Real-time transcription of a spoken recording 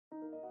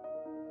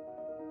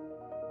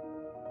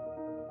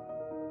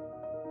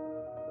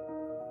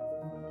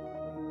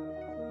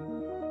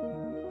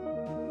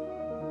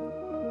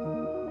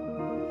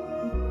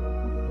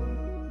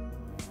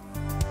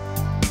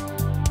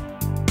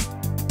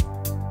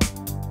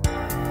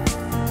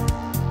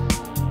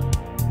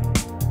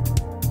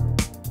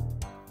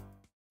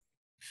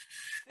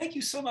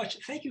you so much.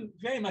 Thank you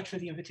very much for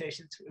the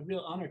invitation. It's a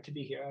real honor to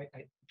be here.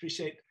 I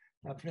appreciate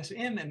Professor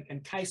Im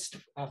and KAIX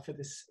for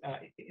this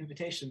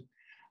invitation.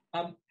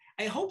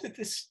 I hope that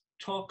this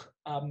talk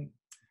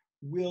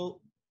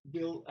will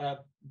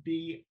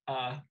be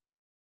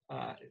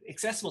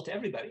accessible to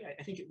everybody.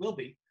 I think it will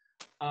be.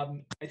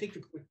 I think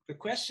the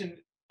question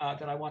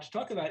that I want to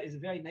talk about is a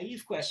very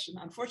naive question.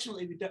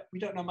 Unfortunately, we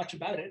don't know much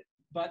about it,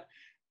 but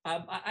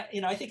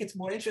I think it's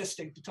more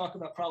interesting to talk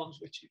about problems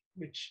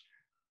which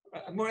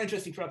are more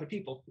interesting for other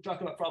people to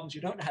talk about problems you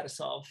don't know how to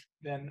solve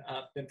than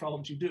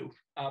problems you do.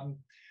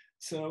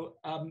 So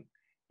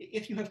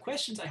if you have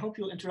questions, I hope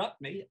you'll interrupt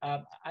me.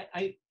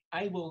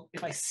 I will,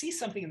 if I see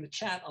something in the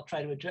chat, I'll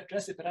try to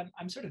address it, but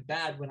I'm sort of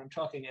bad when I'm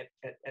talking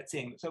at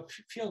seeing them, so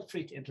feel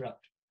free to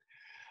interrupt.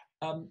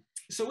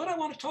 So what I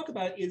want to talk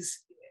about is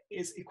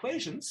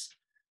equations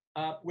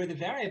where the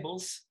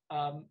variables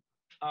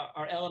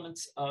are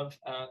elements of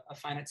a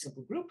finite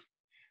simple group.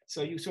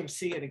 So you sort of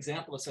see an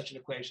example of such an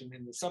equation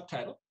in the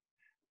subtitle.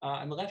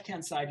 On the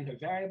left-hand side, you have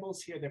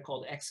variables. Here, they're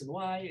called x and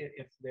y.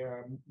 If there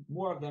are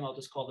more of them, I'll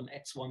just call them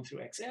x1 through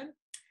xn.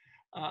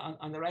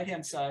 On the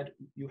right-hand side,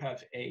 you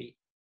have a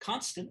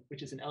constant,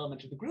 which is an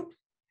element of the group.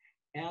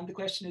 And the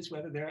question is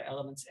whether there are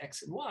elements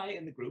x and y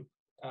in the group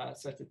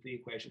such that the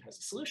equation has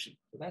a solution.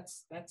 So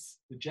that's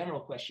the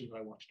general question that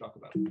I want to talk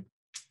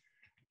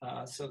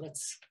about. So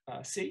let's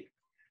see.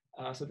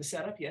 So the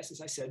setup, yes, as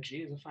I said, G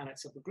is a finite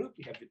simple group.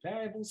 We have the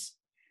variables.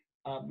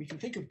 We can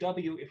think of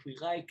W, if we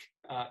like,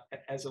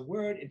 as a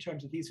word in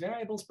terms of these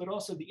variables, but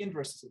also the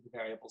inverses of the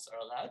variables are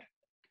allowed.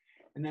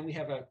 And then we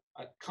have a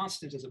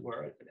constant, as it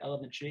were, an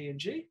element G in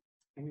G.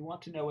 And we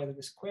want to know whether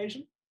this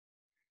equation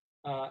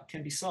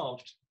can be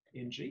solved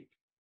in G.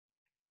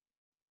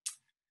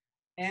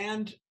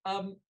 And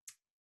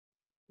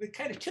the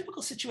kind of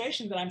typical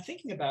situation that I'm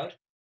thinking about,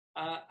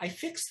 I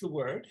fix the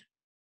word.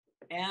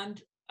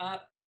 And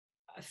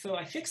so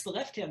I fix the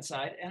left-hand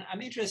side, and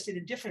I'm interested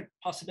in different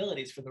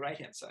possibilities for the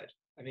right-hand side.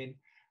 I mean,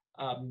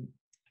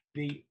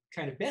 the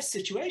kind of best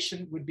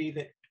situation would be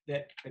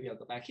that maybe I'll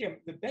go back here.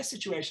 The best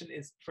situation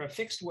is for a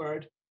fixed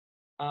word,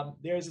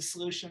 there is a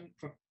solution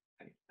from,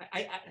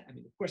 I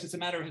mean, of course, it's a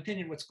matter of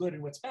opinion what's good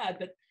and what's bad,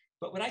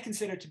 but what I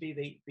consider to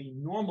be the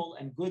normal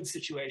and good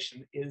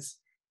situation is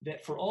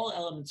that for all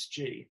elements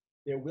G,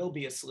 there will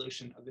be a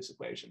solution of this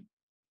equation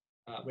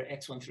where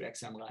x1 through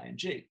xn lie in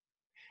G.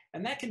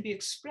 And that can be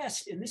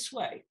expressed in this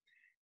way.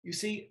 You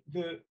see,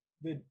 the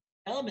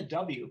element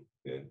W,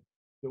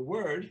 the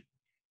word,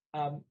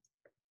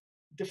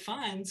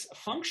 defines a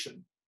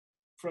function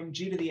from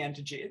G to the n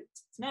to G.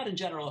 It's not in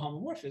general a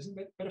homomorphism,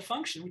 but a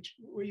function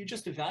where you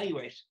just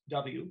evaluate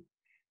W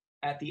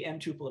at the n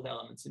tuple of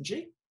elements in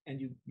G, and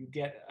you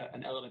get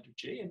an element of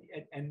G,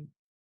 and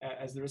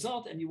as the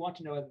result, and you want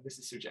to know whether this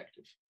is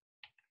surjective.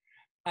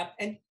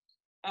 And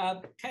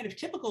kind of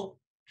typical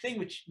thing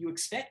which you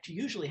expect to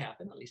usually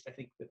happen, at least I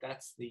think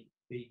that's the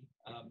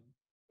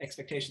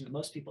expectation that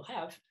most people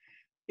have,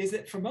 is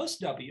that for most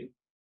W,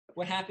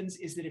 what happens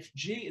is that if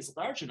G is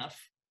large enough,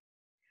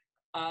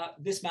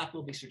 this map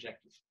will be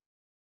surjective.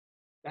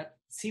 That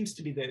seems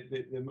to be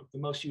the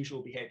most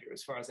usual behavior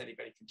as far as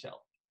anybody can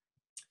tell.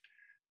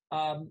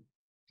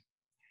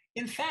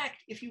 In fact,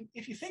 if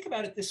you think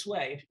about it this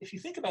way, if you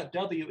think about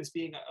W as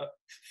being a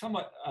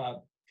somewhat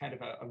kind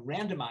of a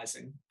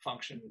randomizing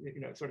function,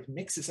 sort of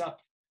mixes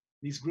up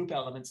these group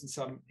elements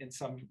in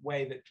some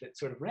way that's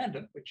sort of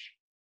random, which,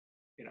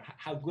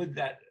 how good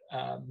that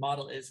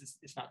model is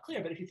not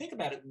clear. But if you think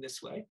about it in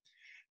this way,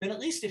 then at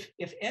least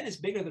if n is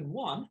bigger than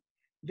 1,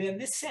 then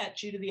this set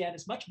G to the n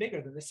is much bigger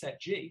than this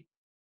set G.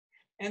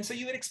 And so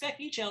you would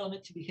expect each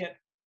element to be hit,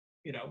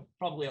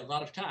 probably a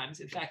lot of times.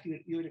 In fact,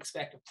 you would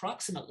expect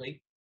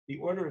approximately the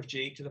order of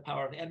G to the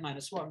power of n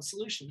minus 1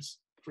 solutions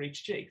for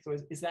each G. So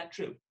is that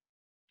true?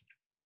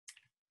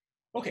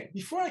 Okay,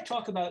 before I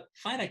talk about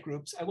finite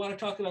groups, I want to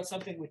talk about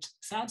something which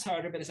sounds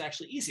harder, but is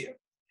actually easier,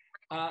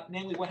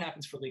 namely what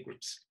happens for Lie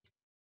groups.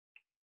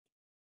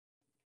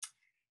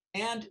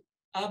 And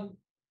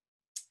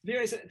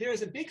there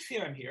is a big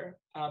theorem here,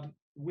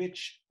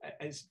 which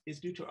is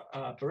due to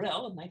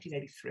Borel in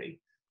 1983,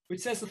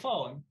 which says the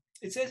following.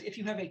 It says if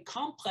you have a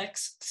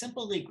complex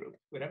simple Lie group,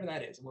 whatever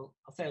that is, and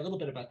I'll say a little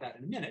bit about that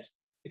in a minute.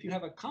 If you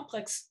have a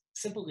complex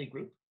simple Lie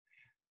group,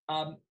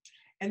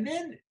 and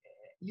then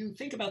you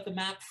think about the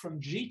map from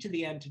G to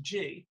the n to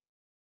G,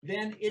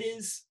 then it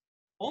is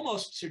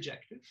almost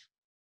surjective.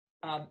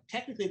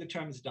 Technically, the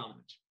term is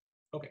dominant.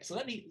 Okay, so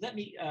let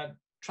me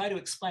try to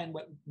explain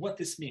what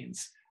this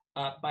means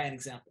by an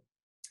example.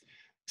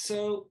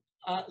 So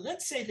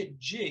let's say that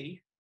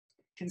G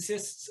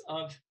consists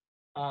of,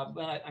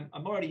 well,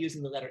 I'm already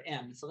using the letter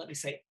M, so let me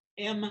say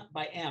M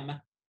by M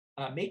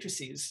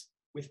matrices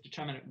with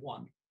determinant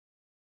 1.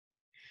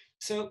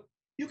 So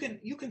you can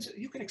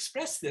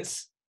express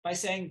this by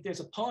saying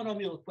there's a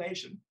polynomial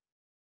equation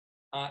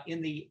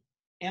in the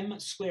m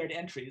squared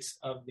entries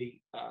of the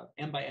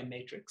m by m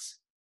matrix,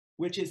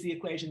 which is the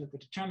equation that the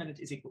determinant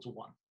is equal to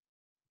 1.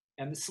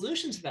 And the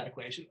solution to that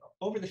equation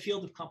over the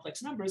field of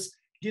complex numbers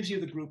gives you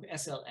the group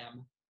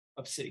SLM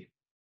of C.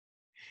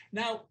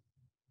 Now,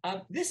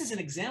 This is an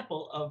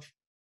example of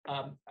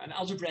an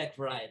algebraic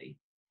variety.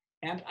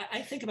 And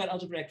I think about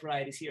algebraic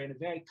varieties here in a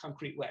very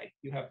concrete way.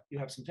 You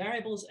have some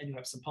variables and you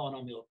have some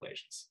polynomial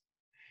equations.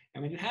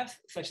 And when you have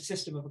such a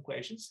system of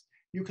equations,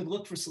 you can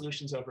look for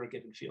solutions over a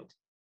given field.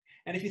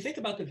 And if you think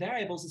about the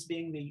variables as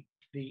being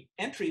the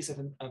entries of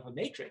a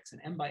matrix,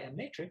 an m by m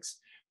matrix,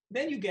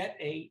 then you get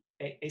a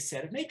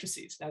set of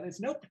matrices. Now, there's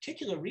no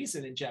particular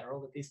reason in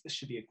general that this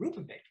should be a group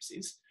of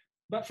matrices,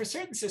 but for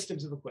certain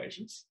systems of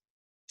equations,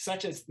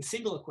 such as the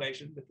single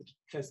equation that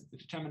says that the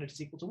determinant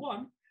is equal to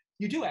 1,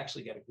 you do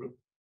actually get a group.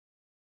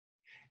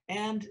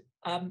 And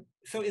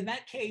so in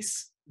that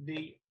case,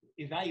 the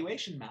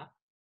evaluation map,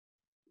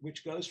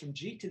 which goes from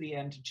G to the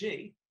n to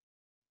G,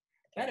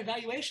 that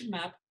evaluation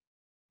map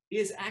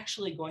is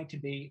actually going to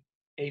be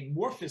a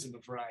morphism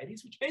of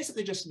varieties, which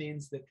basically just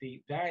means that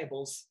the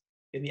variables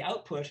in the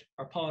output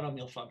are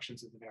polynomial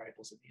functions of the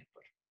variables in the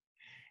input.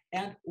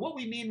 And what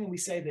we mean when we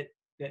say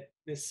that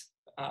this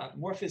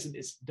morphism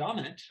is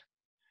dominant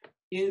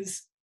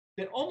is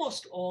that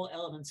almost all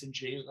elements in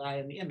G lie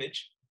in the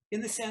image,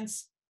 in the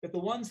sense that the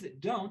ones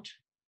that don't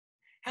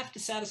have to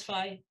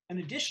satisfy an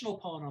additional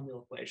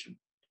polynomial equation,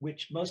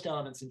 which most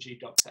elements in G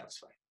don't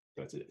satisfy.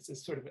 So it's a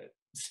sort of a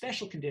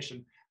special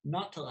condition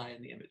not to lie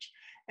in the image.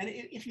 And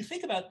if you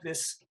think about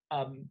this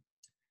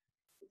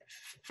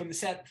from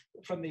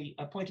the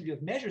point of view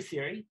of measure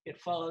theory, it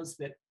follows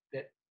that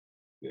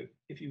the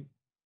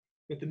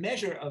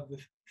measure of the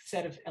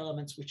set of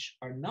elements which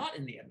are not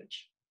in the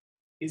image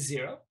is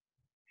 0.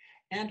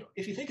 And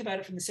if you think about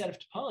it from the set of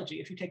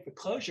topology, if you take the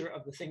closure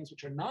of the things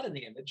which are not in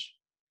the image,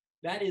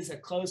 that is a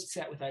closed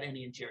set without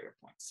any interior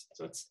points.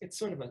 So it's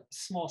sort of a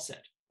small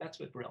set. That's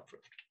what Borel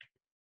proved.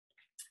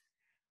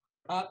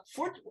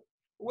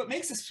 What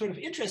makes this sort of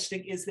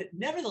interesting is that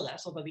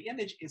nevertheless, although the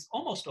image is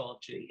almost all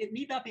of G, it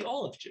need not be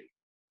all of G.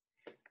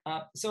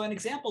 So an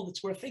example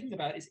that's worth thinking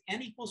about is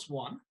n equals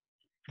 1,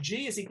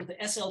 G is equal to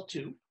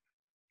SL2,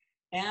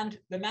 and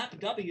the map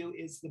W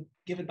is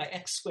given by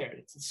x squared.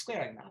 It's a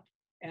squaring map.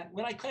 And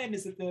what I claim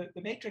is that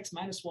the matrix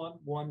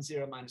 -1, 1,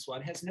 0,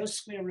 -1 has no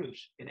square root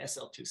in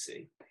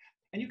SL2C.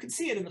 And you can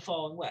see it in the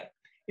following way.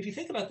 If you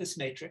think about this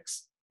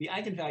matrix, the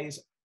eigenvalues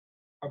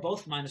are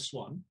both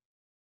 -1.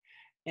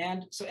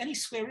 And so any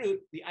square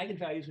root, the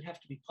eigenvalues would have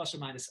to be plus or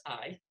minus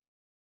I.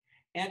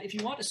 And if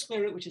you want a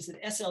square root, which is an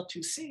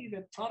SL2C,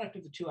 the product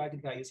of the two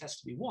eigenvalues has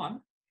to be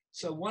 1.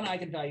 So one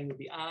eigenvalue would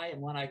be I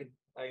and one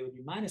eigenvalue would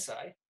be minus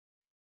I,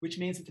 which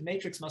means that the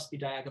matrix must be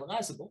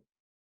diagonalizable,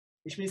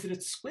 which means that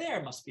its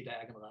square must be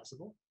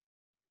diagonalizable,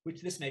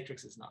 which this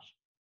matrix is not.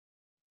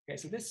 Okay,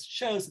 so this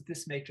shows that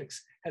this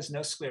matrix has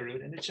no square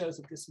root, and it shows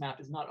that this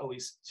map is not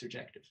always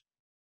surjective.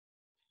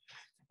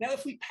 Now,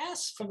 if we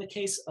pass from the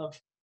case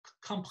of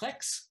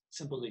complex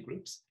simple Lie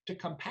groups to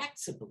compact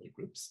simple Lie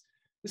groups,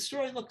 the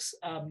story looks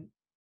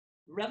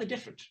rather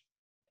different.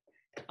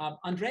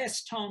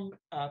 Andreas Thom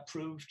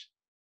proved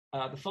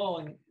the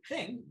following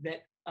thing,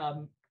 that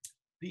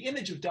the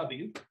image of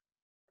W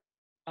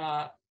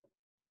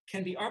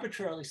can be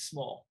arbitrarily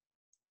small.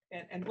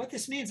 And what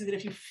this means is that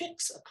if you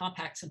fix a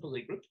compact simple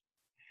Lie group,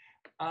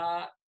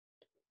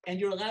 and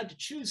you're allowed to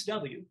choose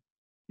W,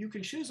 you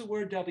can choose a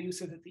word W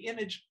so that the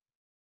image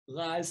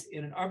lies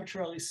in an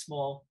arbitrarily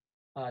small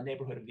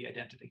neighborhood of the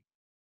identity.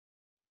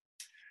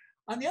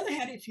 On the other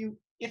hand,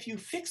 if you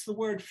fix the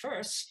word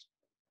first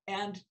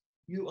and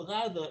you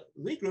allow the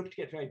Lie group to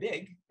get very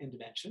big in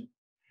dimension,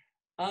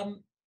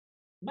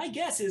 my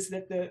guess is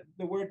that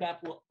the word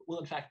map will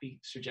in fact be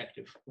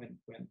surjective.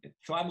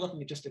 So I'm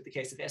looking just at the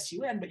case of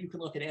SUN, but you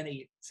can look at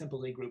any simple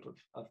Lie group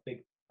of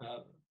big,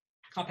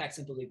 compact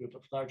simple Lie group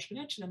of large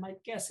dimension, and my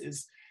guess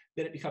is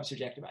that it becomes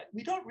surjective.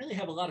 We don't really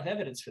have a lot of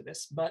evidence for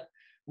this, but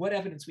what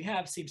evidence we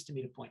have seems to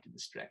me to point in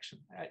this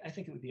direction. I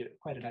think it would be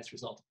quite a nice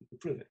result if we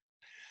could prove it.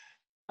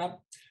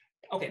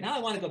 Okay, now I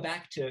want to go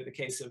back to the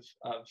case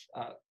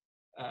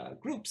of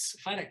groups,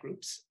 finite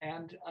groups,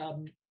 and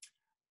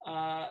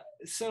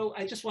so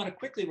I just want to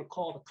quickly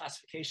recall the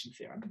classification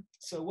theorem.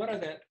 So what are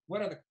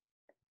the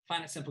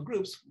finite simple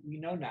groups? We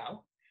know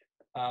now.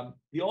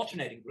 The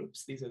alternating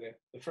groups, these are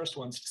the first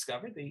ones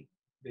discovered,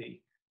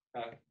 the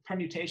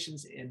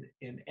permutations in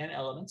n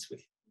elements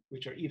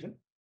which are even.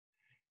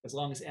 As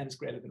long as n is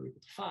greater than or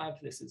equal to 5,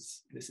 this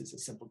is a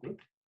simple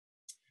group.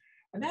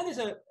 And now there's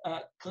a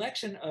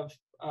collection of,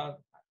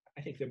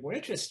 I think they're more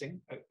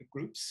interesting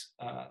groups,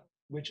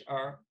 which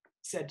are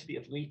said to be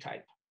of Lie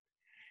type.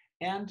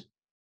 And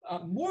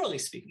morally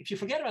speaking, if you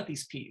forget about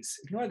these p's,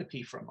 ignore the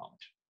p for a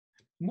moment.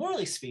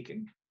 Morally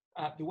speaking,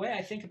 the way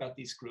I think about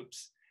these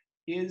groups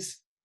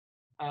is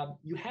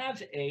you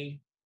have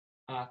a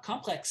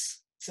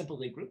complex simple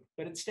Lie group,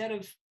 but instead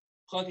of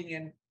plugging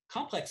in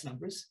complex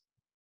numbers,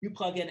 you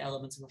plug in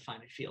elements of a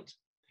finite field.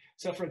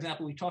 So for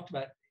example, we talked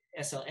about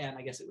SLN,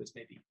 I guess it was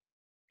maybe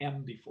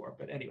M before,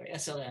 but anyway,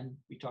 SLN,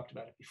 we talked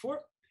about it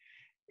before.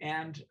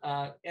 And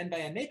n by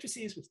n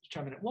matrices with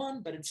determinant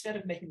 1, but instead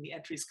of making the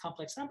entries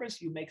complex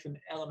numbers, you make them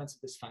elements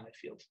of this finite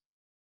field.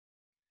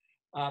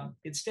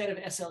 Instead of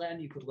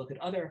SLN, you could look at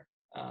other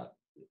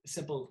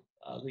simple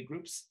Lie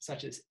groups,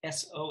 such as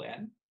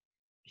SON.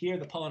 here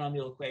the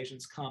polynomial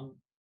equations come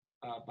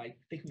by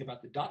thinking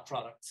about the dot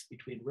products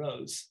between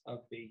rows of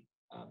the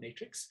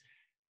matrix.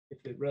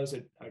 If the rows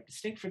are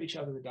distinct from each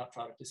other, the dot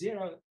product is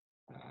 0,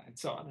 and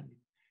so on. And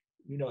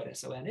you know what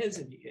SON is,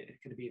 and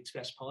it can be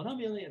expressed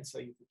polynomially, and so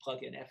you can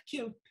plug in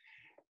FQ.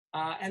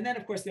 And then,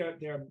 of course, there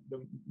are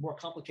the more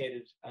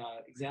complicated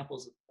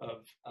examples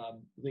of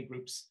Lie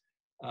groups,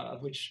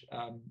 of which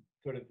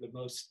sort of the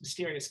most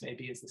mysterious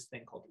maybe is this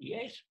thing called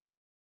E8.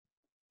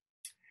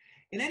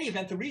 In any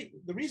event,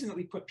 the reason that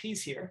we put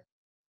P's here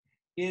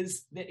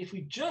is that if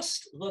we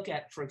just look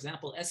at, for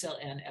example,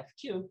 SLN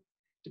FQ,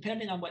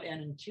 depending on what N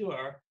and Q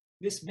are,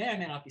 this may or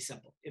may not be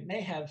simple. It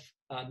may have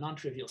a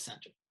non-trivial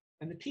center.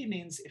 And the P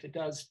means if it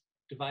does,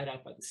 divide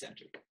out by the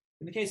center.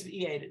 In the case of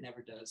E8, it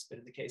never does, but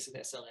in the case of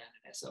SLN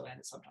and SON,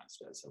 it sometimes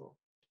does, so we'll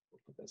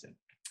put those in.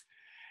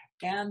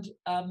 And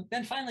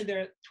then finally,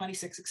 there are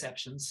 26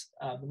 exceptions.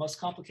 The most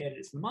complicated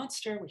is the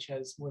monster, which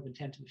has more than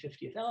 10 to the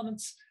 50th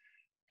elements.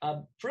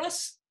 For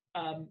us,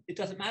 it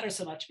doesn't matter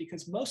so much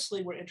because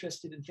mostly we're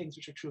interested in things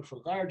which are true for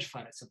large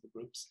finite simple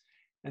groups.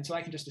 And so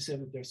I can just assume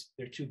that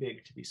they're too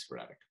big to be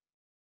sporadic.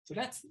 So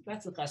that's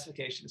the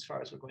classification as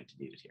far as we're going to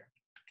need it here.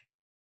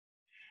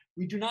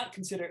 We do not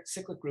consider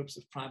cyclic groups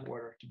of prime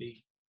order to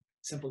be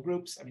simple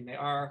groups. I mean, they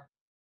are,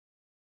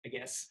 I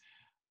guess,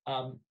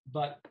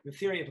 but the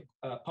theory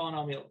of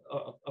polynomial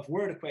of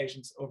word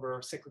equations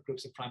over cyclic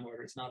groups of prime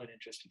order is not an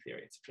interesting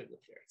theory. It's a trivial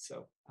theory,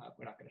 so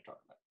we're not going to talk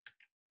about it.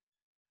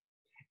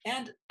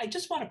 And I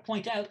just want to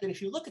point out that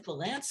if you look at the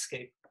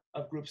landscape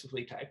of groups of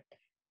Lie type,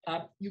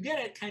 you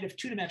get a kind of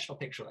two-dimensional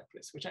picture like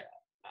this, which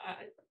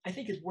I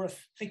think is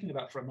worth thinking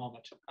about for a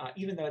moment.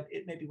 Even though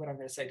it maybe what I'm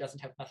going to say doesn't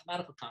have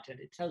mathematical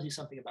content, it tells you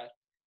something about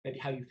maybe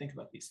how you think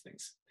about these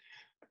things.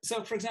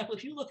 So for example,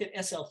 if you look at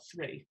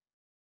SL3,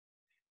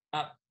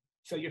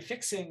 so you're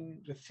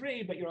fixing the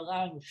 3, but you're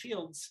allowing the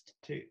fields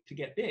to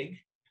get big,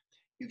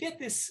 you get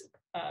this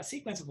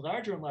sequence of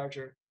larger and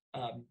larger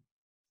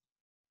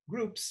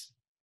groups.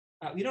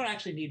 We don't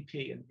actually need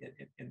P in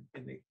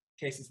the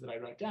cases that I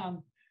wrote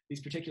down. These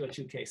particular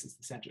two cases,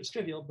 the center is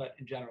trivial, but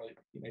in general,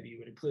 maybe you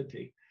would include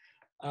P.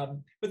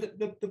 But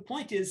the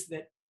point is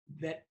that,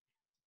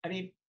 I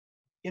mean,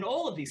 in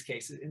all of these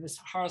cases, in this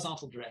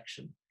horizontal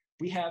direction,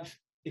 we have,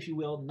 if you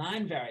will,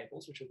 9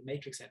 variables, which are the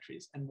matrix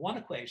entries, and 1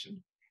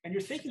 equation, and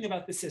you're thinking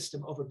about the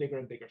system over bigger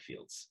and bigger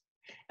fields.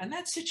 And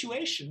that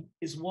situation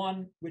is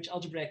one which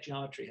algebraic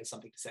geometry has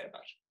something to say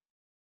about.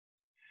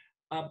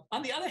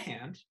 On the other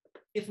hand,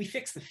 if we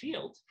fix the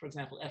field, for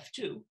example,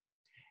 F2,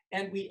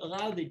 and we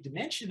allow the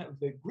dimension of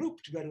the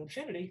group to go to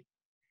infinity,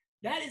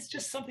 that is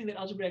just something that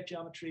algebraic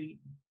geometry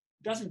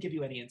doesn't give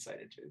you any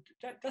insight into.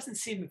 That doesn't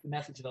seem that the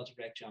methods of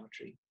algebraic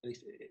geometry, at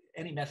least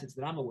any methods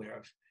that I'm aware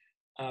of,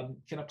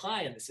 can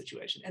apply in this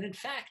situation. And in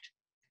fact,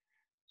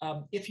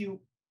 if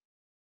you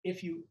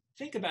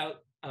think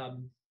about, I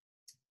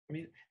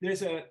mean,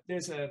 there's a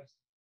I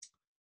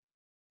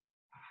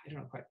don't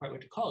know quite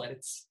what to call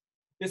it.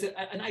 There's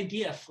an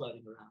idea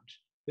floating around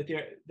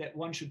that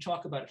one should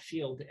talk about a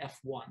field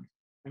F1.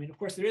 I mean, of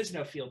course, there is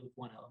no field with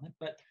 1 element,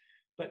 but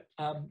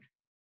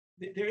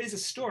there is a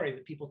story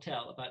that people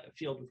tell about a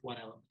field with 1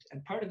 element.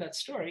 And part of that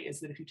story is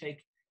that if you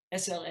take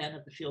SLN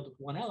of the field with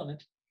 1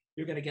 element,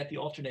 you're going to get the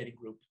alternating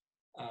group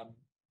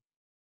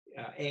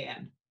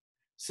AN.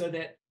 So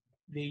that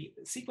the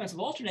sequence of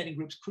alternating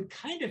groups could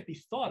kind of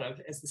be thought of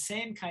as the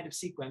same kind of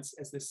sequence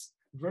as this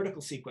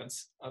vertical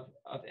sequence of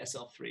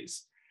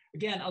SL3s.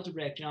 Again,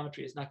 algebraic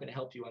geometry is not going to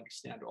help you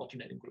understand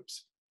alternating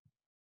groups.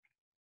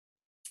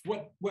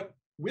 What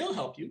will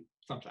help you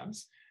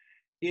sometimes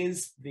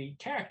is the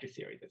character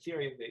theory, the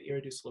theory of the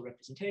irreducible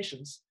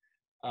representations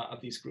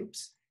of these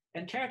groups.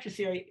 And character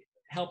theory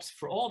helps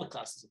for all the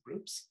classes of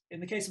groups. In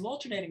the case of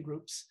alternating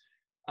groups,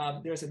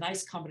 there's a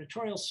nice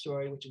combinatorial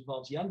story which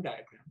involves Young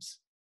diagrams.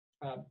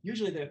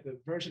 Usually the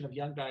version of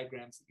Young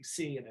diagrams that you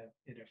see in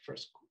a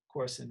first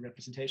course in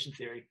representation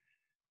theory,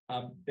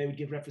 they would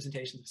give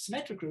representations of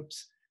symmetric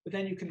groups, but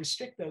then you can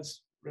restrict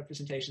those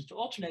representations to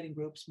alternating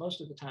groups. Most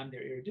of the time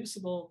they're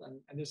irreducible,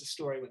 and there's a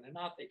story when they're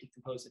not, they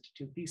decompose into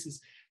 2 pieces.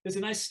 There's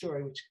a nice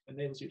story which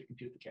enables you to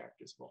compute the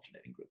characters of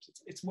alternating groups.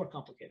 It's more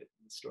complicated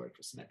than the story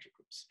for symmetric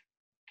groups.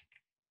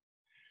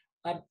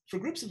 For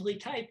groups of Lie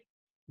type,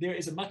 there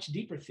is a much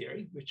deeper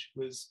theory, which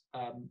was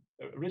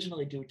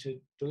originally due to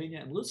Deligne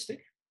and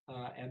Lustig,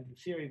 and the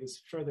theory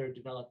was further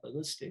developed by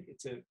Lustig.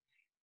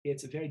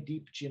 It's a very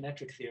deep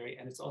geometric theory,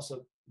 and it's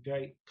also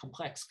very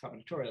complex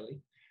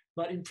combinatorially.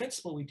 But in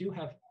principle, we do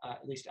have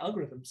at least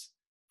algorithms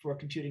for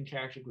computing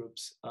character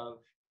groups of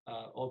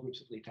all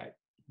groups of Lie type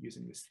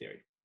using this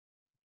theory.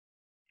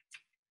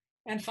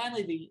 And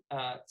finally,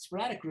 the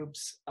sporadic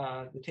groups,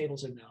 the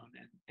tables are known,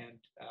 and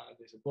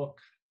there's a book,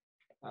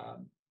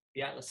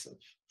 the Atlas of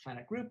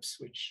Finite Groups,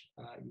 which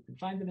you can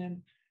find them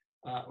in,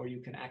 or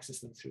you can access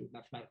them through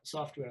mathematical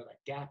software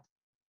like GAP.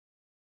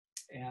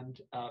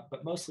 And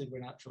but mostly,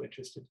 we're not so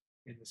interested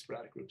in the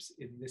sporadic groups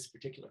in this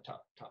particular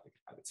topic,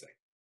 I would say.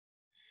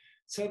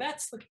 So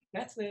that's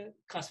the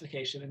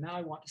classification, and now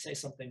I want to say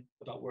something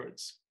about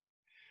words.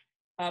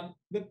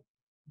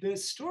 The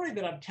story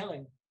that I'm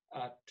telling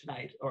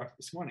tonight, or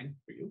this morning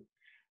for you,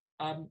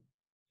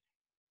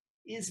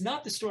 is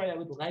not the story I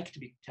would like to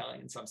be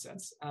telling in some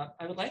sense.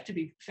 I would like to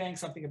be saying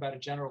something about a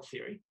general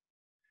theory,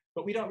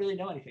 but we don't really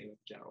know anything about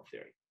the general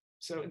theory.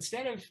 So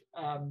instead of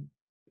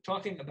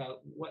talking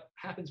about what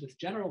happens with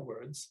general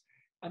words,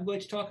 I'm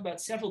going to talk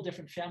about several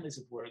different families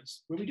of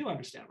words where we do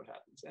understand what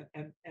happens.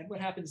 And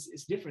what happens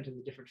is different in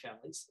the different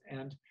families,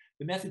 and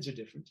the methods are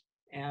different.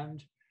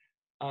 And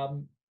I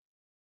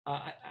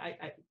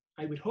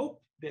would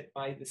hope that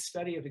by the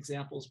study of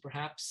examples,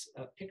 perhaps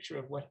a picture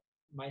of what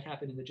might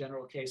happen in the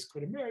general case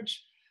could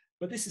emerge.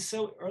 But this is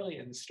so early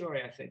in the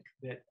story, I think,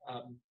 that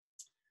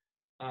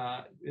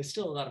there's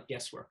still a lot of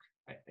guesswork.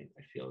 I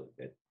feel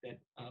that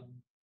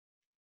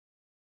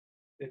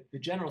the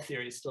general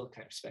theory is still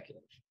kind of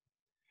speculative.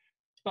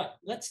 But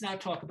let's now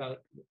talk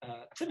about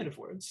primitive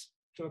words.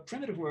 So a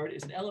primitive word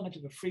is an element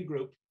of a free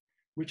group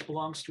which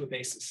belongs to a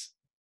basis.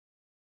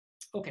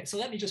 Okay, so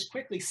let me just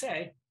quickly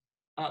say,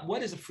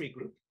 what is a free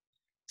group?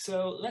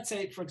 So let's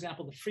say, for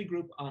example, the free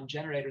group on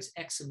generators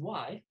X and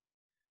Y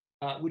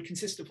would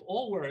consist of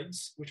all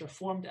words which are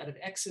formed out of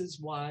X's,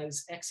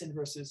 Y's, X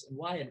inverses, and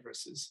Y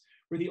inverses,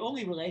 where the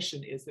only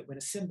relation is that when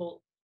a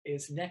symbol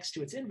is next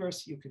to its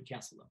inverse, you can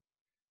cancel them.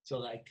 So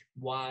like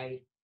Y,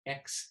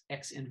 X,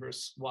 X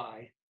inverse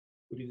Y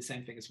would be the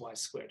same thing as Y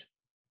squared.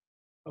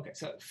 Okay,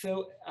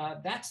 so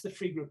that's the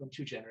free group on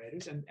two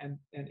generators, and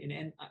in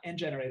n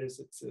generators,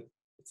 it's the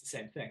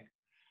same thing.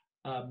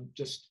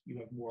 Just you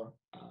have more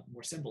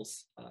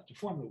symbols to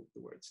form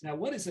the words. Now,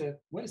 what is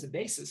a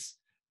basis?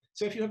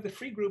 So if you have the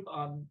free group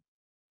on,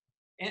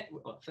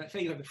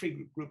 say you have the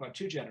free group on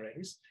two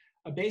generators,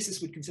 a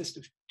basis would consist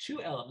of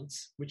two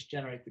elements which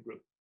generate the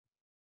group.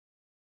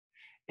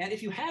 And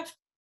if you have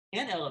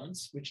n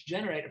elements which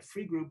generate a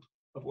free group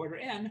of order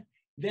n,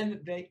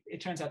 then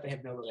it turns out they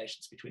have no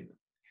relations between them.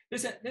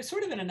 There's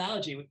sort of an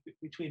analogy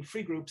between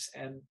free groups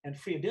and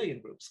free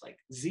abelian groups, like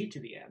z to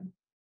the n,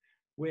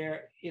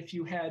 where if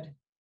you had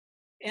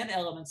n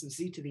elements of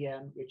z to the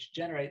n which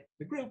generate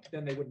the group,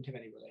 then they wouldn't have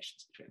any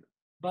relations between them.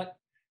 But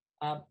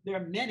there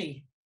are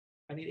many.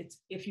 I mean,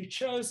 if you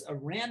chose a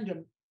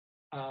random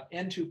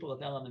n tuple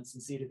of elements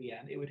in z to the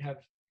n, it would have,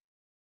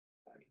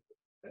 I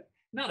mean,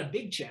 not a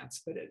big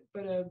chance, but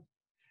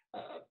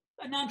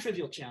a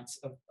non-trivial chance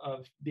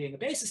of being a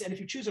basis. And if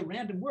you choose a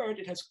random word,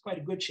 it has quite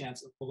a good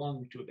chance of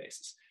belonging to a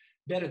basis,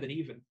 better than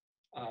even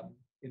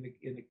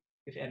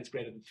if n is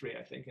greater than 3,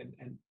 I think,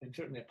 and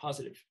certainly a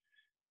positive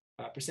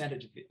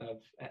percentage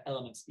of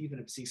elements, even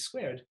of z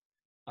squared,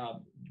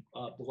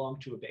 belong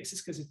to a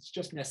basis, because it's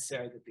just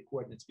necessary that the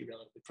coordinates be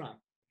relatively prime.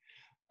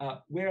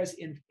 Whereas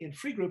in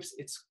free groups,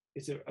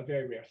 it's a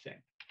very rare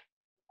thing.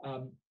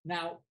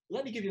 Now,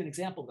 let me give you an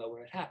example, though,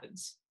 where it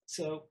happens.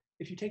 So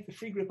if you take the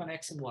free group on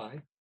X and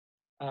Y,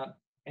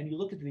 and you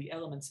look at the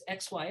elements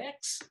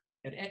xyx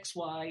and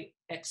xy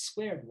x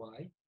squared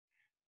y,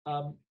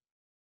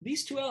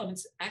 these two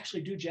elements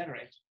actually do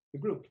generate the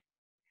group.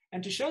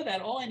 And to show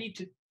that, all I need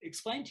to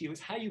explain to you is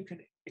how you can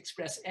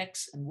express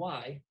x and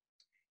y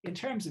in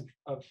terms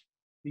of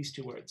these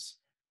two words.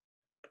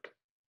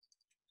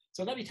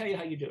 So let me tell you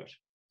how you do it.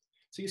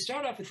 So you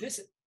start off with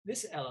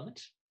this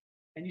element,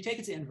 and you take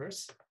its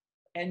inverse,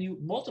 and you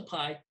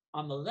multiply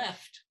on the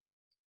left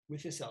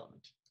with this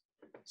element.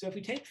 So if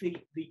we take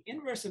the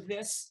inverse of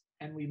this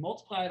and we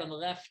multiply it on the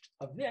left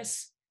of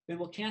this, then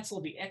we'll cancel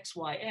the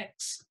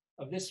xyx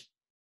of this,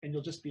 and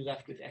you'll just be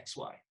left with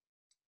xy.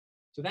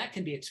 So that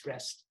can be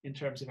expressed in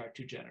terms of our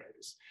two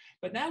generators.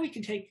 But now we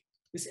can take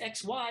this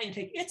xy and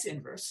take its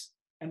inverse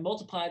and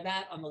multiply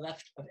that on the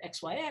left of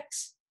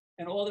xyx,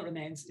 and all that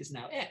remains is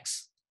now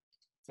x.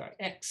 So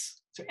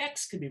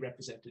x can be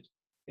represented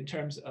in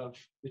terms of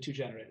the two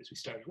generators we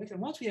started with. And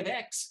once we have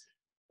x,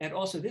 and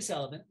also this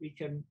element, we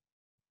can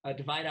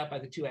divide out by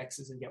the two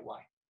x's and get y.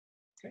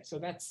 Okay, so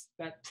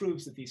that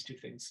proves that these two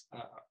things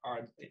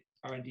are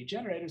indeed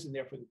generators, and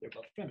therefore that they're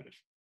both primitive.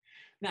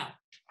 Now,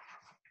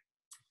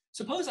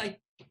 suppose I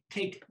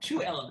take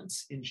two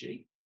elements in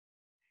G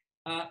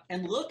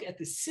and look at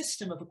the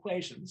system of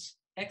equations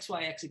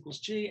xyx equals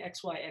G,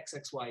 xyx,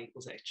 xy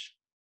equals H.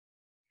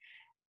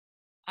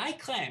 I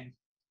claim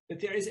that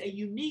there is a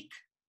unique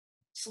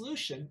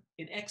solution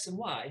in x and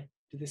y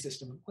to the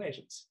system of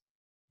equations.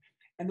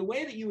 And the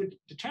way that you would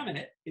determine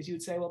it is you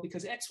would say, well,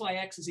 because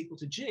xyx is equal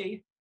to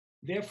G,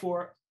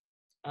 therefore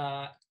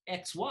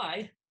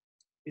xy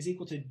is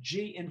equal to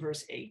G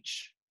inverse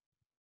H.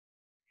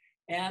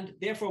 And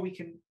therefore we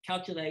can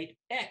calculate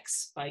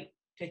x by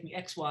taking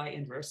xy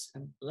inverse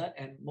and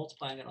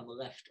multiplying it on the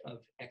left of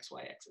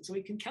xyx. And so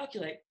we can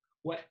calculate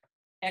what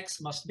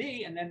x must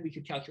be, and then we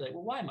could calculate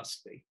what y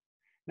must be.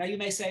 Now you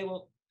may say,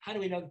 well, how do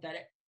we know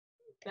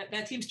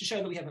that seems to show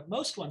that we have at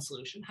most one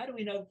solution. How do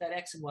we know that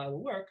x and y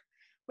will work?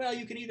 Well,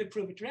 you can either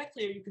prove it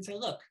directly, or you can say,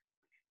 look,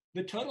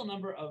 the total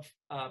number of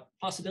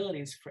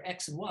possibilities for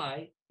x and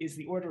y is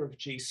the order of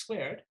G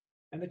squared,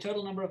 and the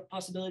total number of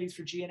possibilities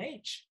for G and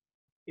H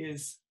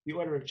is the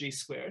order of G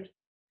squared.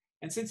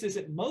 And since there's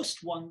at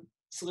most one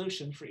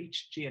solution for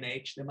each G and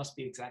H, there must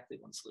be exactly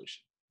one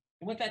solution.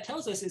 And what that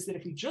tells us is that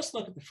if we just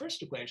look at the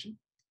first equation,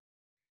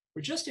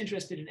 we're just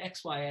interested in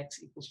x, y,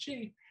 x equals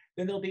g,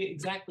 then there'll be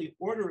exactly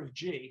order of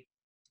g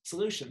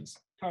solutions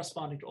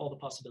corresponding to all the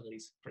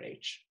possibilities for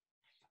h.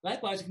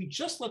 Likewise, if we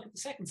just look at the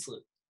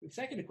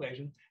second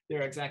equation,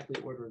 there are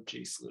exactly order of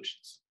g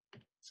solutions.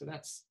 So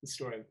that's the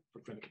story for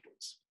primitive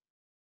words.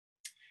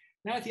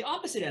 Now, at the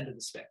opposite end of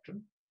the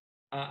spectrum,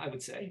 I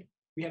would say,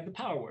 we have the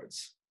power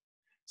words.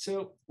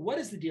 So what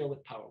is the deal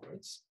with power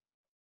words?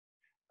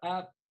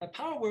 A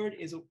power word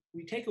is,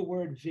 we take a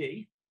word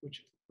v,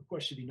 which of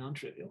course should be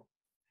non-trivial,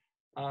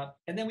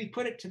 and then we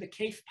put it to the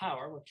kth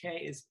power, where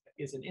k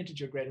is an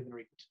integer greater than or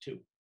equal to 2.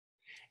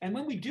 And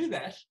when we do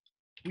that,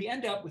 we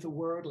end up with a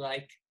word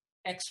like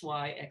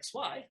xy,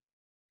 xy.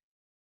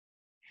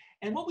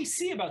 And what we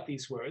see about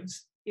these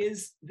words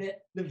is that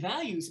the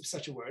values of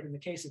such a word, in the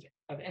case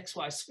of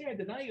xy squared,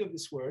 the value of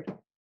this word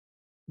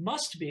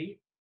must be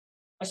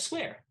a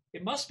square.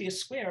 It must be a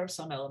square of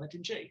some element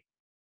in G.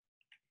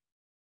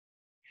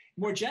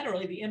 More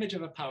generally, the image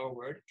of a power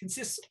word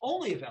consists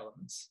only of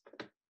elements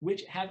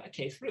which have a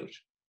kth root.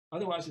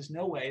 Otherwise, there's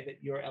no way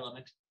that your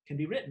element can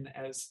be written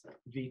as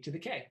v to the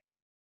k.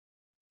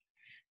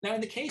 Now,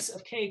 in the case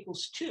of k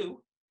equals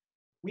 2,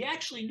 we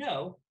actually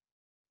know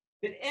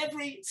that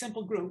every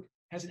simple group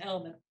has an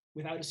element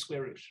without a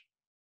square root.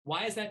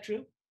 Why is that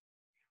true?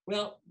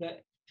 Well, the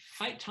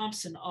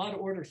Feit-Thompson odd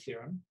order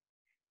theorem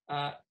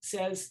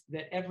says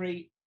that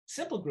every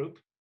simple group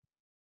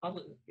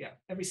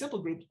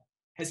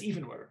has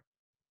even order.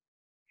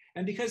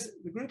 And because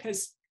the group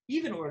has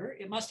even order,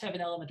 it must have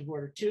an element of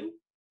order 2.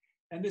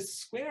 And the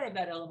square of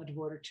that element of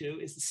order 2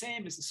 is the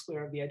same as the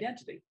square of the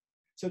identity,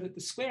 so that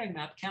the squaring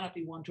map cannot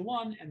be 1 to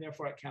 1, and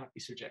therefore it cannot be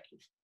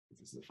surjective.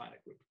 This is a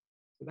finite group.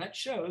 So that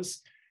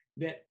shows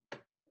that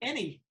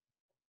any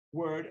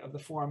word of the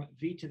form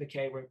v to the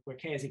k, where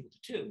k is equal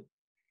to 2,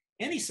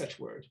 any such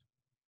word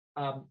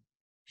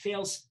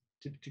fails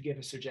to give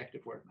a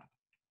surjective word map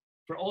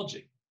for all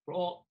G, for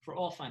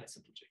all finite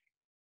simple G.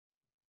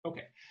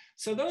 Okay,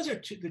 so those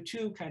are the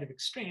two kind of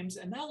extremes.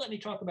 And now let me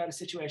talk about a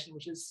situation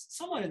which is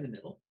somewhat in the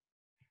middle,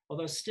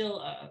 although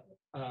still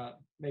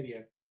maybe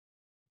a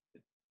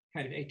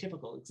kind of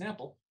atypical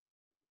example.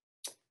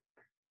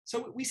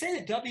 So we say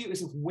that W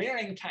is of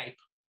wearing type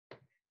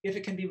if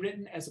it can be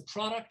written as a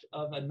product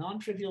of a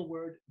non-trivial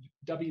word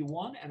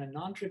W1 and a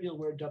non-trivial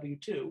word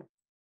W2,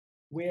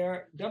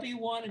 where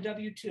W1 and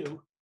W2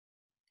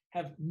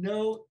 have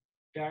no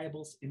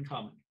variables in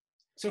common.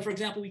 So for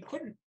example, we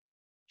couldn't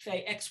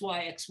say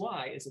XY,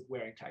 XY is of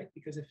wearing type,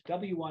 because if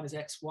W1 is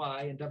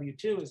XY and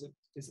W2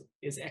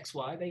 is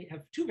XY, they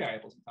have two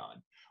variables in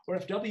common. Or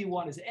if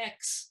W1 is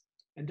X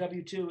and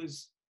W2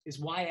 is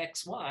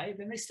YXY,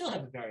 then they still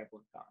have a variable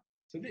in common.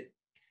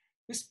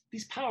 So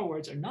these power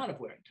words are not of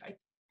wearing type.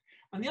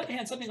 On the other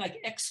hand, something like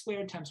x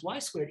squared times y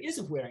squared is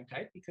of wearing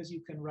type, because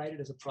you can write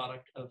it as a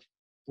product of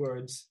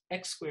words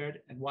x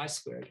squared and y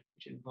squared,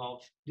 which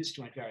involve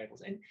disjoint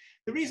variables. And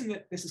the reason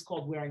that this is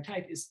called wearing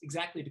type is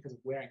exactly because of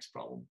Waring's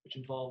problem, which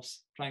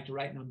involves trying to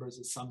write numbers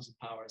as sums of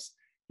powers.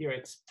 Here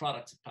it's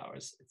products of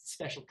powers. It's a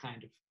special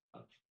kind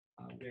of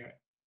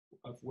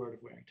word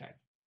of wearing type.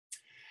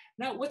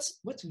 Now,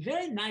 what's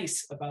very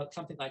nice about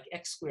something like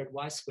x squared,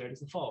 y squared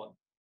is the following.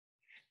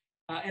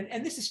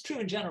 And this is true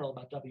in general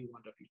about W1,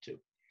 W2.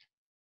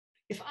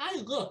 If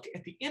I look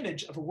at the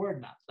image of a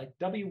word map like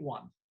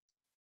W1,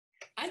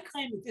 I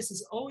claim that this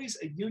is always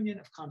a union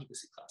of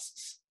conjugacy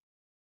classes.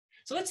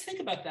 So let's think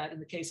about that in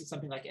the case of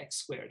something like x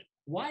squared.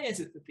 Why is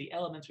it that the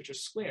elements which are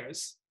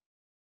squares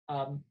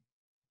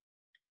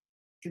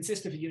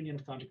consist of a union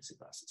of conjugacy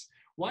classes?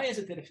 Why is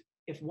it that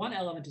if one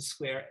element is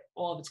square,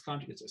 all of its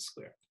conjugates are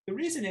square? The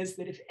reason is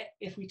that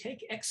if we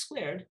take x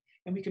squared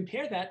and we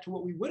compare that to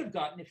what we would have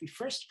gotten if we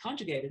first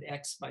conjugated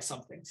x by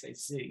something, say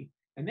z,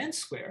 and then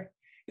square,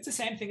 it's the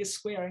same thing as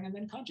squaring and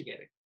then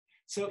conjugating.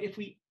 So if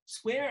we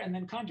square and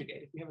then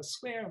conjugate, if we have a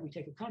square and we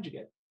take a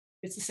conjugate,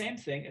 it's the same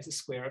thing as a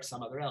square of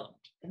some other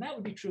element. And that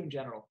would be true in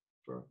general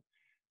for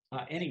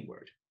any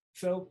word.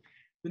 So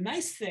the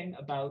nice thing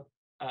about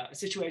a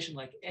situation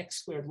like x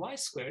squared, y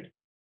squared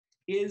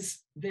is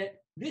that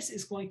this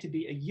is going to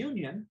be a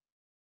union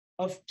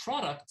of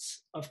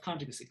products of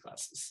conjugacy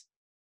classes.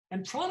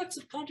 And products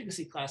of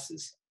conjugacy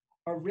classes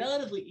are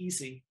relatively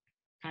easy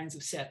kinds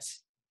of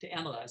sets to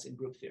analyze in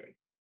group theory.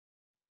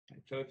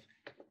 Okay, so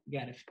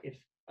if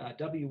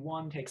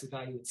W1 takes a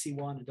value in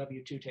C1 and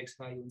W2 takes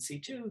a value in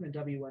C2, then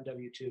W1,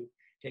 W2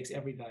 takes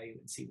every value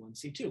in C1,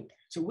 C2.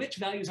 So which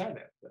values are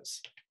there for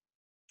this?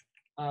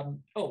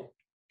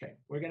 Okay,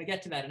 we're going to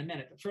get to that in a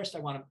minute. But first, I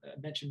want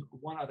to mention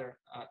one other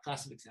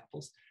class of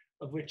examples,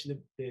 of which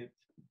the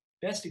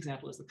best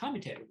example is the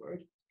commutator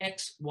word,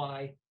 X,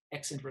 Y,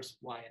 X inverse,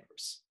 Y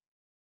inverse.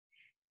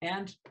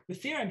 And the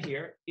theorem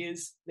here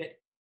is that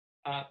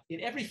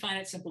in every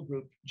finite simple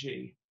group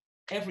G,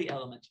 every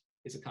element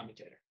is a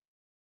commutator.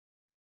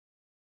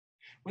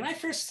 When I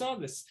first saw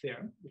this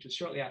theorem, which was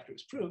shortly after it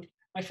was proved,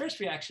 my first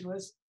reaction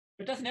was,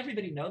 but doesn't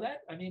everybody know that?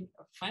 I mean,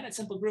 a finite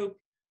simple group,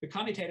 the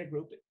commutator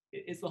group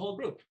is the whole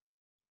group.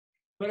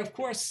 But of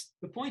course,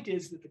 the point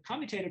is that the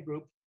commutator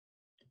group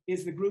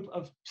is the group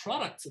of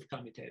products of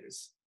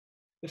commutators.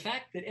 the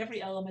fact that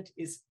every element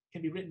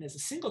can be written as a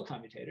single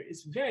commutator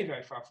is very,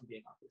 very far from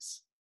being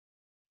obvious.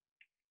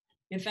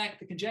 In fact,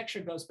 the conjecture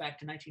goes back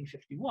to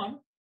 1951.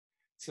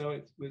 So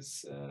it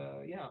was,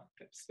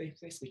 it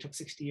basically took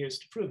 60 years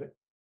to prove it.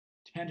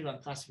 Depended on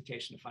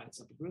classification of finite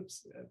simple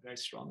groups very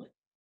strongly.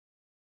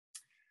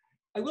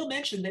 I will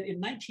mention that in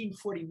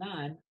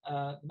 1949,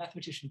 the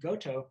mathematician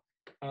Goto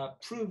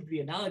proved the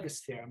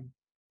analogous theorem,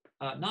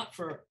 not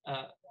for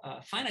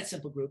finite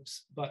simple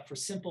groups, but for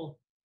simple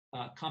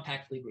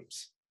compact Lie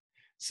groups.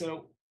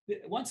 So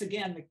once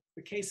again,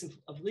 the case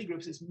of Lie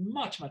groups is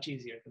much, much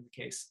easier than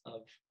the case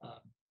of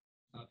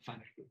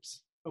finite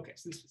groups. Okay,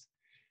 so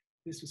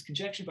this was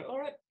conjecture, but all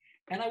right.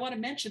 And I want to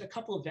mention a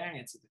couple of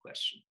variants of the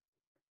question.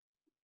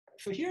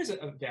 So here's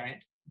a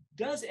variant.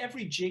 Does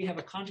every G have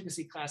a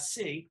conjugacy class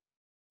C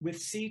with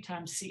C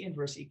times C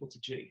inverse equal to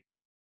G?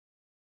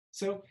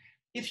 So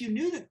if you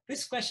knew that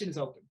this question is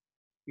open,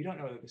 we don't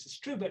know whether this is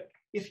true, but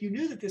if you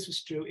knew that this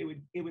was true,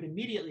 it would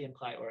immediately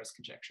imply Euler's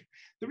conjecture.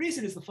 The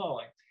reason is the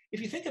following. If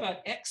you think about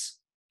X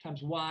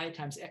times Y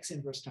times X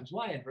inverse times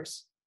Y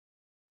inverse,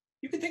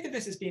 you can think of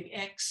this as being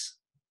X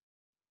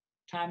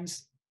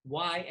times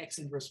Y X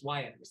inverse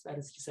Y inverse. That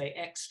is to say,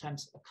 X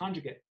times a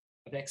conjugate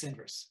of X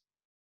inverse.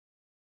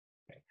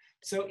 Okay.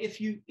 So if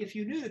you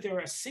knew that there were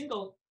a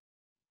single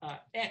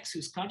X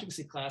whose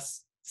conjugacy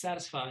class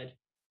satisfied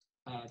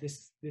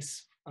this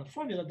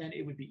formula, then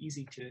it would be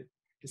easy to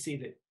see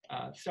that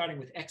starting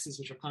with X's,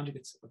 which are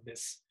conjugates of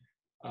this,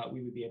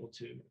 we would be able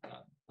to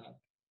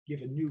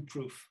give a new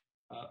proof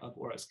of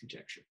Euler's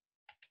conjecture.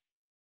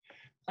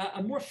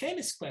 A more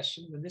famous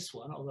question than this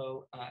one,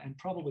 although, and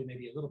probably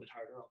maybe a little bit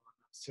harder, although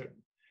I'm not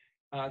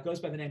certain, goes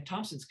by the name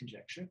Thomson's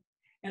conjecture.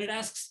 And it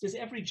asks, does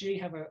every G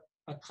have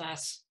a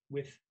class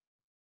with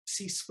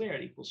C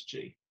squared equals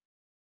G?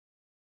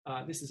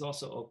 This is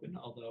also open,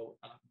 although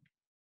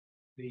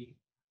the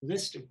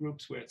list of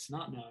groups where it's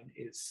not known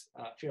is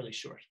fairly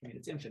short. I mean,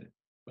 it's infinite,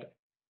 but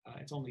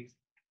it's only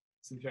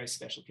some very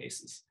special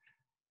cases,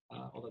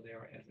 although there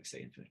are, as I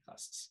say, infinite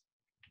classes.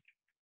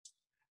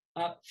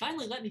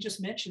 Finally, let me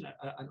just mention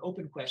an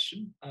open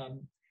question.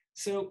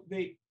 So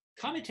the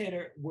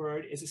commutator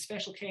word is a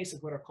special case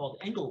of what are called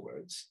Engel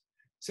words.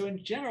 So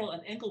in general,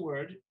 an Engel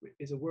word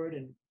is a word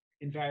in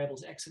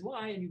variables X and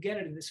Y, and you get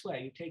it in this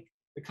way. You take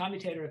the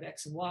commutator of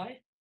X and Y,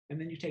 and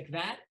then you take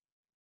that,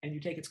 and you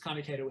take its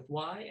commutator with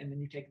Y, and then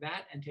you take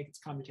that and take its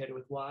commutator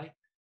with Y,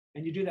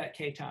 and you do that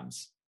K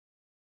times.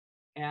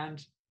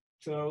 And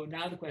so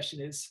now the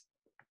question is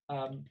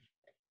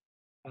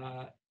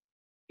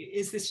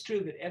this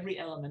true that every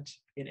element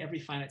in every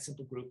finite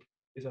simple group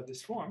is of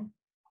this form?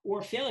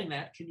 Or failing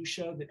that, can you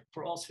show that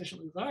for all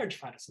sufficiently large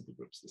finite simple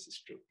groups, this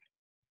is true?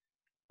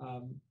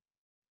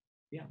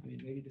 Yeah, I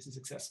mean, maybe this is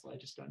accessible, I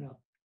just don't know.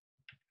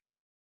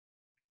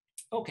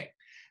 Okay,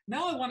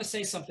 now I want to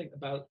say something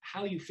about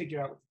how you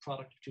figure out what the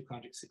product of two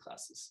conjugacy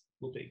classes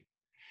will be.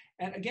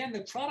 And again,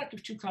 the product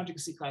of two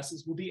conjugacy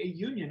classes will be a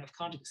union of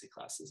conjugacy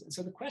classes. And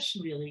so the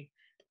question really,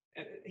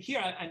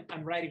 here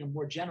I'm writing a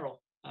more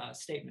general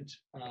statement,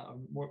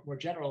 more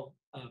general.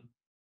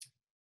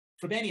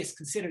 Frobenius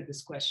considered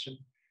this question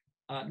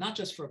not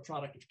just for a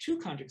product of two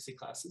conjugacy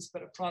classes,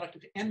 but a product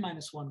of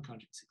n-1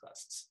 conjugacy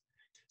classes.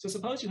 So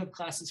suppose you have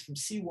classes from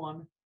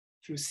C1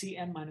 through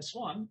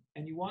Cn-1,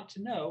 and you want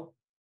to know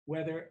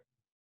whether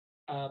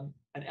an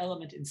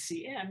element in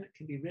Cn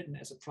can be written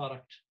as a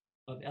product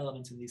of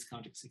elements in these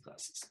conjugacy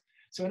classes.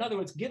 So in other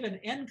words, given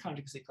n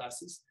conjugacy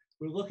classes,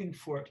 we're looking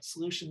for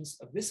solutions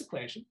of this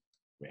equation,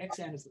 where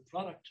xn is the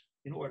product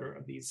in order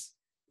of these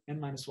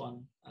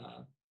n-1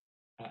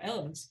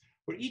 elements,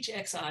 where each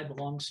xi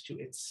belongs to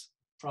its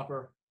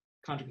proper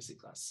conjugacy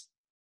class.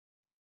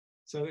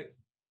 So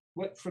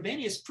what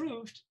Frobenius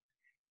proved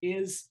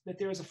is that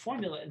there is a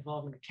formula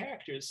involving the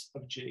characters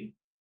of G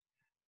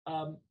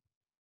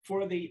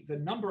for the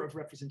number of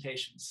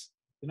representations,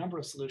 the number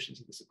of solutions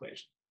of this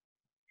equation.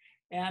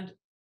 And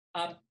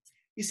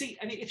you see,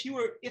 I mean, if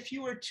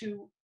you were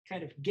to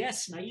kind of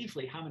guess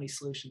naively how many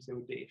solutions there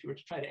would be, if you were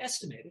to try to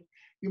estimate it,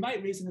 you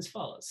might reason as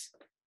follows.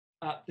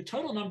 The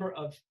total number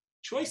of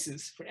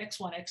choices for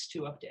x1,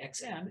 x2 up to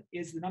xn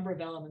is the number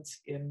of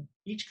elements in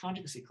each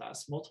conjugacy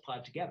class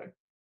multiplied together.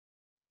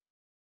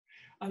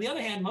 On the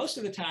other hand, most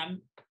of the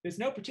time, there's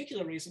no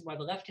particular reason why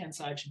the left-hand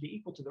side should be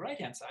equal to the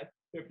right-hand side.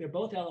 They're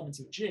both elements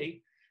of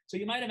G. So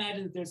you might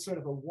imagine that there's sort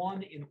of a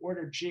 1 in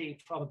order G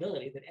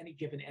probability that any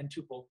given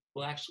n-tuple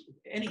will actually,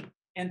 any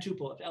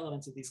n-tuple of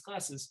elements of these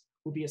classes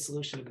will be a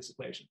solution of this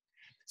equation.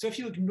 So if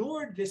you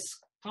ignored this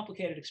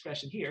complicated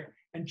expression here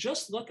and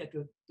just look at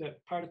the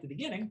part at the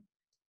beginning,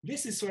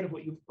 this is sort of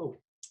what you,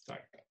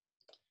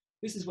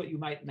 this is what you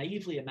might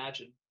naively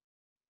imagine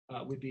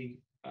would be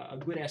a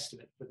good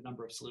estimate for the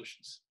number of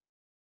solutions.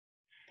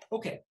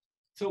 Okay,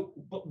 so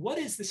but what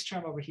does this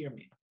term over here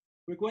mean?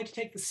 We're going to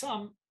take the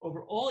sum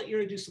over all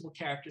irreducible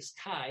characters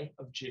chi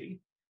of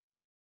G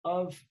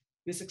of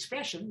this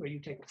expression where you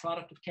take the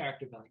product of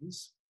character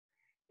values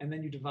and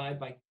then you divide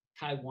by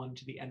chi1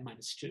 to the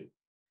n-2.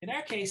 In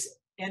our case,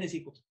 n is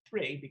equal to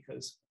 3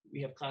 because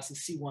we have classes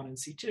C1 and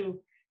C2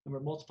 and we're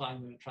multiplying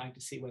them and trying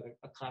to see whether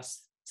a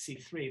class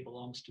C3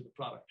 belongs to the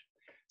product.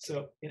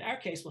 So in our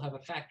case, we'll have a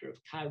factor of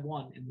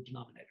chi1 in the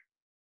denominator.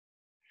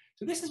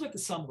 So this is what the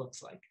sum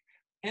looks like.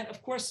 And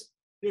of course,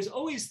 there's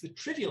always the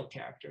trivial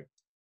character,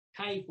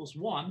 chi equals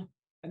 1,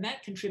 and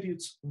that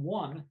contributes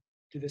 1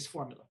 to this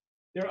formula.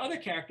 There are other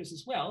characters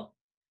as well,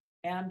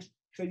 and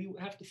so you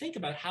have to think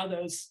about how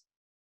those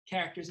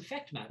characters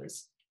affect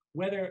matters,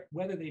 whether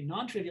the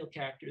non-trivial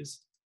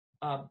characters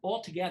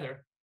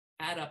altogether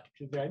add up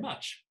to very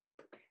much.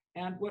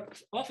 And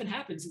what often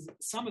happens is that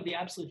the sum of the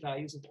absolute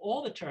values of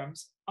all the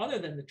terms other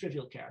than the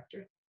trivial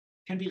character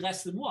can be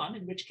less than 1,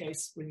 in which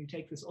case, when you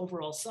take this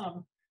overall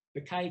sum,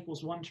 the chi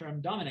equals 1 term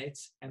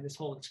dominates, and this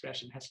whole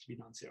expression has to be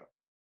non-zero.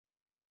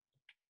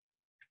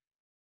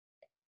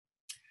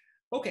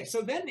 Okay,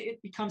 so then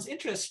it becomes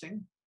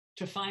interesting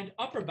to find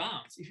upper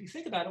bounds. If you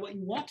think about it, what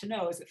you want to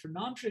know is that for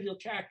non-trivial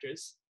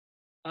characters,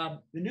 the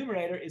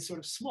numerator is sort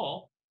of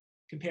small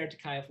compared to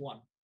chi of 1.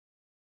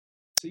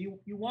 So you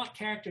want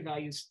character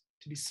values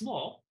to be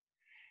small.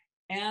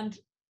 And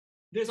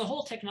there's a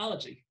whole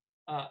technology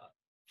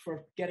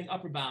for getting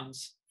upper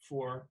bounds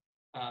for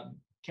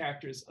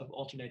characters of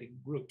alternating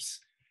groups,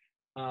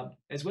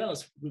 as well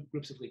as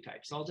groups of Lie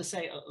types. So I'll just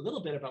say a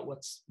little bit about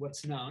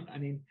what's known. I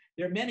mean,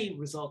 there are many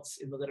results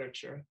in the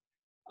literature.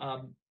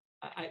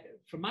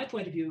 From my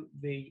point of view,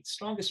 the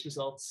strongest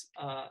results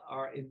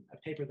are in a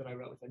paper that I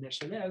wrote with Anesh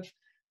Shalev.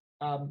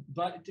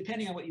 But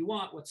depending on what you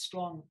want, what's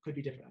strong could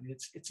be different. I mean,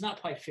 it's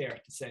not quite fair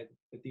to say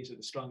that these are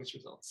the strongest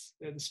results.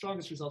 They're the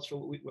strongest results for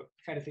what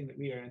kind of thing that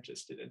we are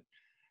interested in.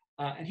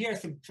 And here are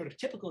some sort of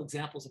typical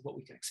examples of what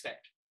we can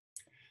expect.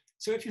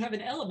 So if you have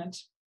an element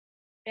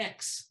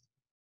X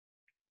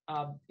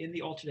in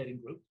the alternating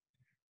group,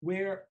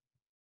 where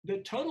the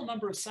total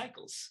number of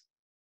cycles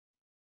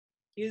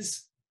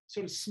is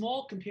sort of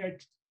small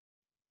compared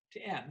to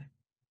n,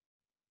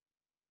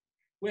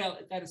 well,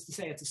 that is to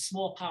say, it's a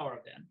small power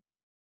of n,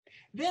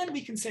 then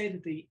we can say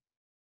that the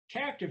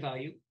character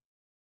value,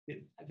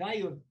 the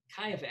value of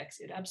chi of x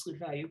in absolute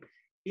value,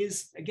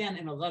 is, again,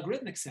 in a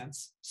logarithmic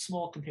sense,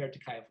 small compared to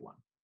chi of 1.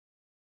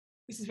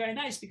 This is very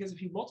nice because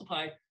if you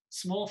multiply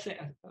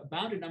a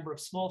bounded number of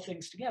small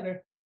things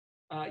together,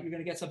 you're going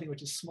to get something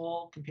which is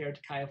small compared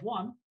to chi of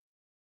 1.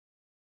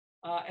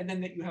 And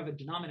then that you have a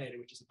denominator,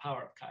 which is a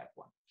power of chi of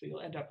 1. So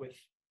you'll end up with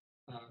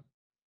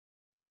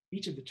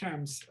each of the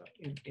terms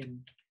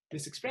in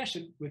this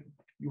expression,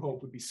 you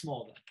hope would be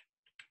small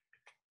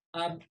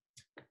then.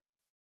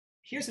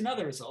 Here's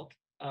another result.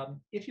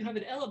 If you have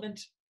an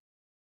element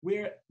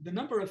where the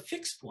number of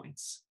fixed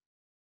points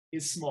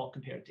is small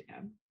compared to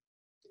n,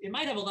 it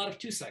might have a lot of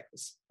 2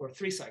 cycles or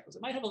 3 cycles.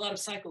 It might have a lot of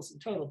cycles in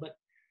total,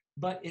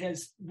 but it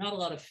has not a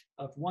lot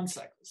of 1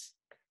 cycles.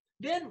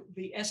 Then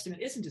the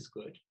estimate isn't as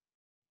good.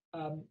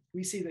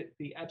 We see that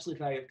the absolute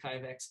value of chi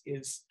of x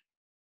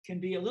can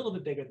be a little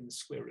bit bigger than the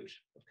square root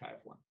of chi of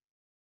 1.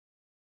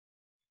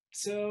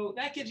 So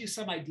that gives you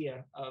some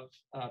idea of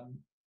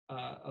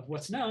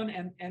what's known.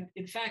 And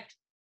in fact,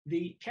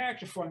 the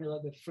character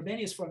formula, the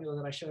Frobenius formula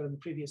that I showed on the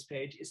previous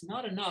page, is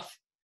not enough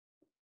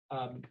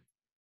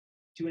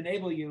to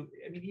enable you.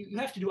 I mean, you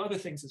have to do other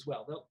things as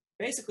well. Though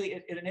basically,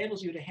 it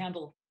enables you to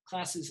handle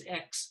classes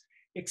X,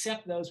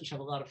 except those which have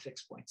a lot of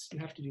fixed points. You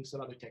have to do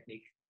some other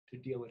technique to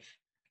deal with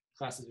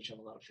classes which have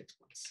a lot of fixed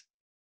points.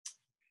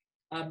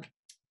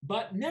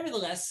 But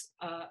nevertheless,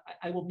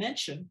 I will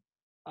mention.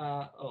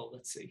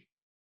 Let's see.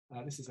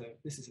 This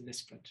is a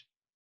misprint.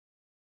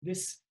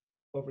 This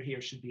over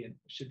here should be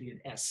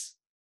an S.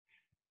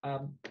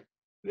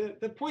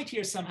 The point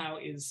here somehow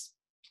is,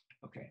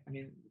 okay, I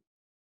mean,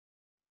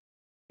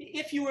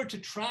 if you were to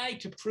try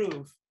to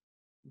prove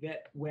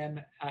that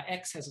when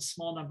X has a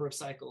small number of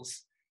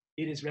cycles,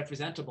 it is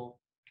representable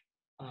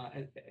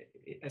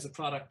as a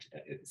product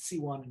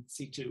C1 and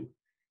C2,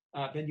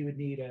 then you would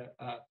need a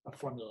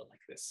formula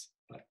like this.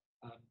 But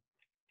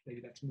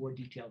maybe that's more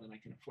detail than I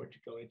can afford to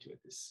go into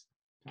at this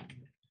time.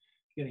 I'm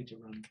beginning to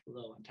run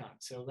low on time.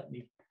 So let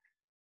me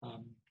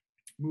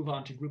move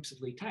on to groups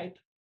of Lie type.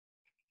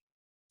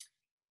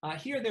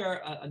 Here there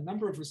are a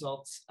number of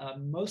results.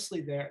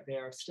 Mostly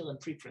they're still in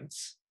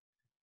preprints.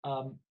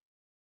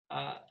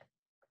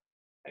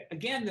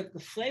 Again, the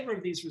flavor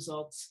of these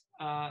results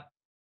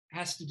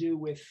has to do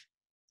with,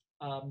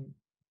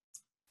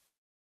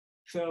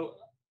 so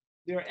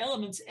there are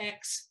elements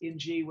X in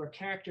G where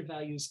character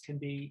values can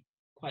be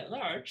quite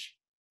large,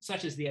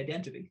 such as the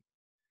identity.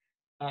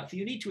 So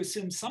you need to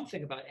assume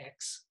something about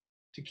X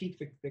to keep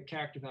the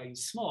character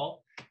values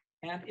small.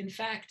 And in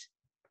fact,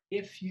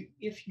 if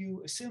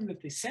you assume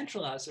that the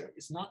centralizer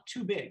is not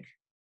too big,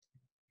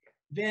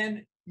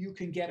 then you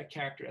can get a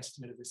character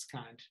estimate of this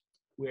kind,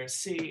 where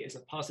C is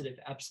a positive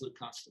absolute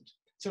constant.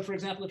 So for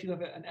example, if you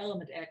have an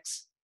element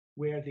X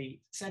where the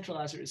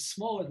centralizer is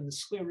smaller than the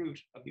square root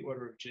of the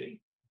order of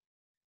G,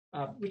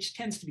 which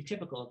tends to be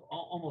typical of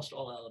almost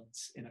all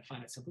elements in a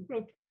finite simple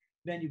group,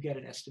 then you get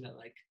an estimate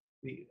like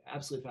the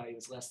absolute value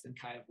is less than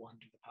chi of 1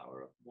 to the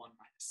power of 1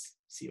 minus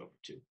C over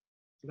 2.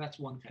 So that's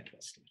one kind of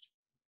estimate.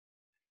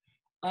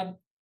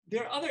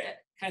 There are other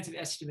kinds of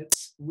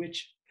estimates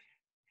which,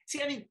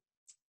 see, I mean,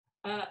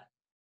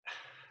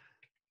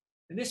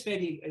 And this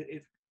maybe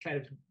it kind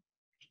of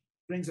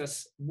brings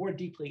us more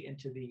deeply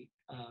into the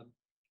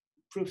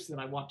proofs than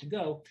I want to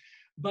go.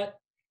 But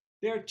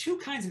there are two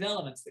kinds of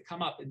elements that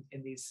come up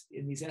in these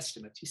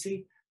estimates. You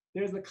see,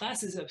 there's the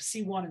classes of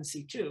C1 and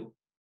C2,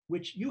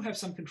 which you have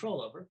some control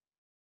over.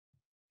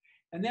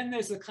 And then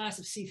there's the class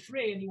of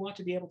C3, and you want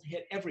to be able to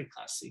hit every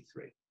class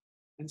C3.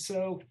 And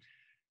so,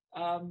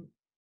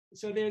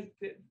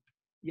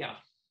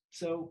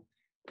 so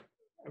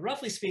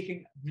roughly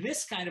speaking,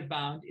 this kind of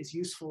bound is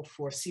useful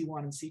for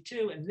C1 and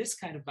C2, and this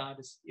kind of bound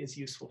is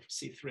useful for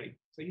C3.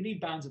 So you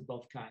need bounds of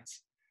both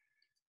kinds.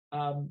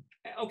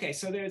 Okay,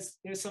 so there's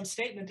some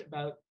statement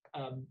about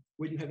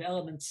when you have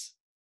elements,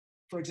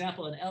 for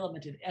example, an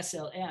element in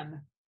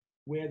SLN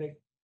where the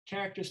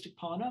characteristic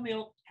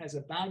polynomial has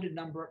a bounded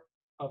number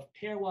of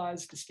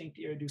pairwise distinct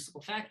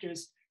irreducible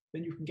factors,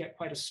 then you can get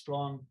quite a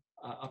strong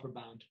upper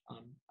bound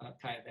on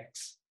chi of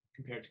x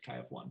compared to chi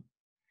of 1.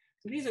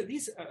 So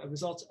these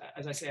results,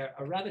 as I say,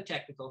 are rather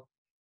technical,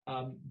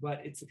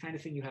 but it's the kind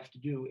of thing you have to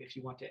do if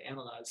you want to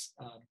analyze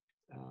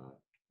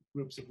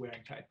groups of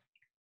wearing type.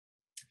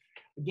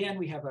 Again,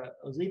 we have a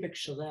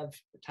Liebig-Shalev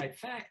type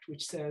fact,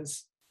 which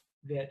says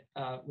that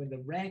when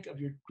the rank of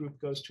your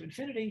group goes to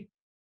infinity,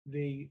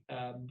 the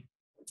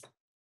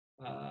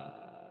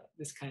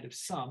this kind of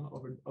sum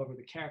over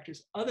the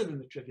characters other than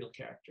the trivial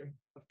character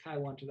of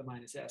chi1 to the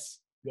minus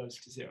s goes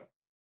to 0.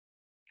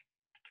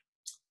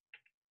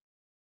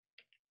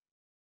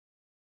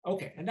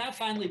 Okay, and now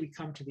finally we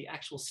come to the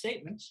actual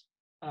statement.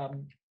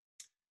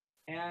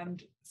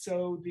 And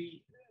so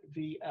the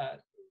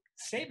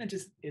statement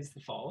is the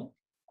following.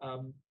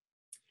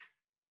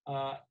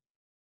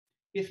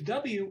 If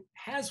W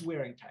has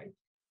wearing type,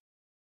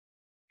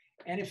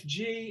 and if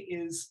G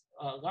is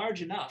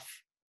large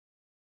enough,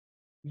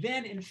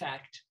 then in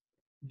fact,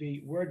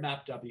 the word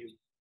map W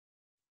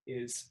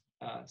is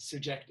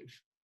surjective.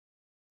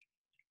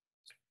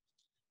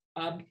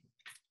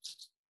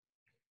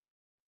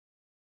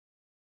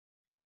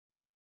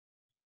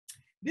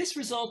 This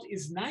result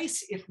is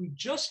nice if we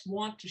just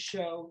want to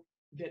show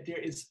that there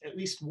is at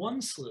least one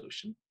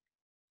solution.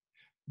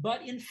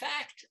 But in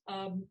fact,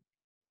 what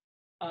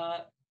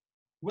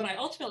I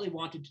ultimately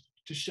wanted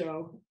to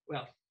show,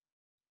 well,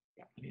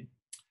 yeah, I mean,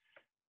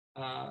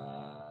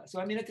 so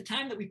I mean, at the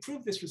time that we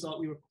proved this result,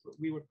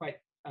 we were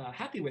quite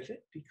happy with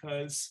it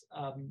because,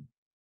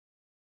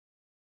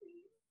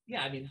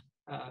 yeah, I mean,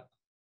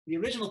 the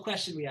original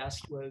question we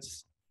asked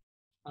was,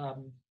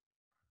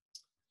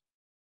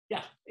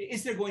 yeah,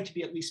 is there going to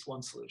be at least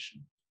one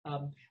solution?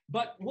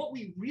 But what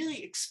we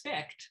really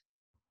expect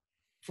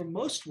for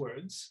most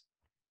words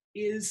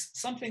is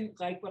something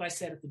like what I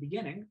said at the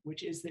beginning,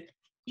 which is that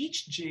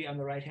each G on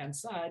the right-hand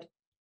side,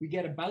 we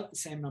get about the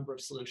same number of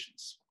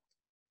solutions.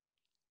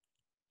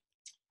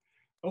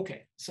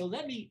 Okay, so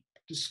let me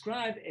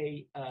describe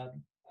a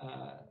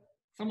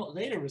somewhat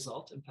later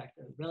result, in fact,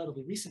 a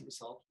relatively recent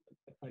result,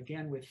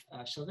 again with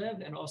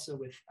Shalev and also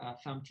with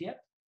Pham-Thiep,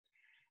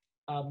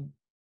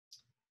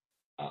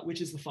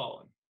 which is the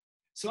following.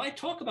 So I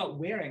talk about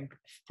wearing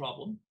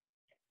problem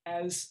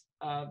as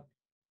a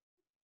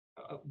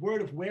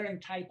word of wearing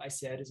type, I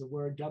said, is a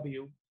word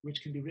W,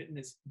 which can be written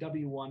as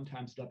W1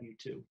 times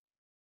W2.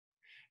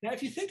 Now,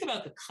 if you think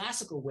about the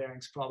classical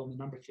wearings problem in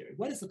number theory,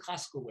 what is the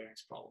classical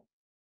wearings problem?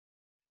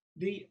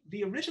 The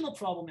original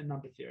problem in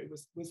number theory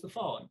was the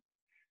following.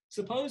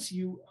 Suppose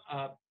you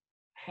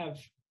have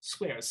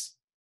squares,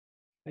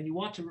 and you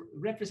want to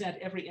represent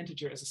every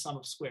integer as a sum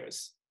of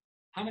squares.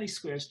 How many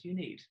squares do you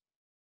need?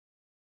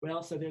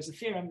 Well, so there's a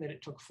theorem that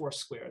it took 4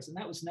 squares, and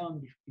that was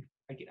known,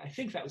 I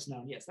think that was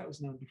known, yes, that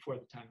was known before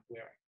the time of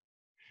wearing.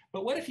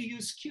 But what if you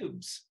use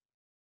cubes?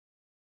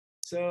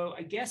 So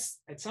I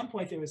guess at some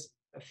point there was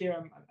a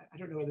theorem, I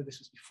don't know whether this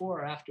was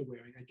before or after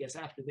wearing, I guess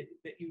after,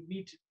 that you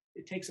need to,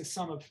 it takes a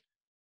sum of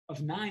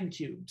 9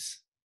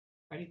 cubes.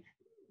 I mean,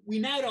 we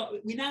now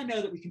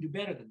know that we can do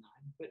better than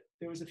 9, but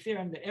there was a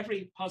theorem that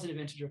every positive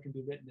integer can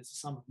be written as a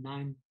sum of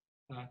 9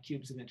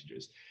 cubes of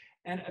integers.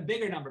 And a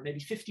bigger number, maybe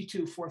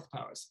 52 fourth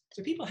powers.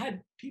 So people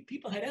had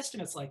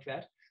estimates like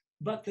that,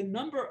 but the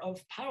number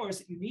of powers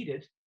that you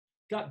needed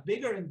got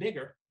bigger and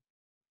bigger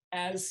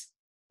as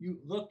you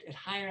looked at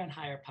higher and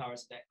higher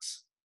powers of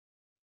x.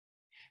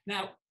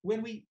 Now,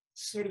 when we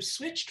sort of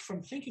switched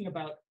from thinking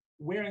about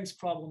Waring's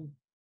problem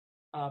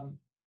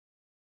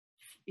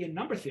in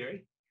number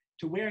theory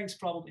to Waring's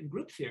problem in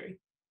group theory,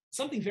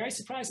 something very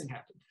surprising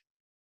happened,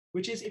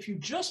 which is if you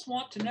just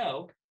want to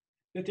know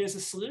that there's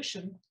a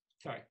solution,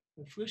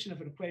 the solution of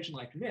an equation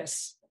like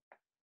this,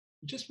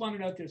 you just want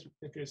to know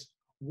that there's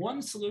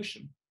one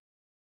solution.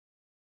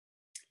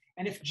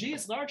 And if G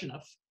is large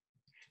enough,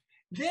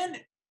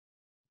 then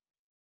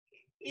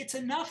it's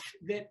enough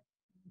that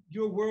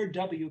your word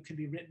W can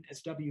be written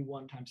as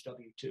W1 times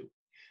W2.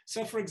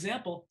 So for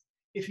example,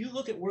 if you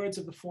look at words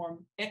of the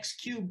form x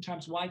cubed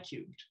times y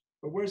cubed,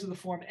 or words of the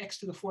form x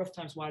to the 4th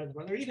times y to the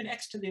 4th, or even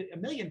x to the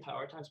 1,000,000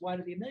 power times y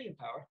to the 1,000,000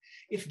 power,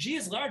 if G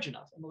is large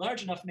enough, and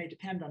large enough may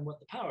depend on what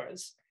the power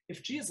is,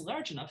 if G is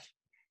large enough,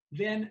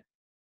 then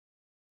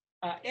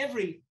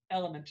every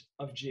element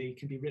of G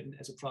can be written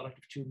as a product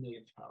of 2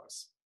 millionth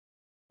powers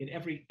in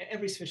every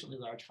sufficiently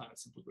large finite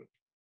simple group.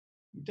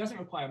 It doesn't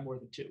require more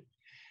than 2.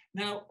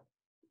 Now,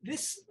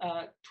 this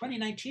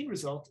 2019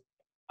 result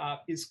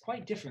is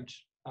quite different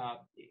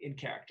in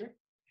character,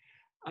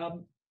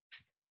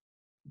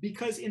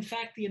 because in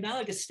fact the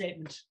analogous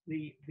statement,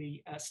 the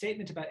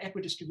statement about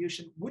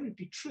equidistribution, wouldn't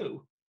be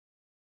true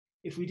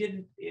if we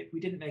didn't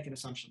make an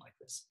assumption like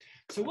this.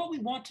 So what we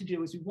want to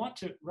do is we want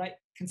to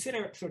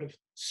consider sort of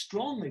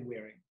strongly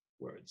wearing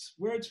words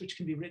which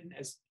can be written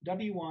as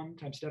W1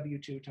 times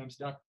W2 times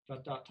dot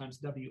dot dot times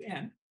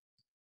Wn,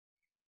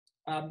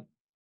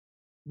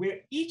 where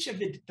each of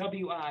the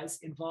Wi's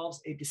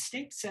involves a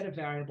distinct set of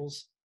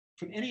variables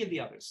from any of the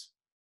others.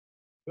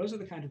 Those are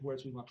the kind of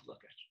words we want to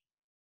look at.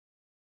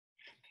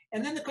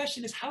 And then the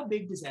question is, how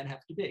big does n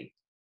have to be?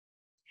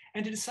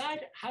 And to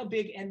decide how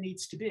big n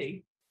needs to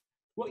be,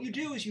 what you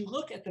do is you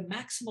look at the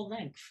maximal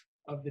length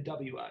of the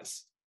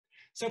Wi's.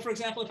 So for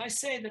example, if I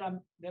say that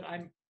I'm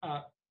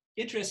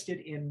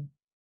interested in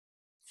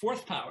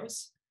 4th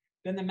powers,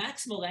 then the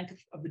maximal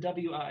length of the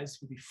Wi's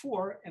would be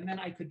 4, and then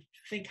I could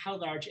think how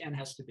large n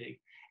has to be.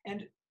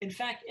 And in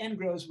fact, n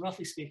grows,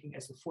 roughly speaking,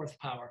 as the 4th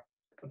power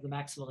of the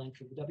maximal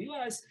length of the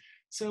Wi's.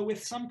 So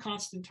with some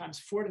constant times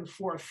 4 to the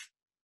 4th,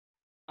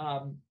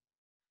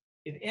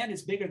 if n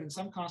is bigger than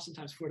some constant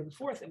times 4 to the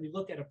 4th, and we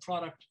look at a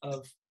product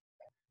of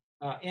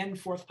n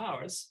 4th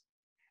powers,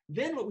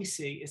 then what we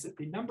see is that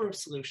the number of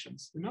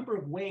solutions, the number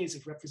of ways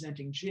of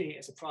representing G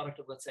as a product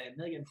of, let's say, 1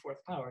 million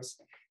 4th powers,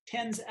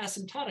 tends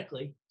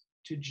asymptotically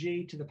to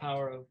G to the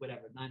power of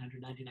whatever,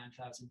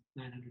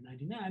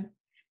 999,999.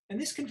 And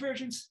this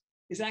convergence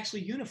is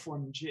actually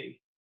uniform in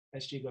G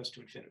as G goes to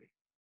infinity.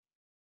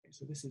 Okay,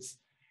 so this is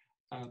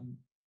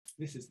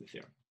the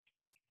theorem.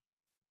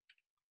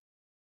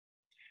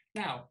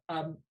 Now,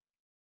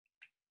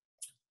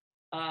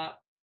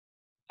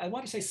 I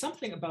want to say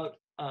something about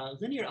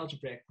linear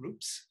algebraic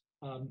groups.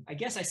 I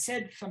guess I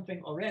said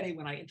something already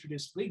when I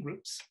introduced Lie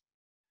groups.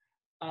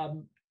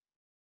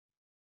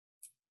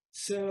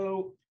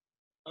 So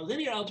a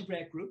linear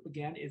algebraic group,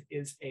 again,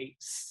 is a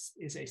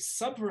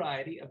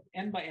subvariety of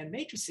n by n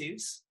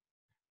matrices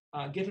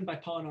given by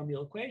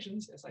polynomial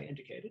equations, as I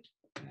indicated.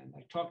 And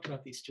I talked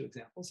about these 2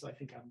 examples, so I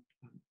think I'm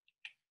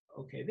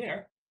okay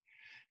there.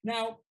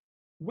 Now,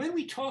 when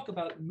we talk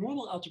about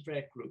normal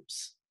algebraic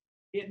groups,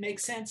 it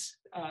makes sense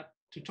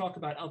to talk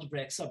about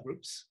algebraic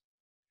subgroups.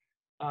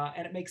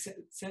 And it makes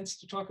sense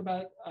to talk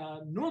about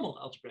normal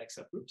algebraic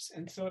subgroups.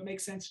 And so it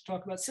makes sense to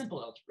talk about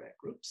simple algebraic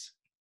groups.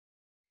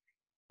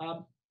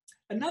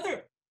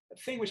 Another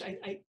thing which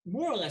I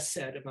more or less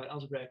said about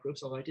algebraic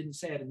groups, although I didn't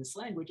say it in this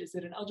language, is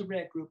that an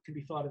algebraic group can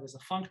be thought of as a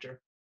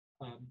functor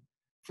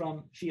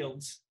from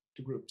fields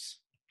to groups.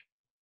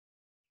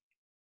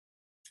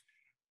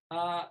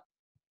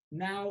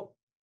 Now,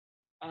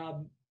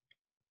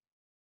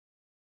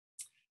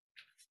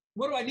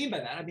 what do I mean by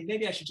that? I mean,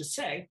 maybe I should just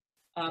say,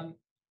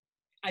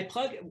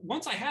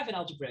 once I have an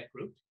algebraic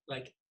group,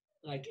 like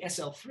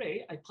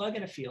SL3, I plug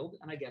in a field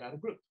and I get out a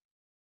group.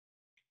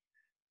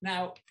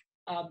 Now,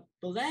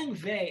 the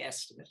Lang-Vey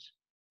estimate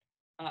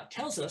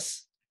tells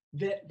us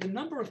that the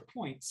number of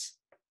points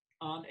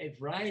on a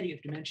variety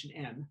of dimension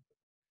n,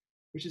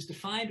 which is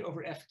defined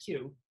over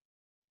FQ,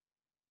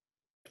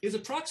 is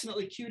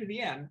approximately q to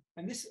the n,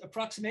 and this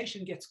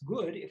approximation gets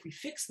good if we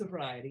fix the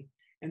variety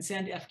and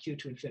send FQ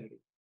to infinity.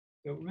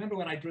 So remember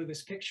when I drew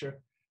this picture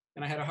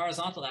and I had a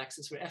horizontal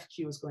axis where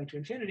FQ is going to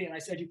infinity, and I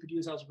said you could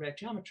use algebraic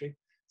geometry.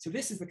 So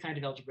this is the kind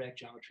of algebraic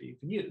geometry you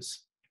can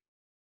use.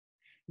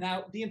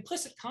 Now, the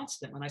implicit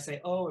constant when I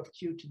say O of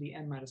q to the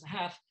n minus a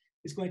half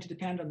is going to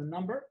depend on the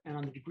number and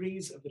on the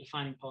degrees of the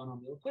defining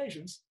polynomial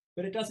equations,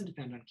 but it doesn't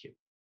depend on q.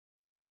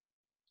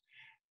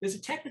 There's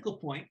a technical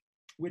point,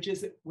 which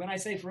is that when I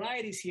say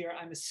varieties here,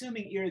 I'm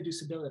assuming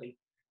irreducibility,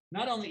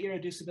 not only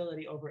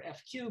irreducibility over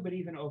FQ, but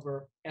even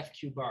over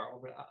FQ bar,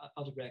 over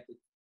algebraic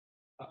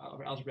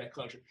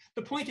closure.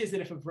 The point is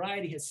that if a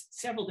variety has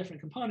several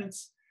different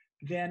components,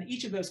 then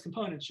each of those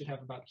components should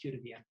have about q to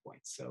the n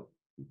points. So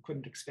you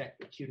couldn't expect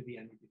that q to the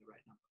n would be the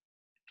right number.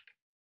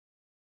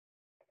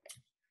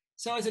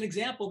 So as an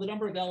example, the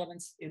number of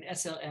elements in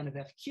SLN of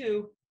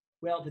FQ,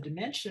 well, the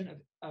dimension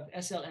of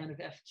SLN of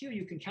FQ,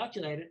 you can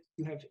calculate it.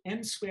 You have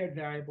n squared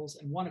variables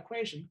and 1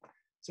 equation.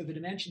 So the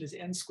dimension is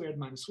n squared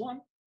minus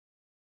 1.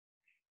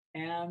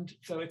 And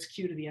so it's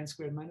q to the n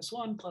squared minus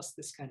 1 plus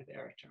this kind of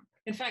error term.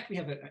 In fact, we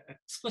have an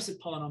explicit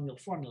polynomial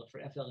formula for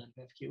FLN of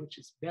FQ, which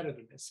is better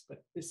than this,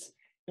 but this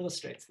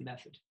illustrates the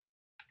method.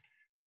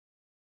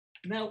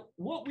 Now,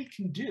 what we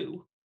can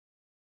do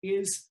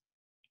is,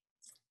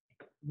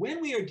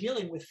 when we are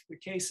dealing with the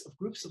case of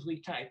groups of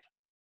Lie type,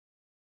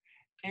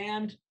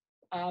 and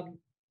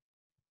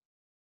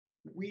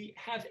we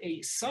have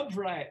a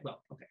subvariety,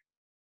 well, okay,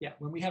 yeah,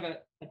 when we have an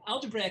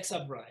algebraic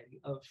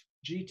subvariety of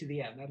G to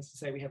the n, that is to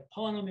say we have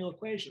polynomial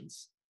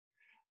equations,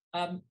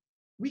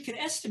 we can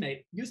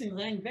estimate, using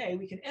Lang-Vey,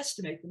 we can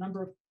estimate the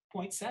number of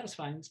points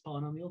satisfying this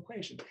polynomial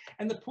equation.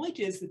 And the point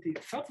is that the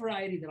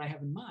subvariety that I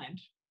have in mind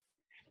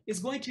is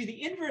going to be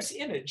the inverse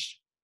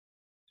image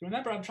So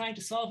remember, I'm trying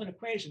to solve an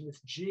equation with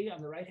G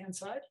on the right-hand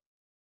side.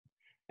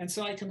 And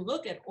so I can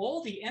look at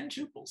all the n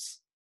tuples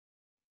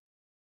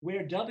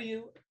where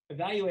W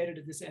evaluated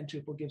at this n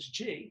tuple gives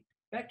G.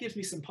 That gives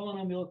me some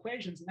polynomial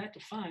equations, and that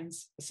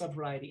defines a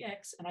subvariety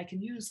X. And I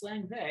can use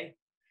Langevin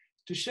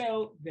to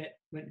show that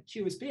when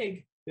Q is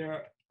big, there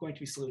are going to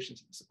be solutions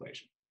in this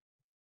equation.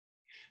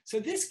 So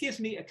this gives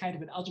me a kind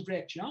of an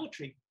algebraic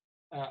geometry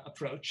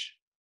approach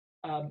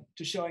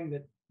to showing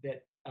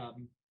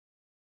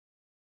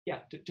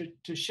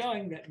to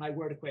showing that my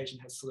word equation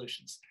has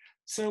solutions.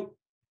 So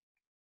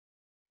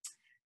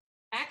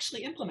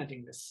actually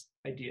implementing this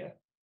idea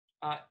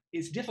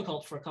is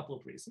difficult for a couple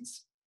of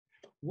reasons.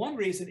 One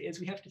reason is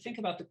we have to think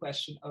about the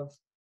question of,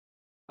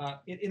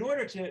 in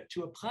order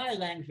to apply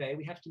Langevin,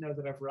 we have to know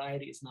that our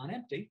variety is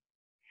non-empty.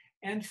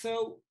 And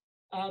so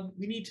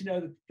we need to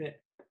know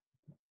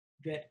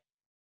that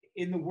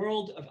in the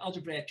world of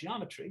algebraic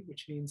geometry,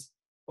 which means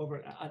over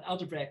an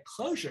algebraic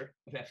closure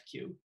of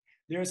FQ,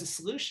 there is a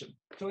solution.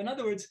 So in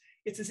other words,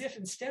 it's as if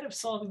instead of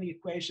solving the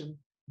equation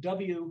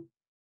W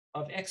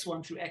of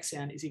x1 through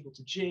xn is equal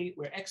to G,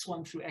 where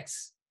x1 through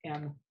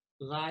xn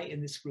lie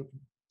in this group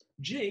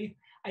G,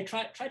 I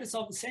try to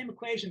solve the same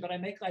equation, but I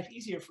make life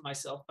easier for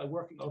myself by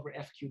working over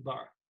FQ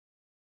bar.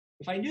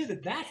 If I knew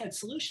that that had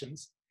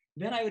solutions,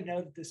 then I would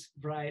know that this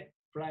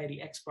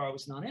variety X bar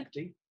was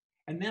non-empty,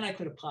 and then I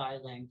could apply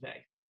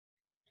Langevin.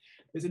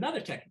 There's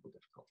another technical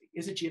difficulty.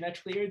 Is it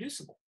geometrically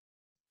irreducible?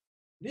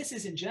 This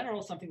is in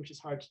general something which is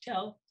hard to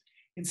tell.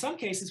 In some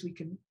cases, we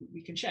can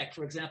check.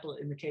 For example,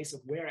 in the case of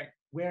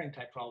wearing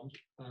type problems,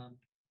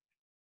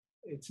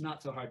 it's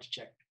not so hard to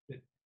check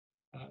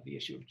the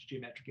issue of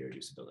geometric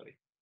irreducibility.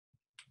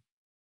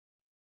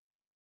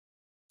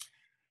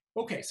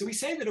 Okay, so we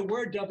say that a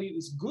word W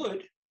is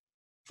good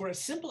for a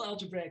simple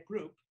algebraic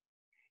group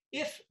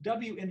if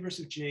W inverse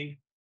of G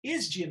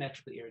is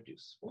geometrically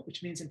irreducible,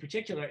 which means in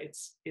particular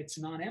it's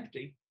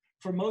non-empty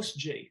for most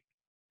G.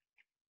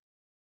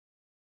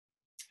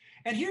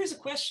 And here's a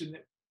question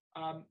that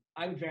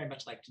I would very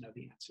much like to know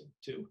the answer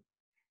to.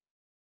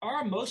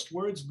 Are most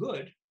words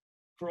good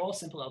for all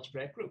simple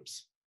algebraic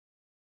groups?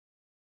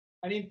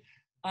 I mean,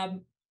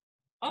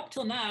 up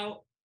till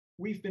now,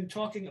 we've been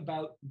talking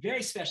about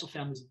very special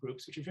families of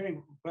groups, which are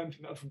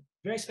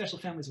very special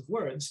families of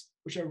words,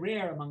 which are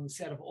rare among the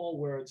set of all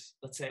words,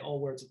 let's say all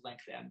words of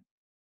length n.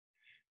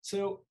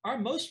 So are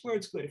most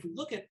words good? If we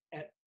look at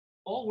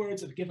all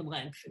words of given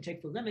length and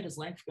take the limit as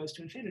length goes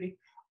to infinity,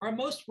 are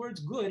most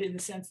words good in the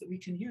sense that we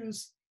can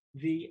use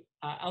the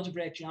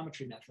algebraic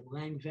geometry method,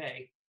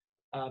 Langevin,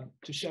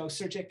 to show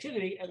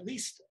surjectivity, at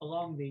least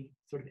along the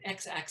sort of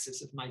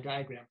x-axis of my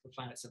diagram for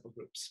finite simple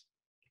groups.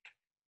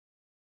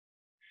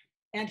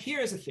 And here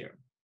is a theorem.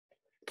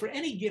 For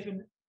any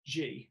given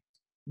G,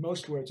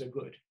 most words are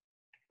good.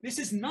 This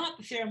is not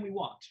the theorem we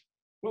want.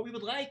 What we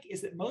would like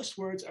is that most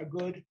words are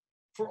good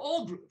for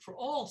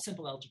all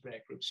simple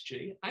algebraic groups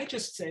G. I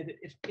just say that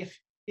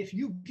if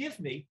you give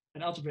me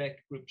an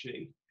algebraic group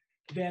G,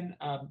 then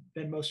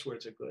most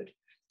words are good.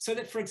 So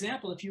that, for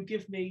example, if you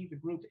give me the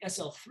group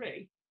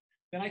SL3,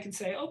 then I can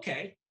say,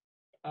 okay,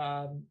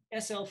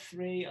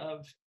 SL3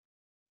 of,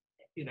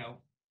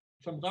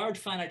 from large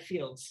finite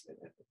fields,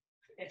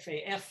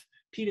 say f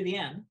p to the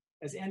n,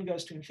 as n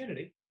goes to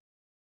infinity,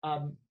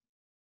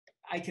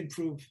 I can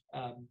prove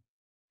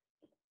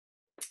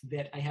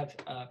that I have,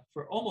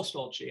 for almost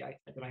all G,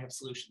 that I have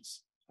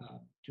solutions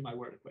to my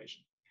word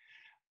equation.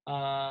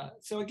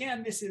 So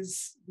again, this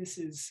is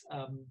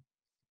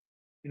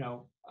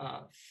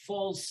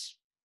falls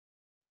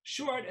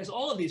short, as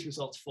all of these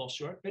results fall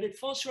short, but it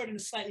falls short in a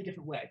slightly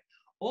different way.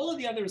 All of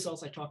the other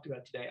results I talked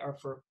about today are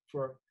for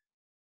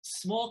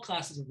small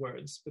classes of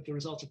words, but the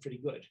results are pretty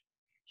good.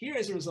 Here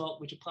is a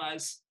result which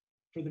applies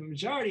for the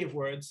majority of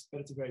words,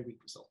 but it's a very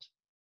weak result.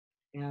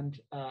 And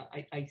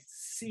I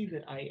see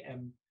that I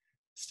am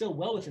still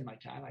well within my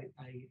time.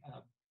 I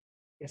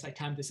guess I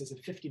timed this as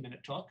a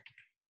 50-minute talk,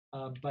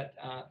 but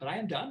I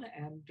am done.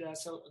 And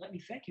so let me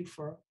thank you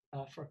for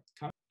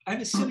coming.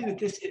 I'm assuming that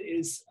this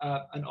is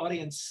an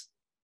audience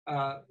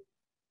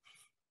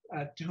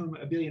to whom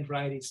a billion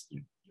varieties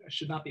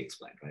should not be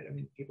explained, right? I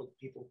mean, people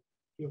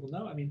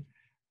know. I mean,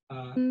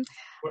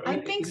 I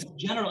think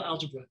general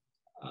algebra.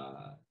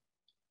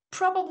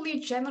 Probably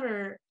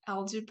general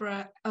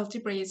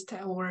algebraist,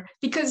 or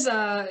because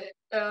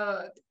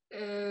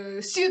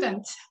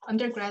students,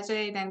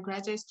 undergraduate and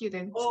graduate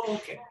students. Oh,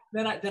 okay.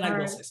 Then I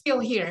will say still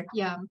here,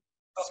 yeah.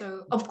 Oh,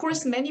 so of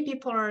course, many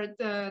people are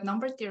the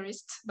number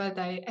theorists, but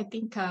I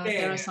think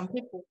there are some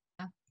people.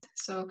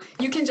 So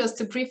you can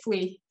just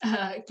briefly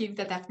give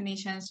the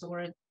definitions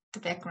or the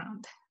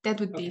background. That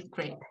would be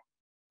great.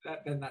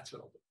 Then that's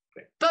what I'll do.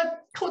 Great.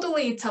 But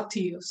totally, it's up to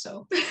you.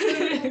 So.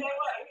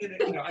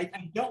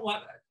 I don't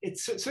want.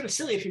 It's sort of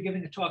silly if you're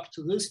giving a talk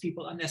to lose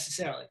people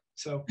unnecessarily.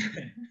 So,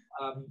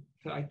 I'll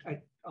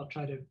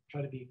try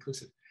to be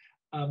inclusive.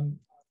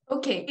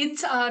 Okay,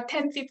 it's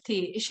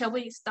 10:50. Shall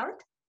we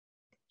start?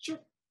 Sure.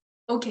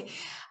 Okay.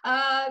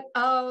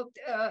 Hello,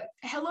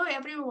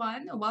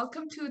 everyone.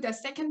 Welcome to the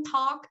second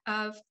talk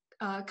of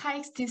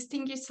KAIX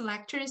Distinguished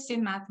Lecturers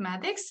in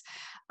Mathematics.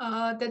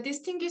 The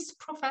distinguished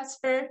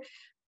professor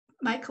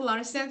Michael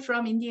Larson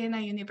from Indiana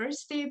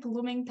University,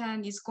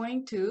 Bloomington is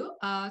going to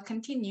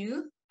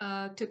continue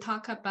to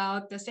talk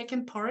about the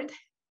second part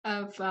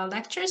of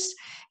lectures,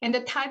 and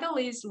the title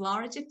is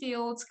Large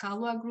Fields,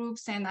 Galois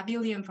Groups, and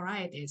Abelian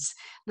Varieties.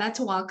 Let's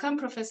welcome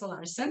Professor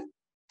Larson.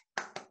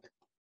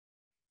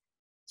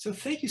 So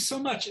thank you so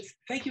much.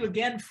 Thank you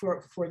again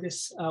for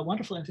this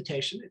wonderful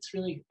invitation. It's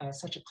really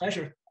such a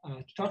pleasure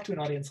to talk to an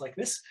audience like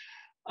this.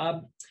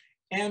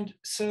 And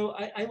so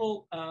I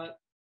will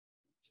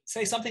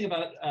say something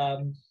about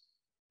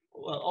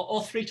well,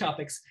 all three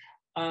topics.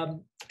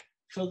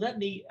 So let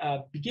me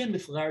begin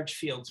with large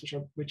fields,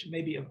 which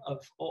maybe of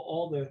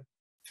all the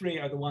three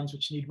are the ones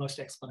which need most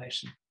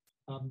explanation.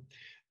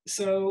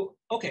 So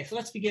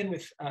let's begin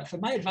with, so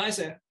my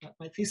advisor,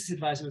 my thesis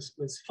advisor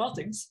was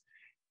Faltings.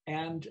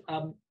 And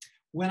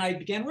when I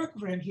began working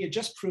for him, he had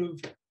just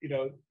proved,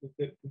 the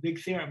big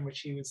theorem which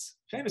he was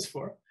famous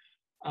for.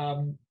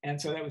 And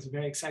so that was a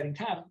very exciting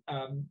time.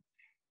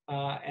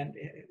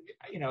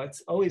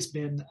 It's always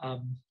been,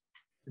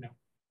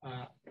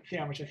 a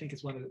theorem which I think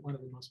is one of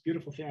the most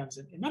beautiful theorems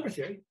in number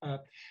theory.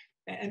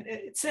 And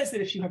it says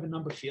that if you have a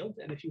number field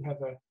and if you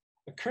have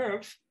a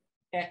curve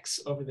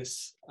X over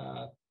this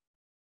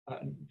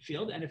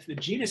field, and if the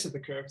genus of the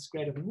curve is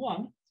greater than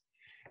 1,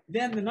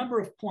 then the number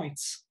of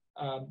points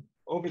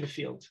over the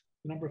field,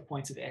 the number of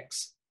points of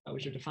X,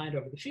 which are defined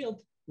over the field,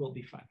 will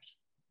be finite.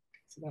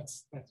 So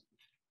that's what the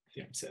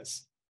theorem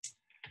says.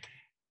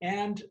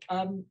 And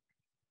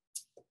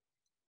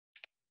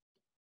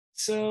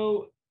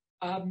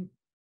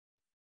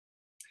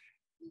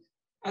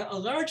a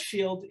large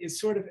field is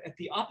sort of at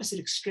the opposite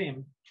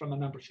extreme from a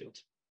number field.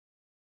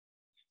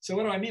 So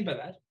what do I mean by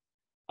that?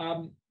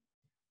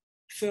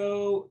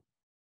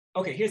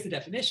 Here's the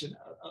definition.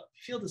 A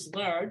field is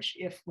large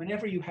if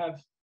whenever you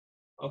have,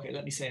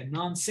 let me say a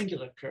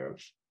non-singular curve,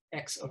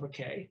 X over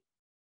K,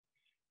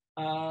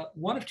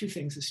 one of two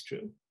things is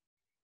true.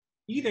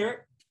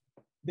 Either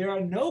there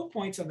are no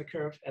points on the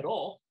curve at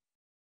all,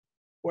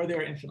 or there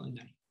are infinitely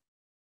many.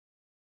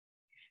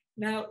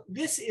 Now,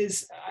 this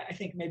is, I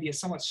think, maybe a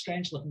somewhat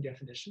strange looking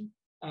definition.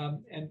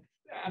 And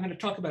I'm going to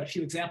talk about a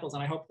few examples,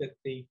 and I hope that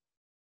the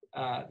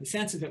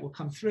sense of it will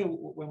come through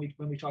when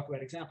we talk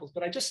about examples.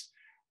 But I just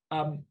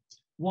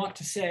want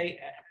to say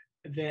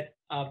that,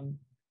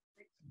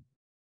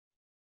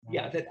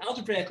 that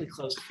algebraically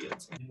closed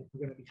fields, and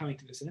we're going to be coming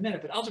to this in a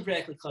minute, but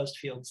algebraically closed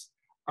fields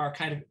are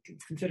kind of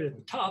considered at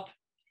the top,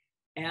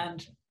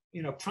 and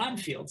prime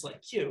fields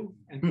like Q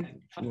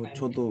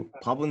저도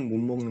밥은 못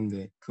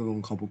먹는데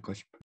그건 가볼까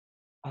싶어요.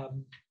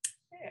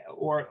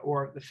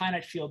 Or the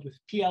finite field with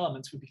p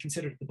elements would be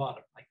considered at the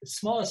bottom, like the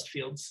smallest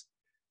fields,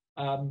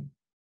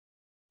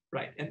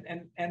 right?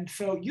 And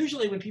so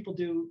usually when people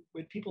do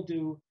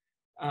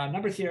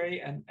number theory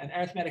and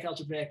arithmetic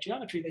algebraic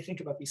geometry, they think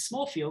about these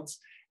small fields,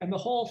 and the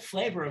whole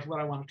flavor of what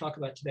I want to talk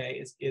about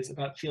today is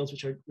about fields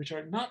which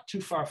are not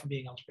too far from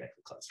being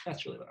algebraically closed.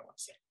 That's really what I want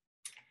to say.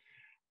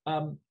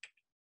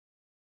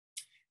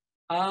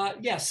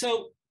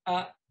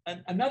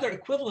 Another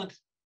equivalent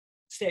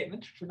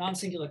statement for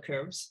non-singular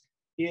curves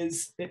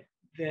is that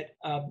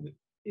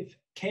if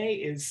K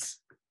is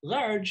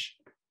large,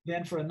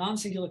 then for a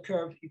non-singular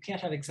curve, you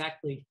can't have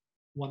exactly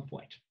 1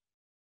 point.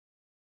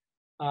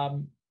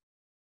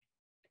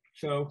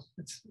 So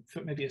it's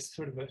maybe a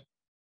sort of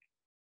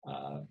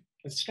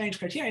a strange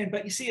criterion,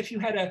 but you see, if you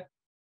had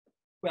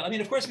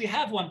of course we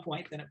have 1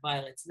 point, then it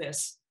violates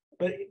this.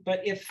 But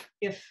if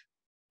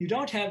you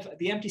don't have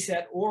the empty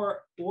set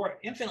or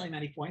infinitely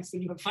many points,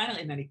 then you have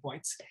finitely many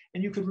points,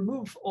 and you could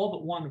remove all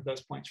but one of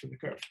those points from the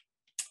curve.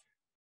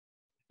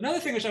 Another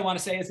thing which I want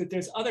to say is that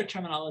there's other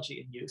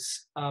terminology in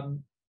use.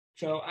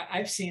 So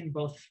I've seen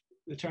both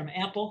the term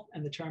ample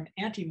and the term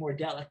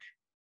anti-Mordelic,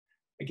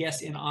 I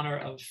guess in honor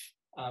of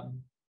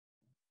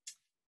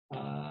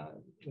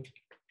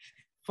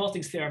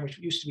Faltings' theorem, which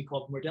used to be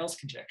called Mordel's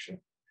conjecture.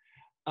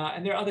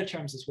 And there are other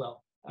terms as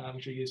well,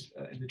 which are used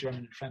in the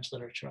German and French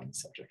literature on the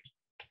subject.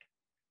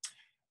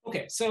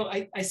 Okay, so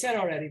I said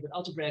already that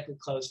algebraically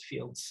closed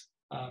fields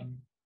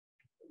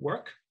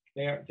work.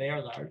 They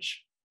are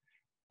large.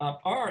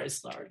 R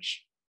is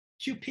large.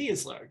 QP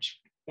is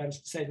large. That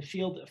is to say, the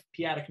field of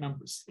p-adic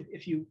numbers.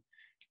 If you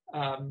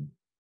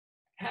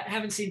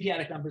haven't seen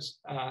p-adic numbers,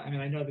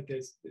 I know that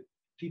there's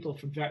people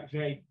from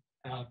very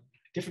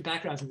different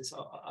backgrounds in this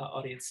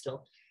audience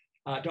still.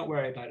 Don't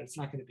worry about it. It's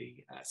not going to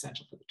be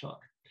essential for the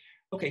talk.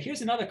 Okay,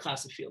 here's another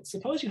class of fields.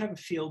 Suppose you have a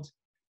field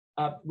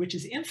which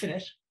is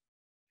infinite,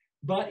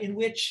 but in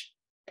which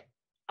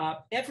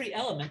every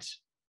element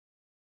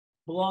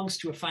belongs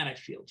to a finite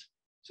field.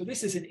 So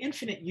this is an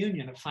infinite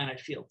union of finite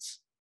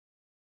fields.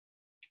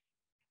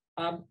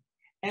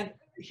 And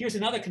here's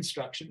another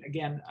construction.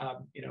 Again,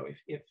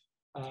 if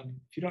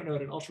you don't know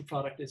what an ultra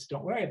product is,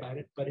 don't worry about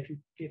it. But if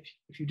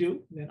you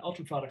do, then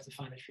ultra products of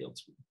finite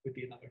fields would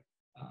be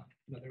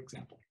another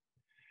example.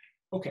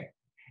 Okay,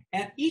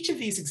 and each of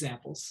these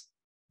examples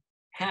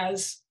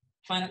has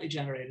finitely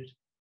generated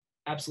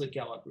absolute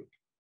Galois group.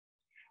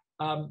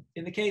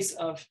 In the case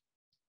of,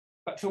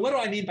 so what do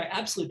I mean by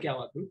absolute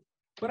Galois group?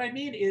 What I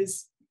mean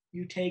is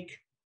you take,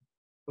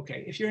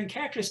 okay, if you're in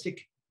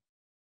characteristic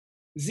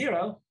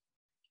 0,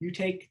 you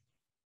take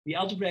the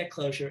algebraic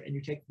closure and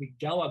you take the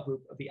Galois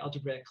group of the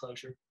algebraic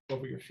closure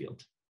over your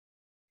field.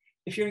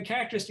 If you're in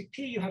characteristic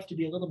P, you have to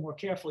be a little more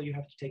careful. You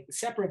have to take the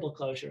separable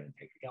closure and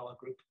take the Galois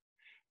group,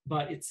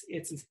 but it's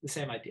the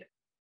same idea.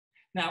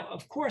 Now,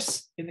 of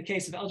course, in the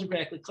case of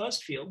algebraically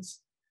closed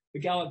fields, the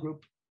Galois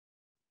group,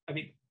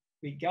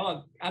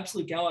 the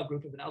absolute Galois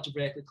group of an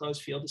algebraically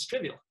closed field is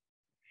trivial.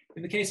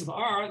 In the case of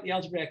R, the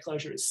algebraic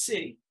closure is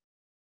C,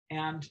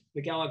 and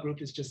the Galois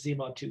group is just Z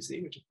mod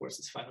 2Z, which of course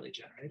is finally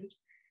generated.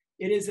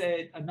 It is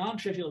a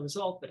non-trivial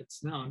result, but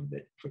it's known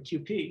that for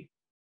QP,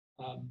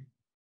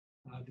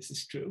 this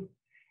is true.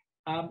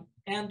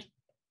 And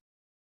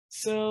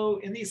so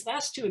in these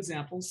last two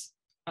examples,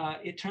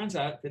 it turns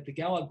out that the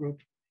Galois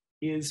group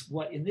is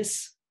what in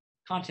this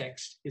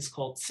context is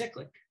called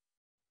cyclic,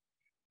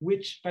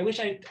 by which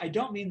I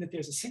don't mean that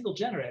there's a single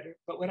generator,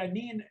 but what I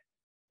mean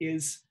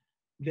is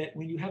that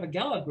when you have a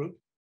Galois group,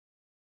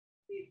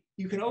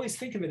 you can always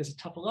think of it as a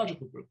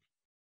topological group.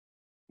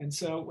 And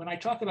so when I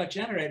talk about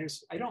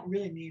generators, I don't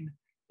really mean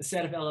a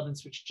set of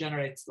elements which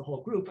generates the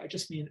whole group. I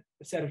just mean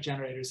a set of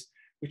generators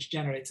which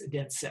generates a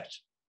dense set.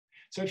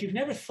 So if you've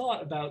never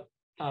thought about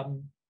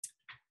the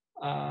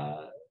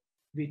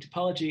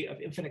topology of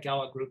infinite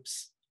Galois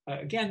groups,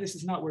 again, this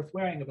is not worth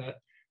worrying about.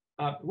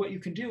 What you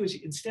can do is,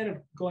 instead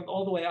of going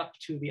all the way up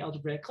to the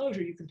algebraic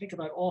closure, you can think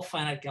about all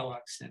finite Galois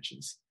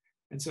extensions.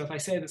 And so if I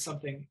say that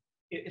something,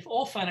 if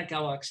all finite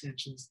Galois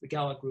extensions, the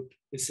Galois group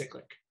is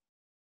cyclic,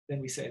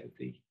 then we say that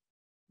the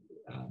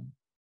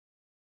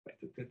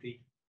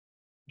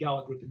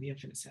Galois group in the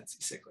infinite sense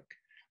is cyclic.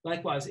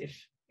 Likewise,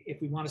 if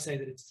we want to say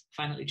that it's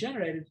finitely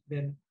generated,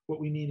 then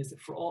what we mean is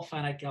that for all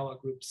finite Galois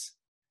groups,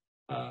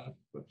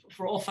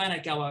 for all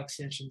finite Galois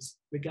extensions,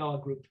 the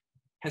Galois group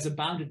has a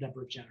bounded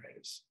number of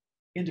generators,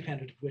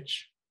 independent of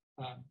which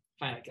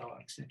finite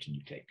Galois extension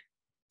you take.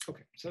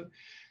 Okay, so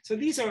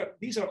these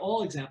are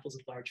all examples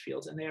of large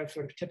fields, and they are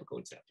sort of typical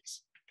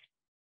examples.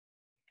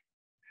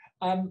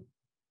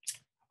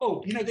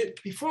 Oh,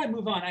 before I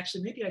move on,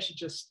 actually, maybe I should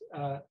just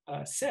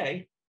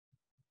say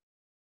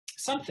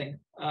something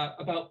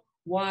about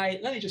why.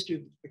 Let me just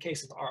do the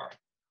case of R.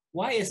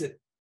 Why is it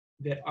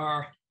that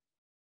R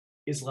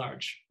is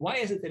large? Why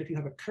is it that if you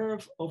have a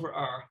curve over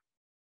R,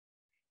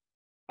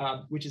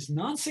 which is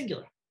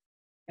non-singular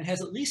and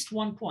has at least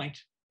one point,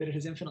 that it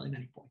has infinitely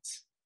many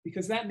points?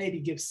 Because that maybe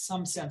gives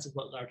some sense of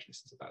what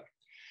largeness is about.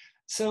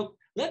 So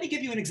let me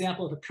give you an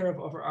example of a curve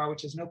over R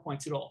which has no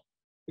points at all.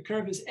 The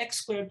curve is x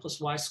squared plus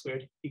y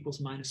squared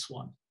equals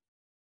 -1.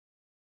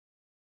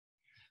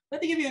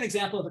 Let me give you an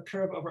example of a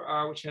curve over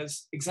R which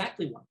has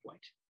exactly one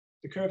point.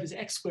 The curve is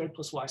x squared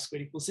plus y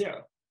squared equals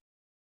 0.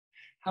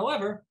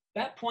 However,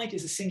 that point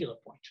is a singular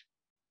point.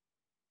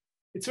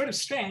 It's sort of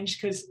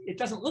strange because it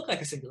doesn't look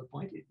like a singular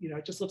point.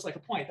 It just looks like a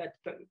point.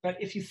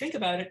 But if you think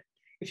about it,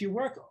 if you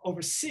work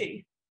over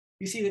C,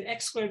 you see that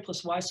x squared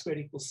plus y squared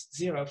equals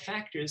 0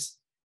 factors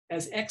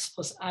as x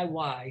plus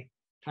iy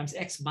times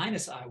x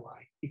minus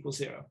iy equals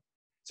 0.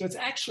 So it's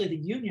actually the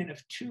union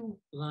of two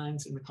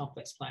lines in the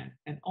complex plane,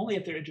 and only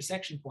at their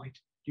intersection point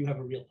do you have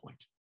a real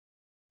point.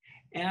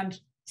 And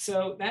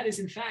so that is,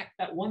 in fact,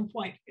 that one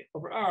point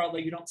over R, although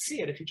you don't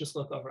see it if you just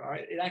look over R,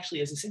 it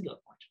actually is a singular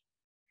point.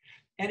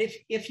 And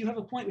if you have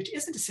a point which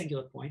isn't a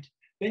singular point,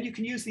 then you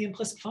can use the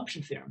implicit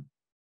function theorem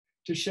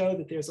to show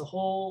that there's a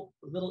whole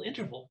little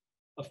interval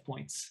of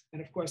points.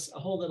 And of course, a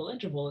whole little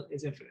interval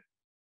is infinite.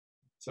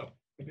 So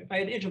by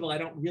an interval, I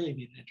don't really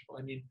mean an interval.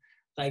 I mean,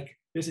 like,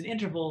 there's an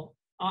interval,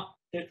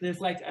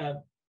 there's like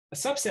a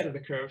subset of the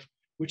curve,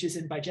 which is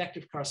in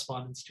bijective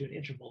correspondence to an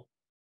interval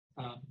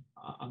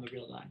on the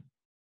real line.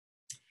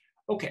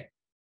 Okay.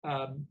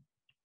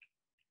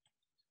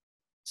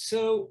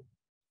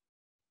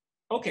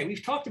 Okay,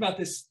 we've talked about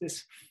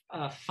this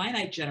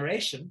finite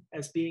generation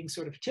as being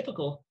sort of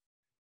typical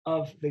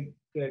of the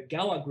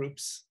Galois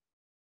groups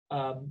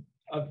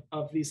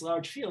of these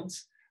large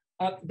fields.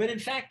 But in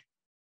fact,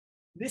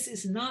 this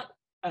is not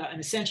an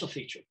essential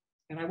feature.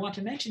 And I want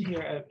to mention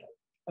here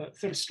a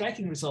sort of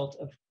striking result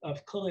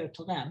of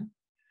Collier-Tolem,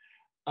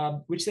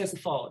 which says the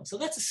following. So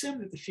let's assume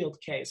that the field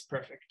K is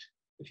perfect.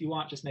 If you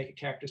want, just make a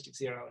characteristic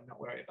 0 and don't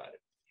worry about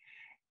it.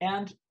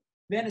 And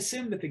then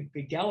assume that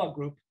the Galois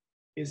group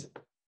is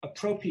a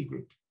pro-P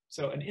group,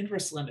 so an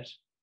inverse limit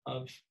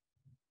of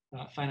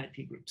finite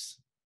P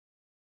groups.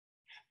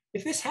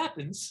 If this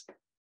happens,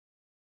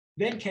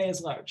 then K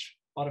is large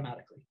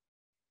automatically.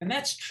 And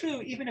that's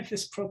true even if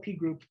this pro-P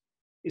group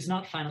is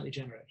not finitely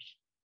generated.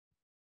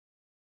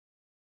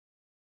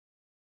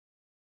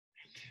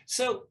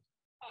 So,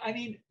 I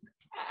mean,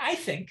 I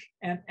think,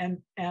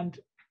 and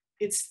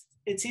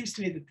it seems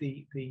to me that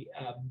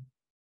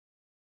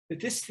that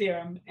this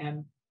theorem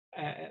and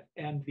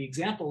the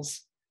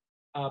examples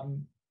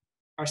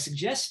are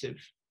suggestive,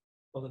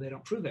 although they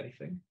don't prove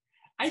anything.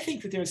 I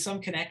think that there is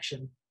some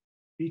connection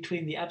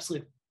between the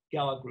absolute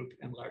Galois group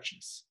and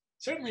largeness.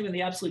 Certainly when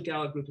the absolute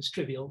Galois group is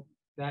trivial,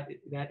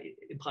 that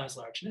implies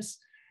largeness.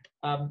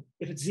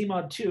 If it's Z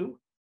mod 2,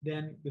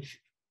 then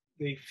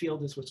the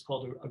field is what's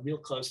called a real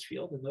closed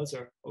field, and those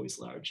are always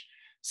large.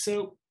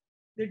 So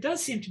there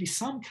does seem to be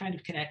some kind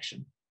of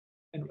connection,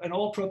 and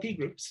all pro-P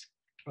groups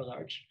are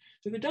large.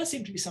 So there does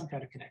seem to be some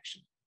kind of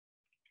connection.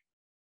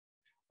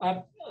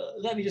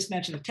 Let me just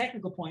mention a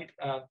technical point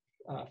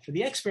for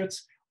the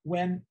experts.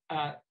 When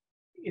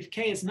if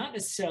K is not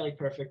necessarily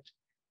perfect,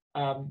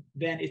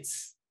 then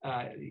it's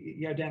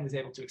Yarden was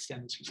able to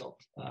extend this result.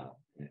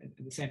 And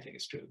the same thing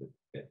is true,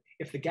 that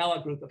if the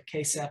Galois group of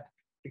K sep,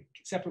 the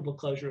separable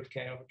closure of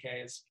K over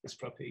K is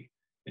pro-P,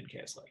 then K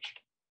is large.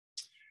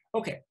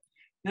 Okay,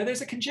 now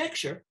there's a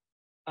conjecture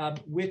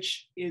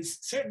which is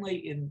certainly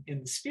in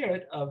the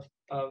spirit of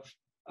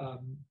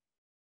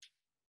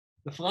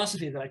the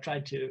philosophy that I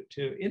tried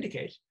to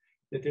indicate,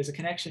 that there's a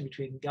connection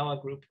between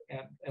Galois group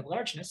and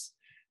largeness.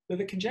 So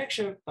the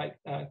conjecture by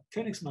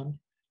Königsmann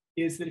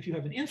is that if you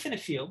have an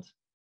infinite field,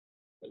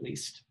 at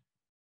least,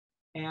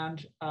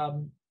 and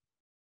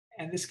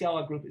this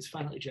Galois group is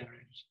finitely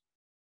generated,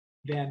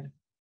 then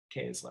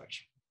K is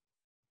large.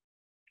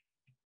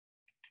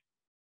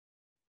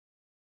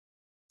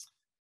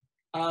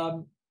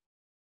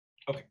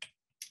 Okay,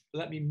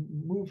 let me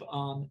move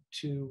on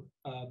to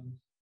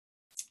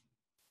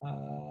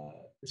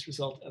this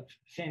result of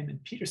Pham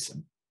and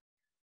Peterson,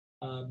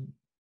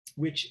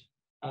 which,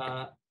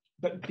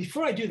 but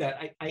before I do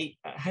that, I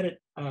had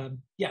it,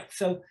 yeah,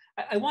 so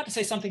I want to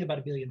say something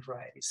about abelian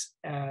varieties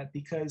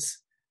because,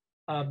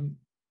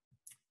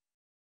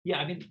 yeah,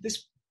 I mean,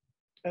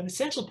 an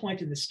essential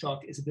point in this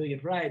talk is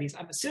abelian varieties.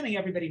 I'm assuming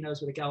everybody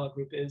knows what a Galois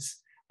group is.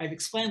 I've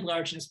explained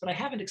largeness, but I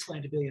haven't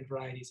explained abelian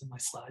varieties in my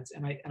slides,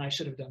 and I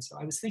should have done so.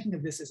 I was thinking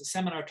of this as a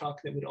seminar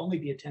talk that would only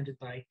be attended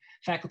by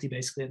faculty,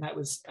 basically, and that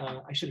was,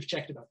 I should have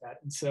checked about that.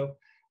 And so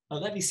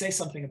let me say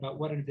something about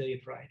what an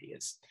abelian variety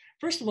is.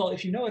 First of all,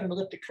 if you know what an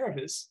elliptic curve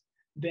is,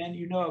 then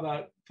you know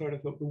about sort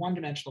of the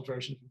one-dimensional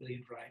version of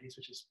abelian varieties,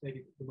 which is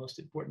maybe the most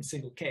important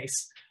single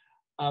case.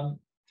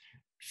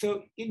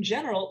 So in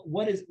general,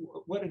 what an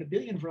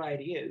abelian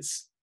variety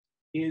is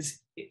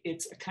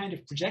it's a kind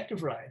of projective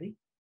variety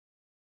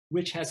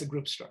which has a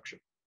group structure.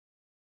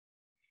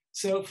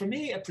 So for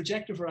me, a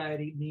projective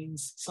variety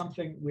means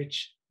something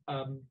which,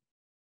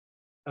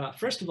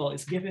 first of all,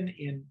 is given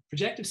in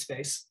projective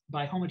space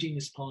by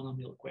homogeneous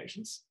polynomial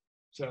equations.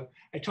 So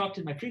I talked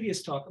in my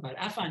previous talk about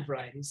affine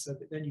varieties, so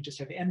that then you just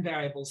have n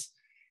variables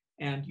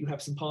and you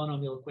have some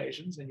polynomial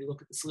equations and you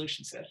look at the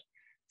solution set.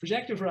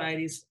 Projective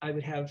varieties, I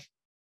would have,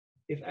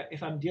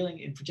 if I'm dealing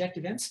in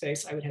projective n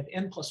space, I would have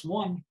n plus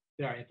 1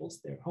 variables,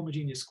 they're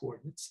homogeneous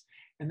coordinates,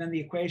 and then the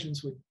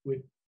equations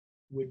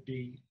would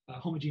be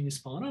homogeneous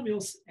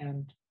polynomials,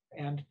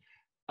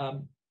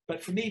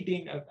 but for me,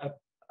 being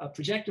a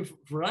projective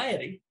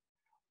variety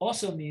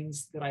also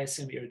means that I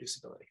assume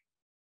irreducibility.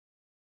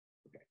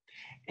 Okay.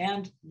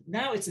 And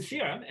now it's a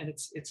theorem, and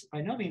it's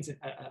by no means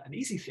an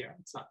easy theorem.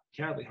 It's not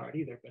terribly hard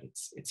either, but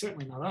it's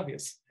certainly not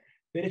obvious,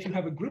 that if you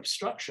have a group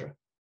structure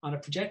on a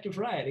projective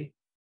variety,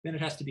 then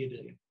it has to be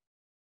abelian.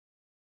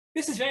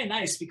 This is very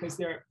nice because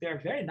there are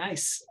very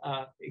nice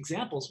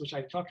examples, which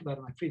I talked about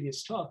in my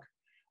previous talk,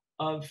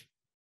 of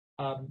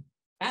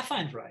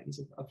affine varieties,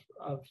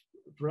 of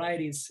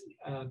varieties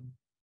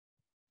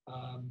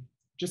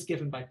just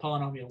given by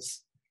polynomials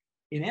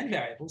in n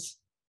variables,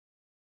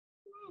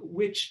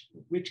 which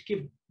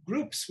give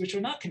groups which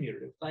are not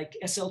commutative, like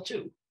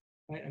SL2.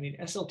 Right? I mean,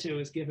 SL2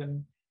 is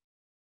given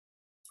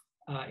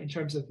in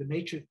terms of the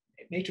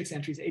matrix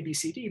entries A, B,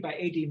 C, D by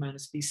AD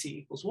minus BC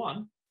equals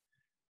 1,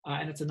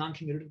 and it's a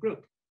non-commutative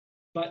group.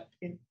 But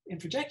in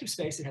projective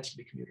space, it has to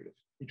be commutative,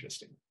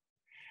 interestingly.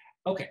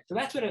 Okay, so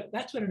that's what an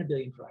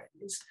abelian variety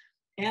is.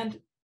 And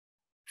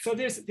so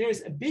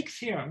there's a big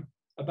theorem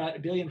about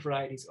abelian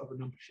varieties over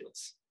number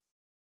fields.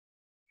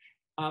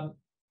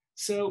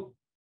 So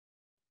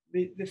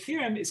the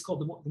theorem is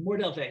called the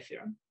Mordell-Weil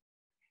theorem,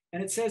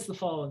 and it says the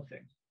following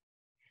thing.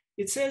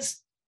 It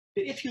says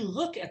that if you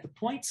look at the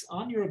points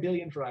on your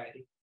abelian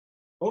variety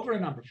over a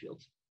number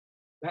field,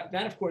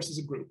 that of course is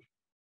a group.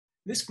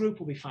 This group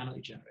will be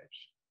finitely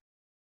generated.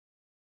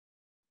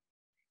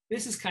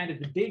 This is kind of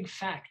the big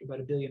fact about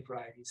abelian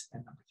varieties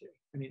and number theory.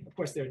 I mean, of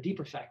course, there are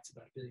deeper facts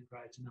about abelian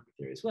varieties and number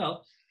theory as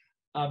well,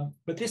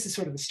 but this is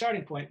sort of the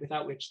starting point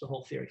without which the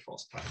whole theory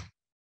falls apart.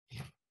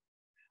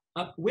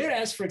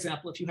 Whereas, for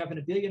example, if you have an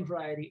abelian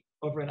variety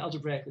over an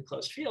algebraically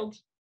closed field,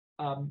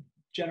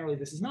 generally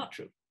this is not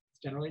true. It's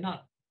generally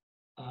not.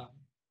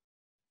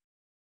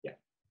 Yeah.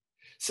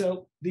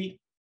 So the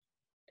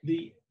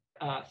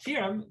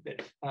theorem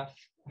that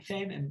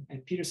Pham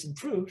and Peterson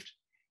proved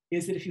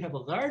is that if you have a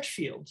large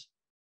field,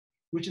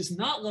 which is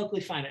not locally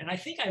finite, and I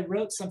think I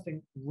wrote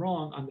something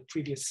wrong on the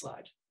previous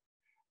slide.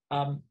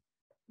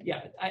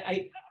 Yeah,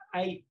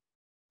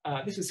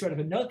 this was sort of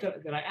a note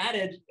that I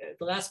added at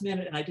the last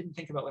minute, and I didn't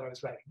think about what I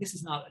was writing. This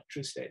is not a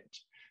true statement.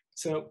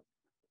 So,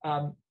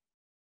 oh,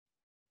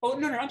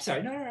 no, I'm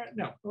sorry.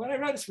 No. What I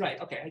wrote is right.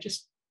 Okay,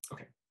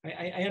 okay.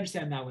 I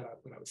understand now what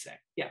I was saying.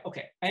 Yeah,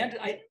 okay.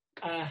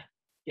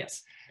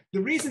 Yes.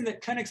 The reason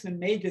that Königsmann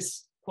made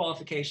this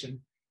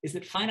qualification is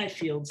that finite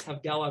fields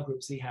have Galois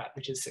group Z hat,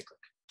 which is cyclic,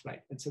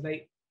 right? And so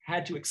they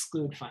had to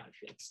exclude finite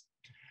fields.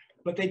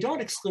 But they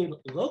don't exclude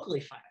locally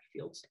finite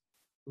fields.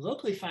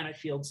 Locally finite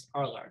fields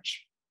are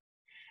large.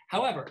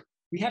 However,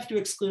 we have to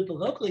exclude the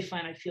locally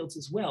finite fields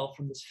as well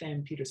from this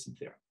Feynman-Petersen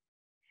theorem.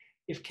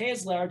 If K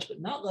is large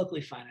but not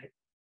locally finite,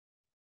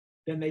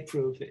 then they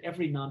prove that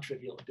every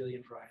non-trivial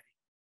abelian variety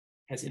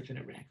has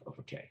infinite rank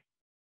over K.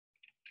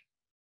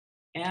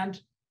 And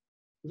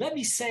let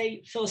me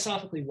say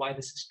philosophically why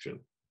this is true.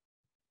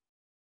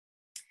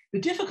 The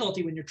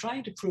difficulty when you're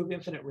trying to prove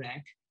infinite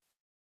rank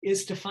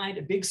is to find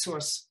a big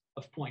source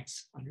of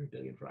points on your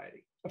abelian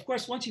variety. Of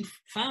course, once you've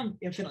found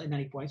infinitely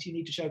many points, you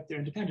need to show that they're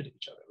independent of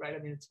each other, right? I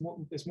mean,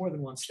 there's more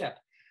than one step.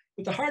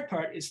 But the hard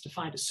part is to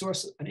find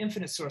an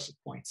infinite source of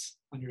points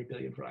on your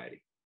abelian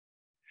variety.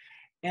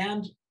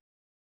 And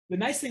the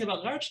nice thing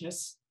about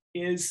largeness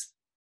is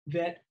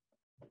that,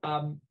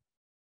 that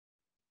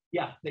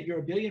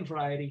your abelian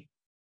variety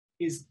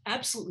is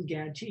absolutely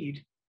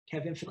guaranteed to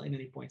have infinitely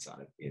many points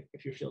on it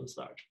if your field is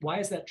large. Why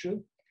is that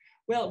true?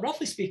 Well,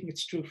 roughly speaking,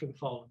 it's true for the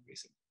following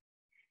reason.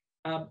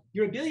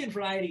 Your abelian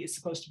variety is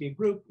supposed to be a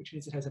group, which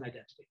means it has an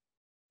identity.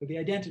 So the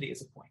identity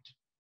is a point.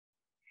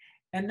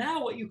 And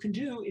now what you can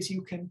do is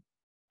you can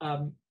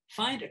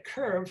find a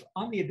curve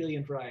on the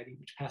abelian variety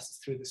which passes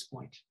through this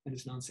point and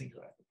is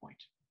non-singular at the point.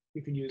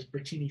 You can use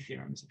Bertini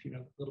theorems if you know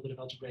a little bit of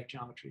algebraic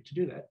geometry to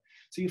do that.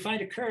 So you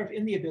find a curve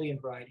in the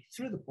abelian variety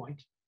through the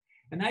point,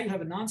 and now you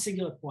have a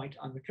non-singular point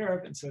on the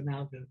curve, and so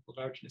now the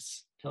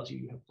largeness tells you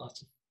you have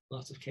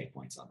lots of K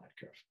points on that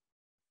curve.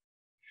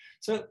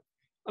 So,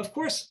 of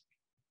course,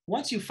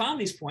 once you've found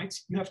these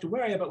points, you have to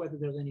worry about whether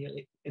they're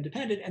linearly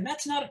independent, and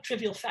that's not a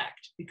trivial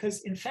fact,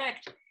 because in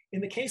fact, in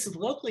the case of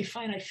locally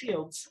finite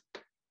fields,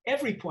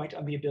 every point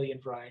on the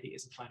abelian variety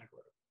is a finite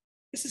order.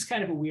 This is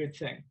kind of a weird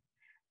thing.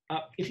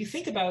 If you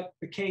think about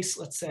the case,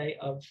 let's say,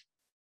 of,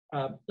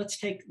 let's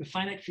take the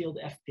finite field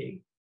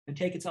Fp and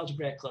take its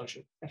algebraic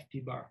closure,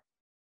 Fp bar.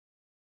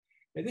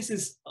 Now, this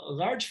is a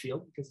large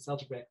field because it's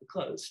algebraically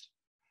closed,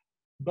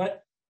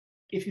 but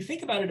if you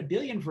think about an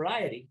abelian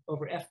variety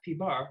over Fp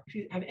bar, if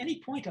you have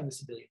any point on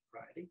this abelian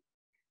variety,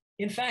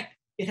 in fact,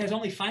 it has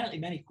only finitely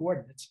many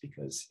coordinates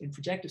because in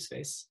projective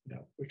space,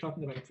 we're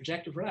talking about a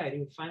projective variety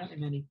with finitely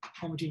many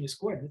homogeneous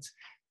coordinates.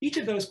 Each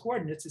of those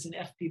coordinates is an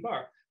Fp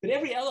bar, but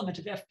every element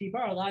of Fp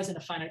bar lies in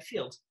a finite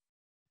field.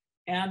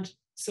 And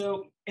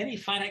so any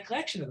finite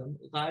collection of them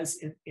lies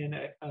in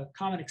a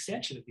common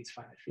extension of these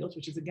finite fields,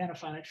 which is again a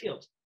finite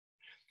field.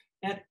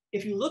 And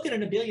if you look at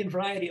an abelian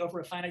variety over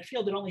a finite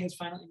field, it only has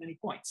finitely many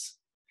points.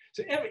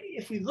 So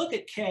if we look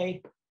at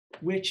K,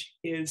 which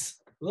is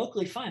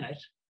locally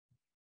finite,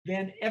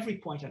 then every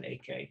point on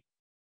AK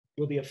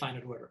will be a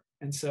finite order.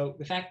 And so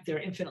the fact that there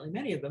are infinitely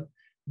many of them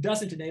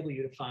doesn't enable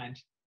you to find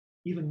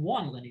even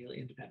one linearly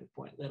independent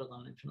point, let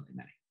alone infinitely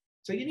many.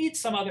 So you need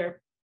some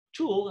other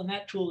tool, and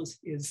that tool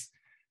is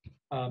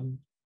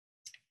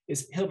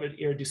Hilbert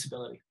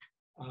irreducibility.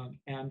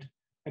 And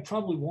I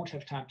probably won't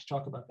have time to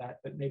talk about that,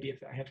 but maybe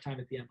if I have time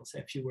at the end, I'll say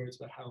a few words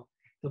about how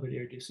Hilbert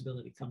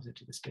irreducibility comes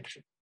into this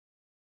picture.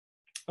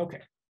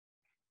 Okay.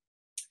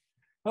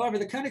 However,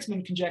 the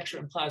Königsmann conjecture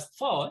implies the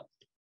following.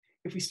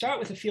 If we start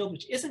with a field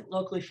which isn't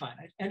locally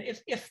finite, and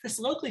if this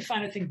locally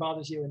finite thing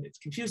bothers you and it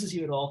confuses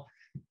you at all,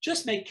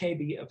 just make K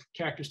be of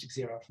characteristic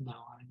 0 from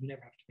now on, and you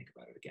never have to think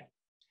about it again.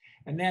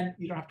 And then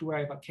you don't have to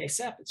worry about K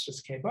sep, it's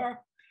just K bar.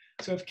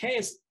 So if K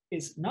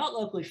is not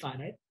locally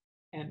finite,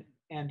 and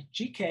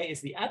GK is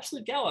the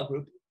absolute Galois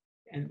group,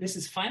 and this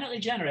is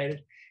finitely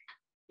generated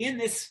in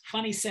this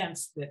funny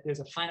sense that there's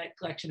a finite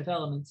collection of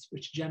elements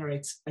which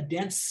generates a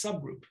dense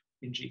subgroup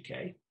in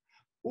GK,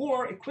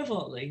 or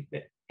equivalently,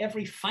 that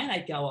every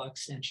finite Galois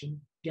extension,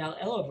 Gal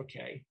L over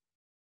K,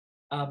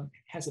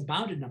 has a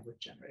bounded number of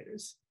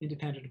generators,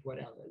 independent of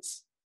what L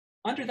is.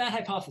 Under that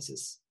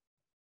hypothesis,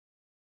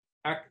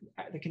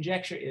 the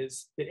conjecture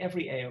is that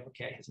every A over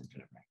K has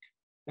infinite rank.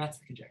 That's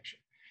the conjecture.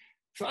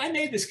 So I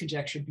made this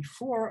conjecture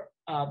before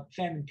Feynman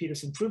and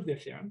Petersen proved their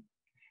theorem,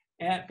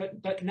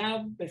 but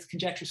now this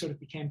conjecture sort of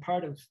became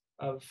part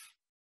of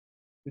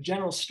the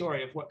general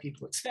story of what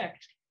people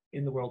expect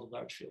in the world of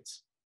large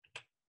fields.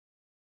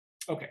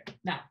 Okay,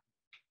 now,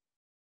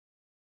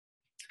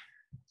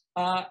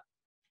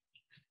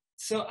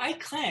 so I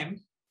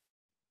claim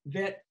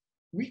that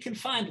we can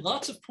find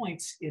lots of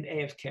points in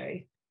A of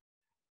K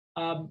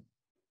in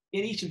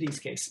each of these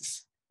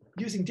cases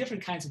using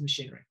different kinds of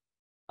machinery.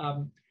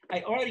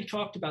 I already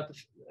talked about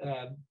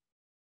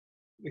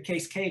the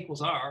case K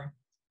equals R,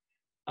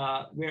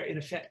 where in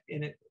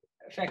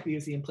effect we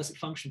use the implicit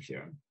function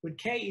theorem. When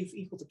K is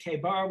equal to K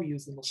bar, we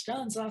use the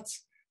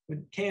Milstein-Satz.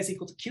 When K is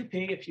equal to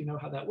QP, if you know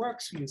how that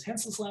works, we use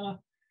Hensel's lemma.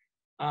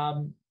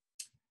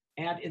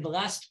 And in the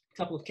last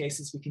couple of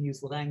cases, we can use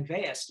the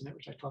Lang-Vey estimate,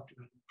 which I talked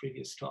about in the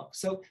previous talk.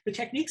 So the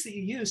techniques that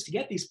you use to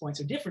get these points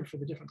are different for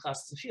the different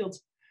classes of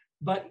fields.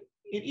 But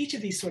in each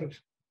of these sort of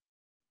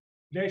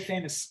very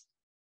famous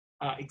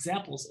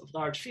examples of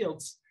large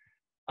fields,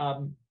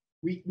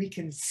 we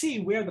can see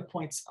where the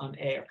points on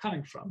A are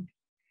coming from,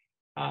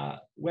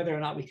 whether or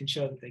not we can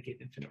show that they give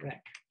infinite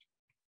rank.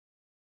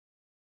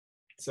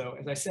 So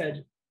as I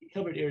said,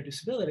 Hilbert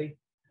irreducibility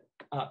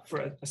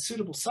for a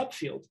suitable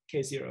subfield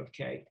K0 of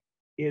K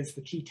is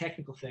the key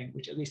technical thing,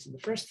 which at least in the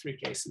first three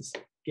cases,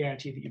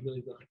 guarantee that you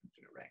really will have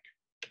infinite rank.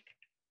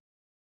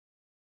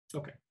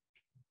 Okay.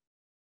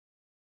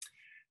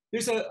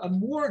 There's a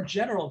more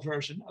general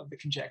version of the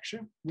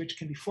conjecture, which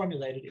can be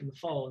formulated in the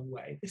following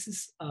way. This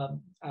is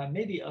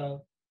maybe,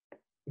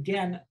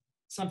 again,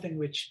 something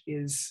which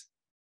is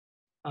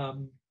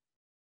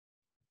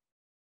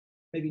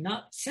maybe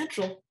not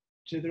central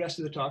to the rest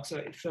of the talk.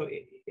 So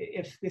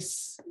if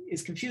this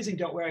is confusing,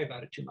 don't worry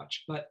about it too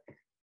much. But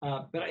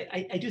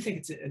I do think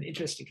it's an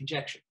interesting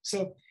conjecture.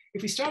 So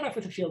if we start off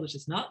with a field which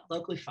is not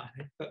locally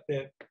finite, but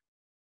the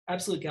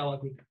absolute Galois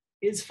group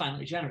is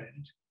finitely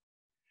generated,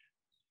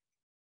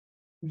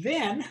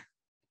 then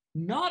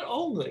not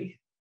only,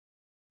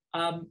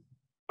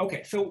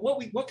 okay, so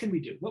what can we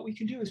do? What we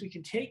can do is we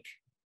can take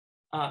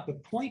the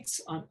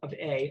points of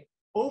A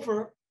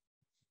over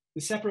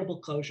the separable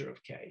closure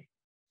of K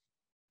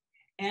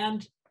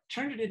and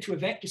turn it into a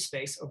vector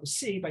space over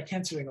C by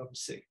tensoring over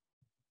C.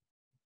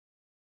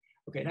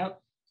 Okay, now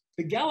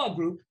the Galois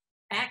group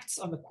acts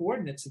on the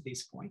coordinates of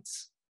these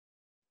points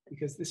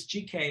because this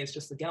GK is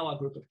just the Galois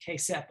group of K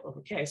sep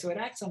over K, so it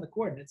acts on the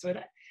coordinates. So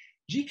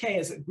GK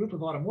is a group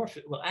of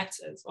automorphisms, well, acts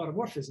as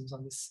automorphisms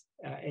on this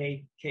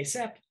A K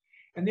sep,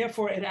 and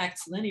therefore it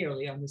acts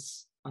linearly on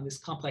this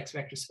complex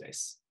vector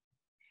space.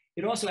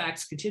 It also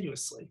acts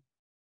continuously.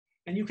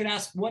 And you can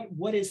ask,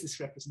 what is this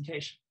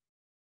representation?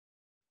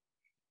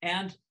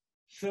 And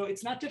so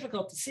it's not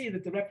difficult to see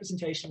that the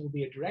representation will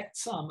be a direct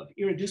sum of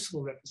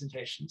irreducible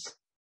representations,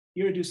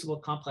 irreducible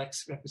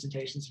complex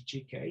representations of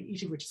GK,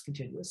 each of which is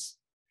continuous.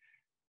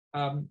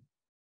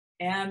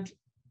 And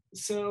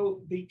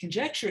so the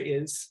conjecture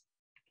is,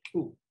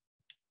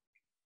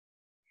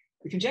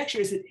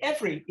 that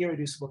every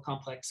irreducible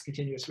complex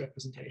continuous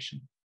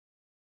representation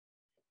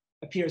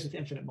appears with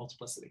infinite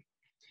multiplicity.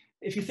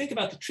 If you think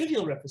about the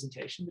trivial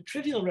representation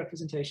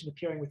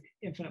appearing with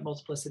infinite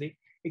multiplicity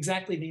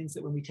exactly means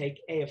that when we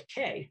take A of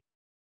K,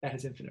 that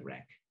has infinite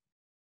rank.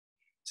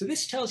 So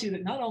this tells you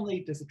that not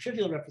only does the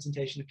trivial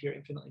representation appear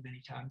infinitely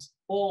many times,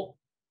 all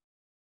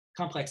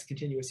complex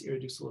continuous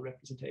irreducible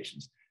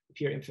representations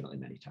appear infinitely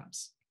many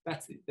times.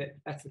 That's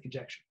the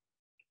conjecture.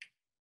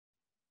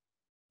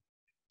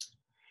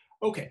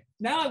 Okay,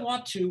 now I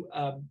want to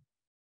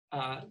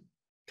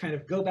kind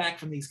of go back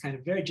from these kind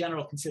of very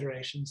general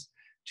considerations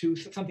to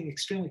something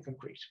extremely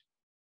concrete.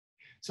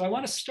 So I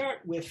want to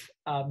start with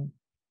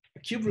a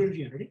cube root of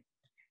unity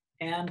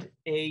and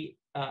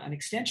an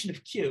extension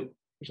of Q,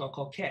 which I'll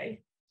call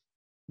K,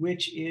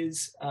 which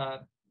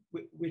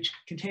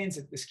contains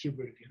this cube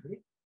root of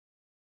unity.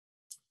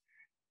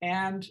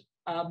 And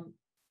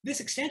this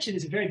extension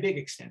is a very big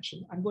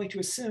extension. I'm going to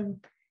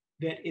assume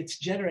that it's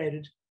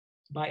generated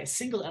by a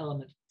single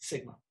element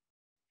sigma.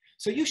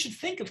 So you should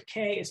think of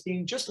K as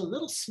being just a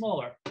little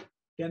smaller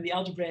than the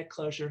algebraic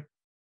closure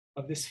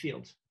of this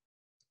field.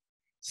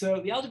 So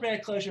the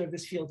algebraic closure of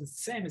this field is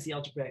the same as the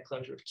algebraic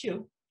closure of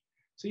Q.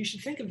 So you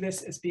should think of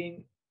this as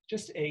being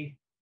just a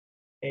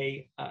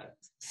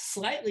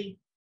slightly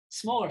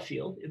smaller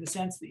field in the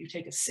sense that you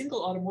take a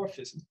single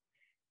automorphism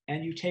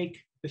and you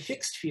take the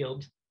fixed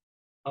field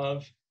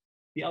of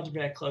the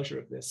algebraic closure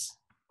of this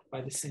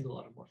by the single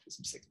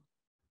automorphism sigma.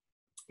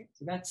 Okay,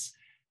 so that's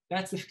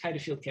the kind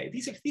of field K.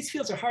 These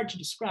fields are hard to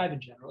describe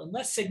in general,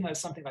 unless sigma is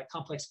something like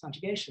complex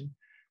conjugation,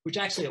 which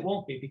actually it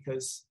won't be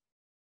because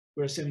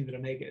we're assuming that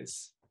omega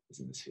is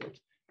in this field.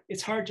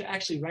 It's hard to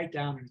actually write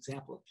down an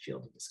example of a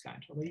field of this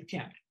kind, although you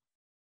can.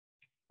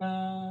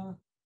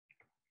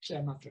 Actually,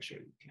 I'm not so sure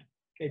you can.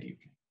 Maybe you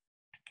can.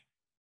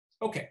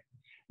 Okay,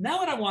 now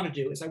what I want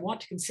to do is I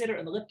want to consider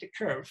an elliptic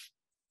curve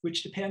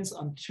which depends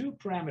on two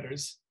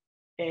parameters,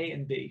 A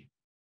and B.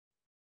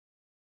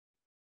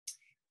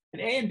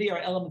 And A and B are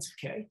elements of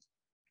K.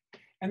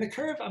 And the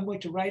curve, I'm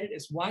going to write it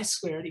as y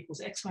squared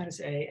equals x minus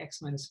A,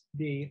 x minus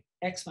B,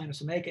 x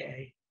minus omega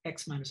A,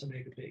 x minus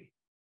omega B.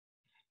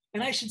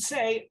 And I should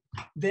say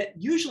that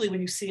usually when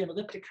you see an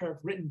elliptic curve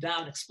written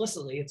down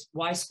explicitly, it's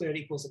y squared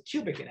equals a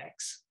cubic in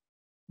x.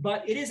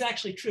 But it is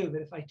actually true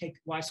that if I take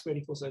y squared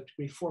equals a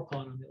degree 4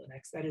 polynomial in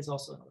x, that is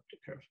also an elliptic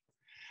curve.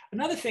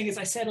 Another thing is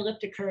I said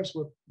elliptic curves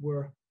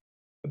were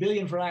a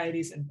billion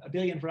varieties, and a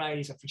billion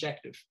varieties are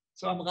projective.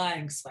 So I'm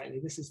lying slightly.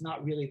 This is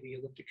not really the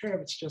elliptic curve.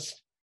 It's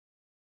just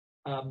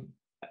an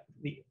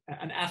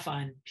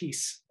affine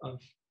piece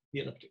of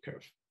the elliptic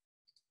curve.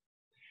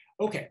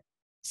 Okay,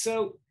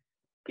 so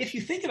if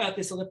you think about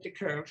this elliptic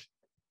curve,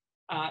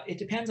 it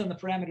depends on the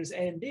parameters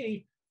A and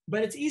B,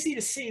 but it's easy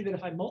to see that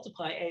if I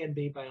multiply A and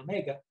B by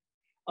omega,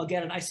 I'll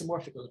get an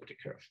isomorphic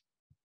elliptic curve.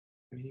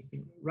 I mean, you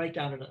can write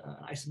down an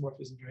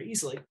isomorphism very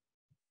easily.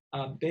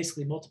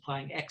 Basically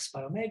multiplying x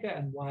by omega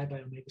and y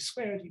by omega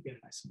squared, you get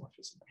an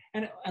isomorphism.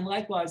 And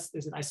likewise,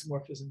 there's an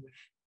isomorphism with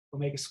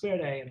omega squared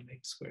A and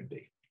omega squared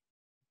B.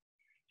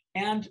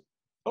 And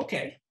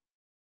okay,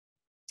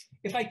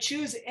 if I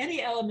choose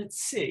any element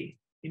C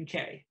in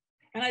K,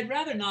 and I'd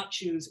rather not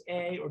choose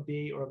A or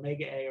B or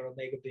omega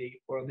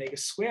B or omega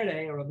squared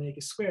A or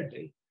omega squared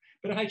B,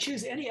 But if I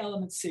choose any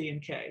element C in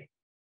K,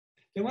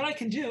 then what I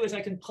can do is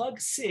I can plug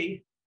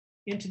C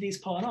into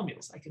these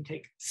polynomials. I can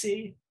take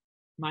C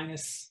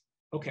minus,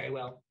 okay,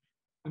 well,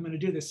 I'm going to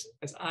do this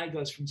as I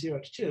goes from 0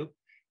 to 2,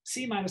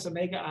 C minus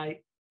omega I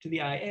to the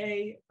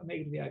IA,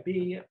 omega to the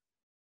IB,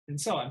 and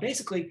so on.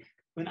 Basically,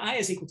 when I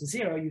is equal to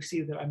 0, you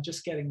see that I'm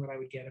just getting what I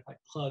would get if I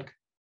plug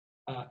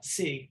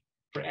C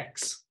for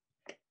X.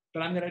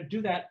 But I'm going to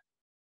do that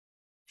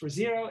for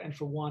 0 and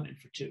for 1 and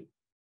for 2.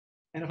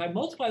 And if I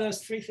multiply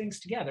those three things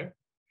together,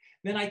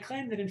 then I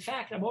claim that in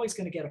fact, I'm always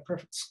going to get a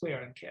perfect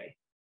square in K.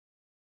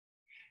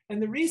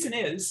 And the reason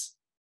is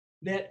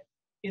that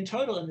in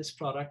total in this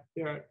product,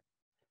 there are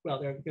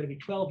going to be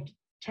 12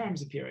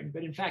 terms appearing,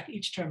 but in fact,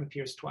 each term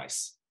appears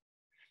twice.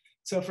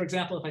 So for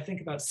example, if I think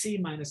about C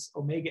minus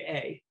omega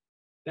A,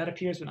 that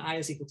appears when I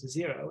is equal to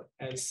 0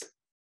 as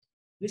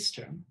this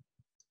term.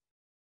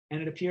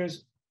 And it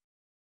appears,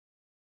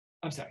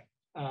 I'm sorry,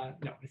 no,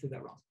 I did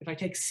that wrong. If I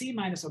take C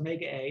minus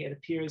omega A, it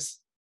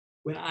appears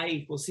when I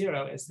equals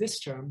 0 as this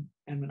term,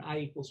 and when I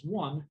equals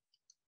 1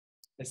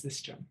 as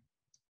this term.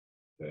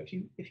 So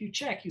if you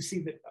check, you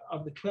see that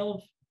of the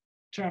 12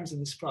 terms in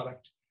this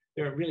product,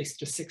 there are really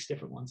just 6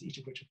 different ones, each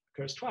of which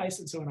occurs twice.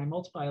 And so when I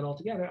multiply it all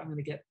together, I'm going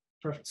to get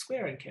perfect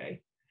square in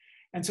K.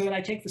 And so when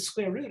I take the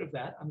square root of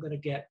that, I'm going to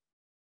get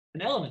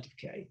an element of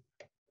K.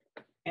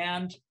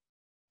 And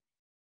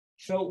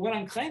so what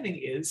I'm claiming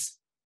is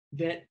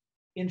that,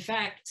 in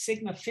fact,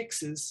 sigma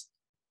fixes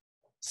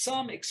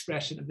some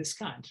expression of this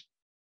kind.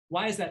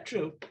 Why is that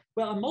true?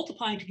 Well, I'm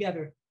multiplying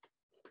together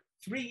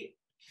three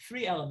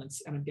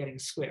elements and I'm getting a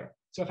square.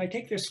 So if I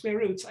take their square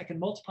roots, I can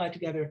multiply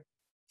together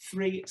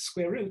 3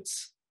 square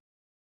roots.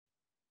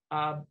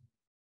 And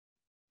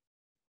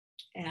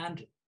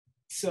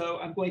so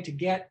I'm going to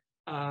get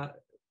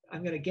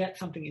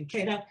something in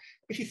K. Now,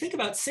 if you think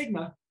about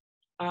sigma,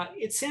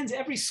 it sends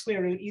every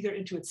square root either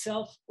into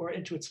itself or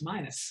into its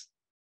minus,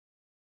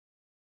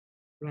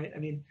 right? I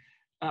mean,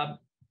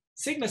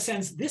 sigma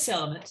sends this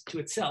element to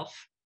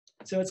itself,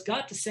 so it's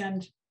got to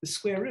send the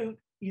square root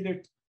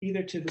either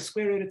to the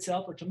square root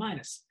itself or to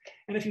minus.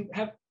 And if you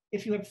have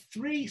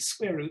 3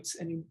 square roots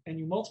and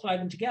you multiply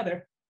them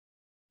together,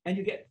 and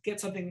you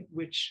get something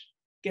which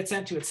gets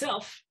sent to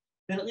itself,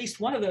 then at least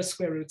one of those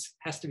square roots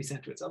has to be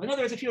sent to itself. In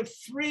other words, if you have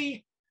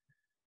three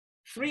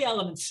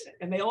elements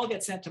and they all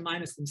get sent to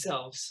minus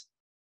themselves,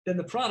 then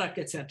the product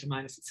gets sent to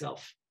minus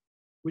itself,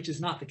 which is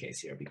not the case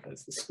here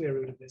because the square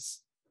root of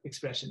this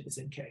expression is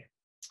in K.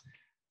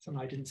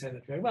 Somehow I didn't say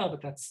that very well,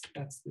 but that's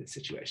the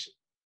situation.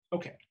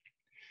 Okay,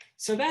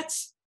 so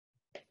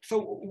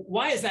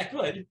why is that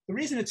good? The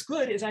reason it's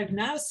good is I've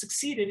now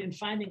succeeded in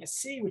finding a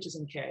C which is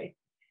in K,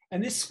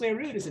 and this square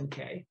root is in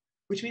K,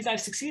 which means I've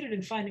succeeded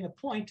in finding a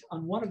point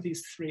on one of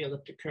these 3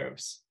 elliptic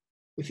curves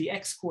with the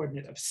x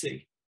coordinate of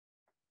C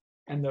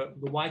and the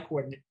y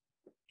coordinate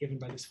given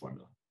by this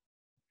formula.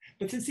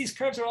 But since these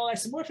curves are all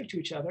isomorphic to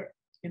each other,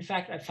 in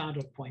fact, I've found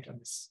a point on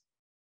this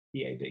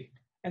EAB.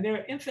 And there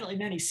are infinitely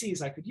many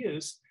C's I could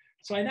use,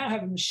 so I now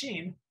have a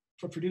machine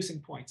for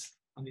producing points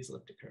on these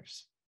elliptic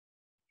curves.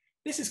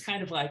 This is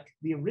kind of like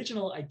the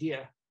original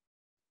idea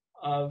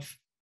of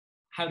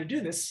how to do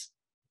this,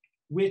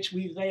 which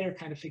we later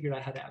kind of figured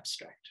out how to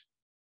abstract.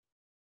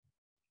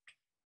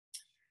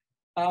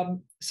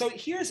 So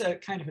here's a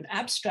kind of an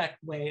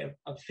abstract way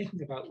of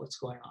thinking about what's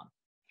going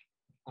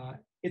on.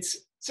 It's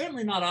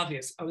certainly not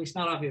obvious, at least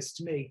not obvious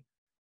to me,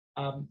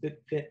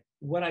 that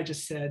what I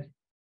just said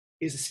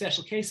is a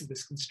special case of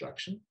this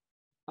construction,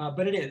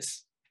 but it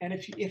is. And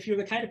if you're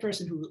the kind of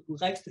person who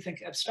likes to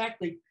think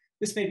abstractly,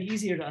 this may be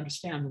easier to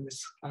understand than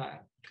this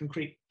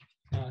concrete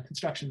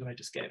construction that I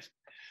just gave.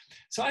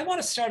 So I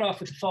want to start off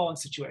with the following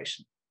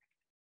situation.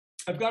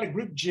 I've got a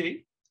group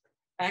G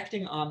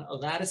acting on a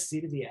lattice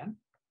Z to the n.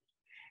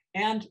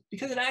 And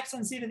because it acts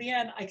on Z to the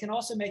n, I can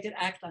also make it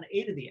act on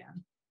A to the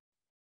n,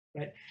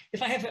 right?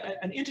 If I have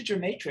an integer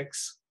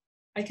matrix,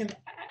 I can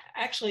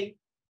actually,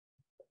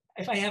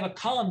 if I have a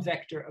column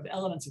vector of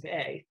elements of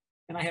A,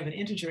 and I have an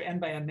integer n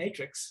by n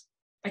matrix,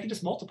 I can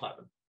just multiply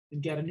them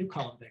and get a new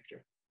column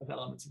vector of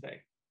elements of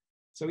A.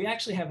 So we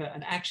actually have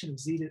an action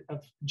of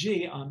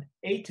G on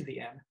A to the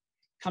n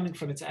coming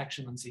from its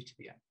action on Z to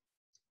the n.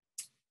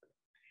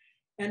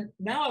 And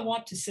now I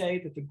want to say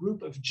that the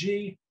group of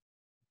G,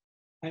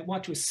 I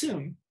want to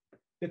assume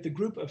that the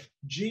group of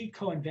G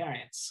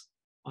coinvariants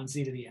on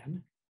Z to the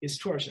n is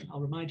torsion.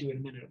 I'll remind you in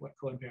a minute what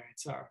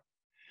coinvariants are.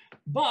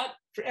 But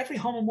for every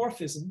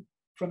homomorphism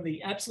from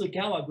the absolute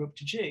Galois group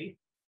to G,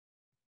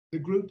 the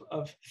group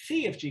of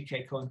phi of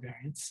GK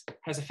coinvariants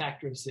has a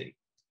factor of Z.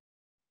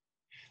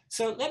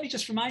 So let me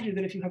just remind you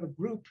that if you have a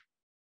group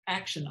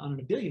action on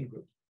an abelian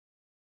group,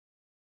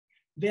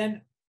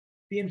 then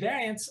the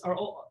invariants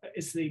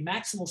is the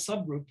maximal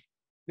subgroup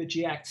that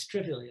G acts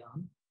trivially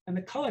on, and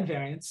the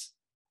coinvariants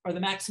are the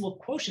maximal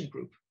quotient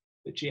group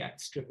that G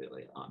acts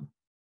trivially on.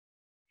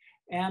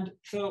 And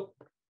so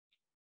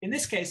in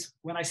this case,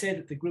 when I say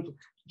that the group of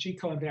G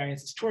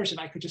coinvariants is torsion,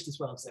 I could just as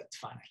well have said it's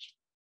finite.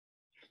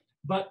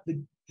 But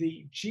the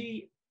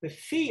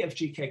phi of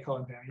GK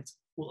coinvariants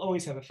will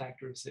always have a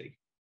factor of Z.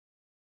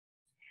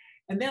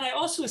 And then I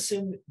also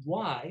assume that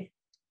y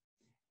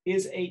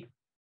is a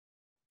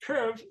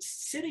curve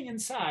sitting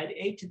inside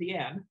a to the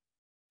n,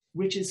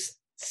 which is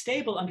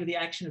stable under the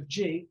action of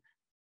g,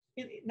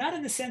 not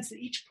in the sense that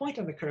each point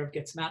on the curve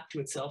gets mapped to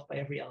itself by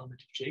every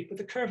element of g, but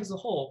the curve as a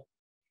whole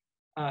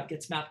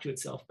gets mapped to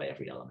itself by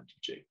every element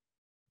of g.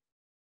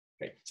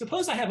 Okay.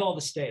 Suppose I have all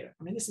this data.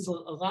 I mean, this is a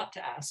lot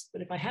to ask,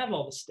 but if I have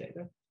all this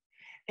data,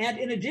 and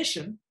in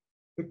addition,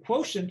 the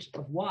quotient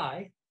of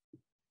y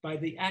by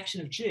the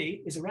action of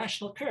g is a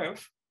rational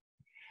curve,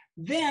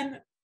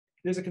 then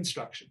there's a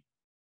construction,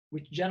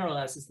 which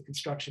generalizes the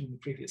construction in the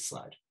previous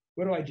slide.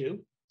 What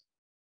do?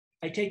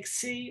 I take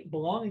c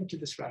belonging to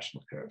this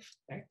rational curve,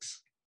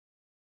 x.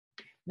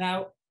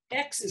 Now,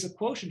 x is a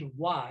quotient of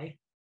y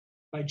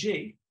by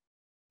g.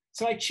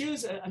 So I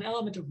choose an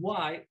element of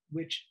y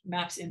which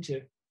maps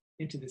into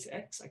this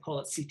x. I call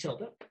it c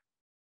tilde.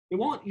 It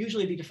won't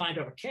usually be defined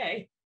over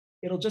k.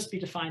 It'll just be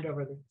defined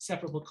over the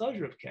separable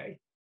closure of k.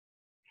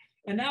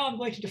 And now I'm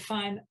going to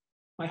define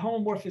my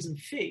homomorphism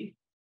phi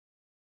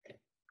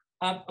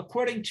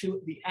according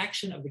to the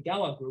action of the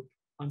Galois group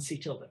on c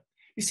tilde.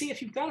 You see,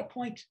 if you've got a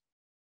point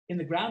in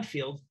the ground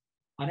field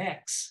on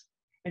x,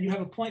 and you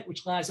have a point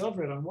which lies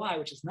over it on y,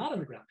 which is not in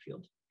the ground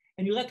field,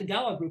 and you let the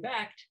Galois group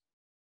act,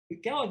 the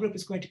Galois group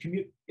is going to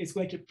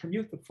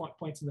permute the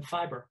points in the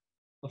fiber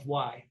of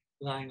y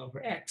lying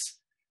over x,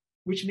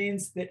 which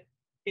means that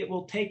it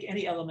will take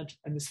any element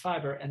in this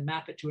fiber and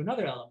map it to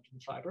another element in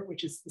the fiber,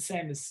 which is the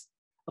same as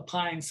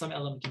applying some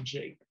element in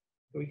g.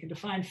 So we can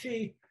define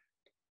phi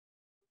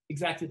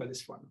exactly by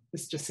this formula.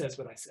 This just says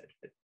what I said.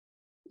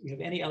 We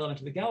have any element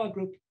of the Galois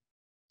group,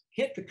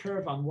 hit the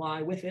curve on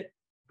y with it.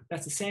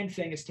 That's the same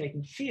thing as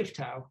taking phi of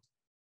tau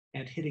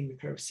and hitting the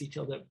curve c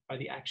tilde by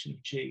the action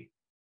of g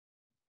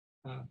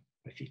by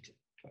phi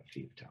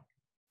of tau.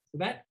 So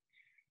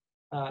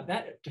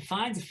that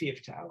defines a phi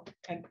of tau,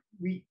 and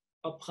we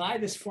apply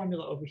this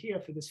formula over here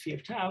for this phi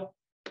of tau.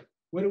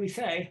 What do we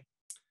say?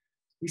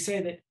 We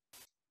say that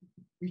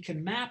we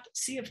can map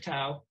c of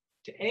tau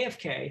to a of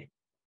k.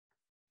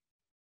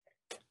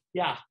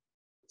 Yeah,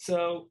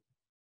 so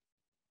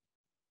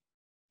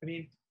I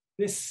mean,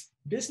 this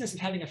business of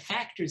having a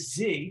factor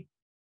z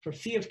for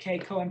phi of k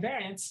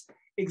co-invariance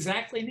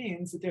exactly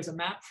means that there's a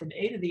map from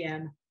a to the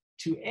n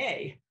to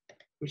a,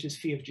 which is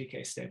phi of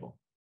gk stable.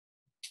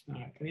 All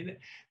right. I mean,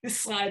 this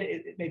slide,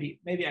 maybe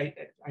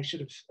I should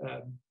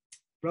have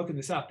broken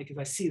this up because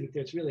I see that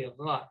there's really a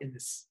lot in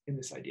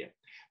this idea.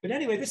 But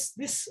anyway,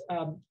 this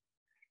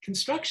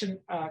construction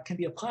can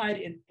be applied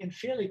in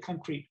fairly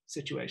concrete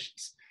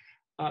situations.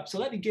 So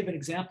let me give an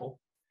example.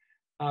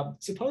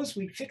 Suppose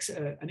we fix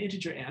an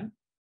integer n,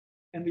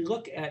 and we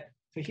look at,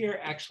 for here,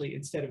 actually,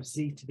 instead of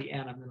z to the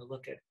n, I'm going to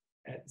look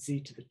at z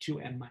to the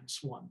 2n minus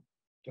 1.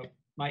 So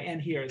my n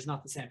here is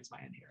not the same as my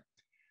n here.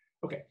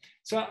 Okay,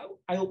 so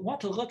I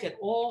want to look at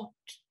all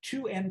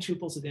 2n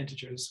tuples of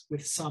integers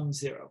with sum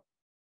 0.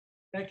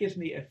 That gives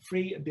me a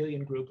free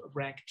abelian group of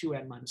rank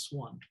 2n minus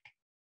 1.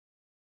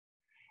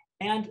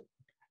 And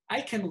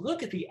I can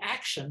look at the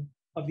action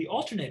of the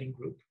alternating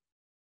group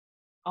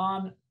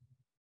on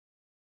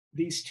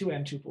these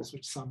 2n tuples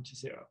which sum to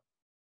 0.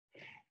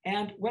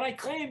 And what I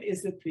claim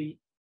is that the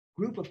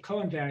group of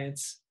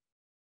co-invariants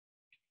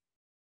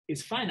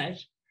is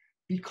finite,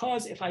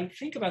 because if I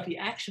think about the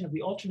action of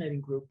the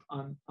alternating group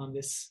on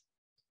this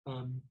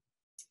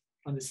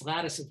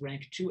lattice of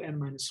rank 2n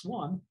minus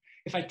 1,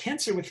 if I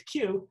tensor with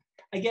q,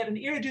 I get an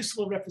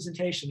irreducible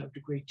representation of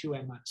degree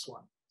 2n minus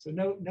 1. So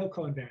no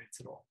co-invariance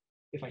at all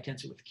if I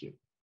tensor with q.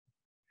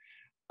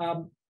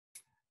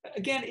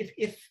 Again,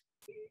 if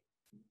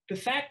the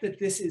fact that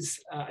this is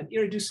an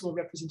irreducible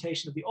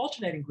representation of the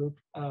alternating group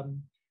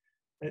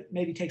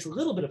maybe takes a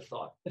little bit of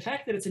thought. The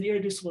fact that it's an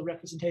irreducible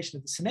representation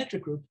of the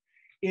symmetric group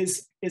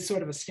is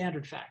sort of a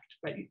standard fact,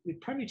 right? The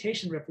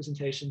permutation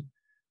representation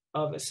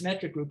of a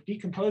symmetric group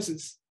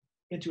decomposes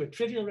into a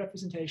trivial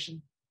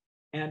representation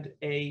and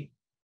an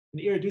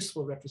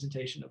irreducible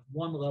representation of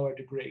one lower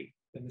degree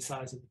than the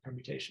size of the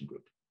permutation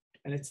group.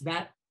 And it's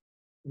that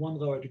one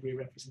lower degree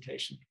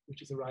representation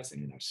which is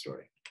arising in our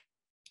story.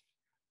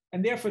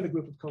 And therefore the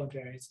group of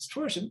covariance is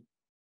torsion.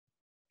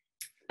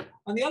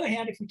 On the other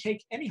hand, if we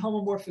take any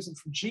homomorphism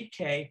from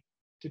gk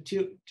to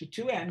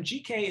 2n,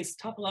 gk is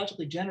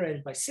topologically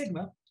generated by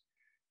sigma.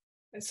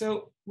 And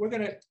so we're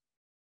going to,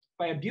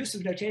 by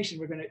abusive notation,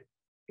 we're going to,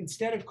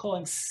 instead of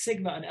calling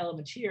sigma an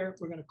element here,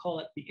 we're going to call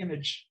it the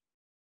image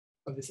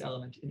of this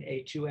element in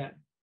A2n,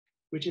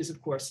 which is,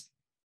 of course,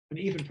 an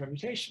even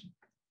permutation.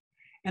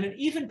 And an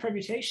even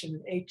permutation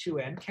in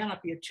A2n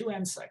cannot be a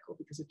 2n cycle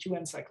because a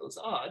 2n cycle is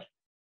odd.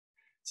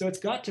 So it's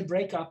got to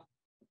break up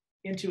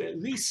into at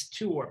least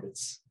 2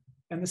 orbits.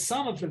 And the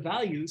sum of the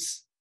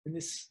values in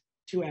this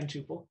 2n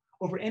tuple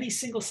over any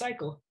single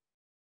cycle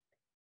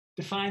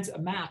defines a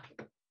map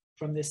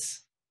from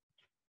this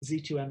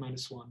z2n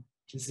minus 1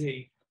 to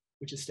z,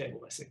 which is stable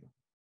by sigma.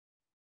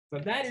 So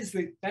that is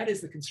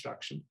the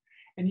construction.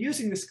 And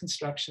using this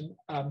construction,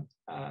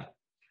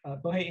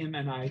 Boheim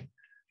and I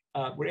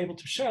were able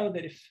to show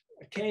that if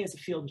K is a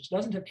field which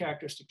doesn't have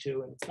characteristic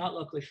 2 and it's not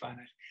locally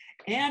finite.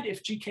 And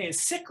if GK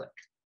is cyclic,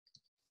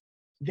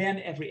 then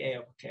every A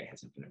over K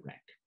has infinite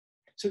rank.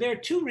 So there are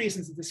two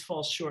reasons that this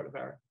falls short of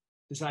our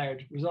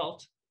desired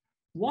result.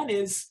 One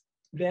is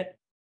that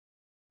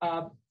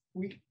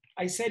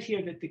I said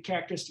here that the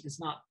characteristic is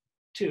not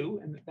 2,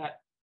 and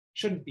that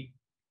shouldn't be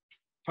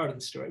part of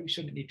the story. We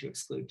shouldn't need to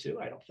exclude 2,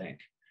 I don't think.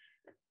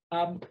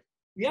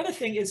 The other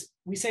thing is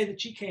we say that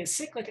GK is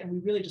cyclic, and we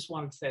really just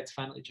wanted to say it's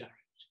finitely generated.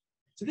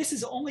 So this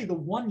is only the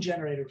one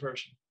generator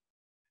version.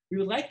 We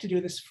would like to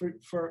do this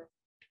for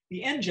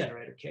the n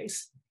generator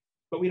case,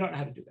 but we don't know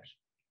how to do that.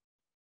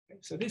 Okay,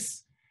 so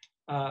this,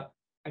 I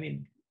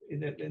mean, in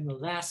the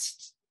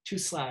last 2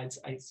 slides,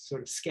 I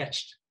sort of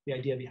sketched the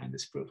idea behind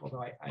this proof,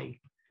 although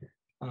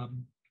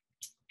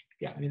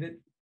yeah, I mean,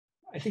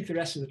 I think the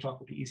rest of the talk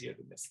will be easier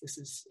than this. This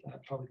is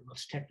probably the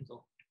most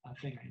technical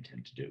thing I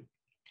intend to do.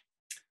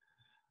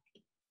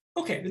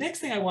 Okay, the next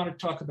thing I want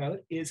to talk about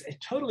is a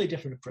totally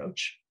different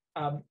approach,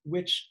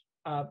 which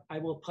I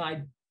will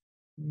apply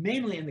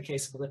mainly in the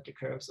case of elliptic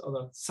curves,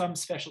 although some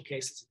special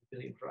cases of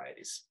abelian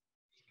varieties.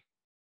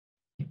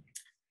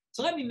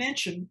 So let me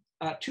mention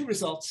 2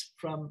 results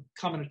from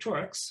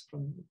combinatorics,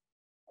 from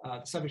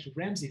the subject of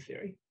Ramsey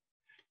theory.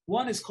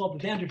 One is called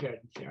the van der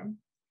Waerden theorem,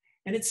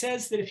 and it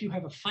says that if you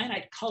have a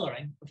finite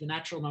coloring of the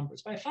natural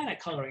numbers, by finite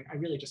coloring, I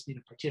really just mean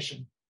a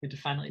partition into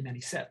finitely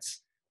many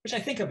sets, which I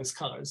think of as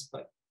colors,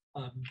 but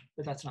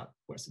that's not,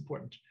 of course,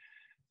 important.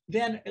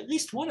 Then at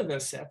least one of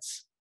those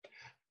sets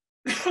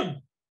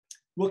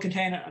will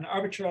contain an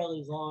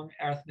arbitrarily long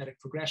arithmetic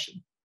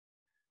progression,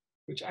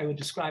 which I would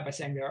describe by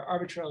saying there are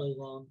arbitrarily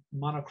long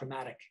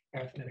monochromatic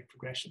arithmetic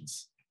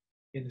progressions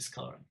in this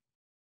coloring.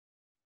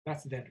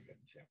 That's the van der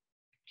Waerden theorem.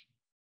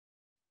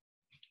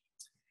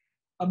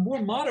 A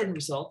more modern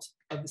result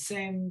of the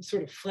same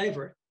sort of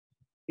flavor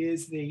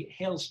is the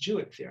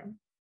Hales-Jewett theorem,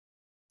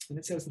 and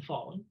it says the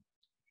following.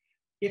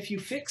 If you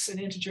fix an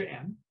integer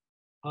n,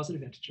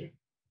 positive integer,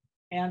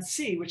 and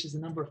c, which is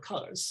the number of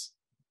colors,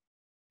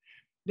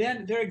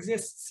 then there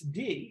exists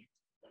d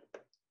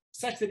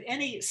such that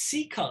any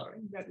c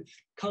coloring, that is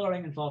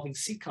coloring involving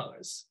c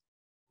colors,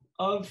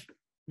 of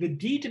the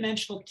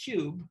d-dimensional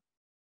cube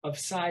of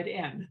side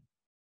n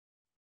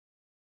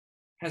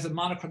has a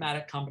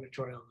monochromatic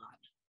combinatorial line.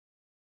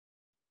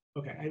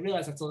 Okay, I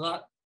realize that's a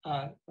lot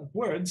of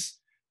words.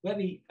 Let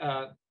me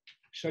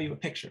show you a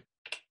picture.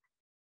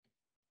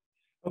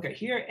 Okay,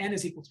 here n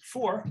is equal to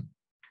 4,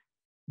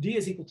 d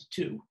is equal to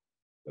 2,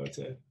 so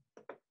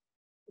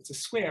it's a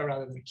square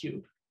rather than a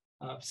cube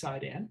of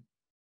side n,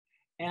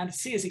 and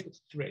c is equal to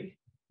 3.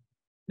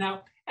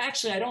 Now,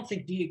 actually, I don't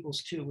think d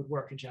equals 2 would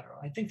work in general.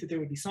 I think that there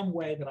would be some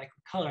way that I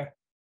could color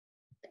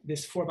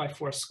this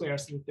 4x4 square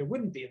so that there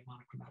wouldn't be a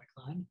monochromatic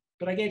line,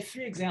 but I gave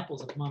 3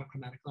 examples of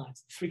monochromatic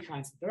lines, the 3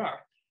 kinds that there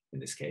are. In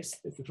this case,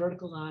 there's the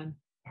vertical line,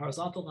 the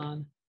horizontal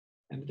line,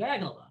 and the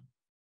diagonal line.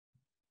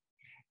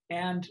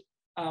 And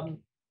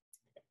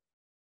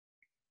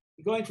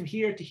going from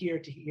here to here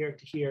to here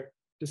to here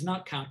does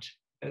not count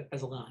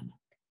as a line.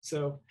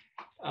 So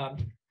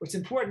what's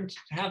important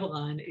to have a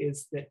line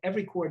is that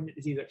every coordinate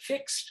is either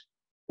fixed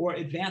or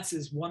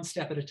advances 1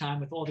 step at a time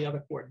with all the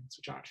other coordinates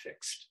which aren't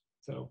fixed.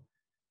 So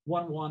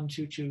 1, 1,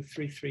 2, 2,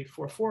 3, 3,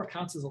 4, 4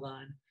 counts as a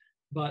line,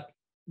 but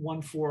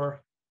 1,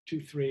 4,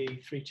 2,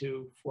 3, 3,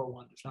 2, 4,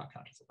 1 does not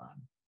count as a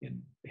line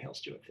in the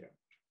Hales-Jewett theorem.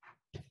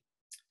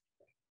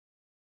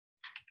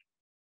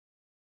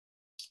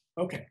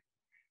 Okay.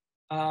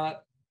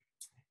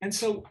 And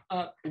so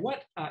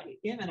what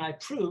Im and I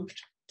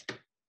proved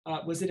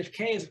was that if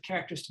k is of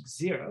characteristic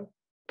 0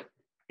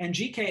 and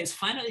gk is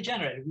finitely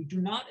generated, we do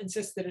not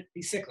insist that it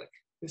be cyclic.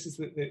 This is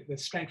the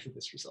strength of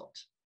this result.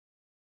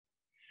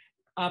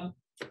 And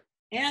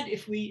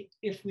if we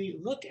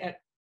look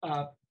at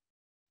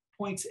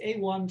points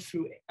a1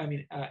 through,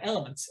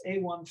 elements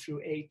a1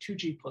 through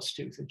a2g plus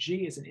 2, so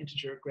g is an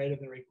integer greater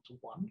than or equal to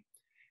 1.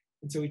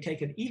 And so we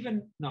take an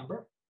even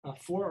number,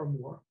 4 or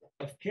more,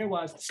 of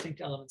pairwise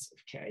distinct elements of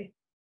k.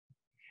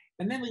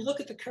 And then we look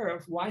at the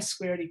curve y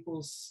squared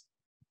equals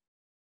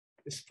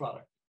this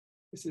product.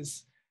 This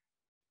is,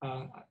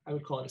 I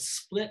would call it a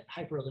split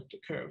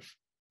hyperelliptic curve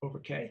over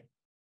k.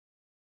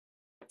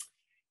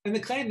 And the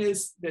claim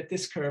is that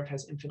this curve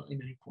has infinitely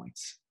many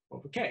points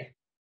over k.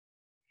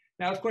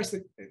 Now, of course,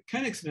 the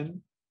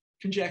Königsmann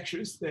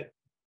conjectures that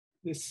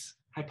this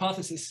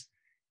hypothesis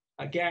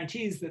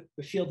guarantees that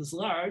the field is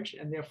large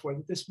and therefore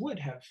that this would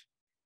have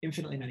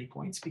infinitely many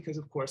points because,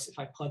 of course, if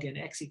I plug in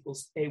x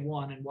equals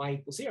a1 and y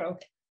equals 0,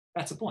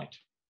 that's a point.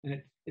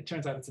 And it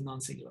turns out it's a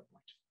non-singular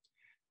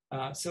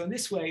point. So in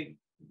this way,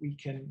 we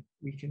can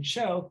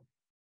show,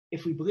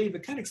 if we believe the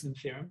Königsmann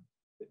theorem,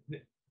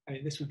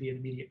 this would be an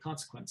immediate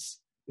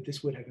consequence, that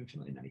this would have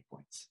infinitely many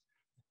points.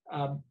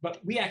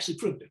 But we actually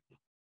proved it.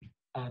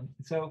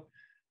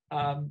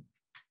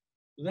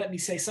 Let me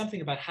say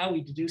something about how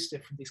we deduced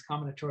it from these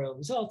combinatorial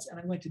results, and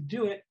I'm going to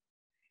do it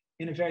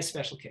in a very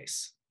special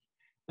case.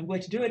 I'm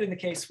going to do it in the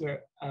case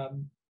where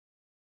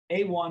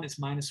a1 is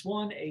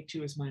 -1,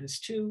 a2 is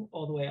 -2,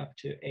 all the way up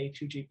to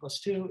a2g plus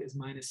 2 is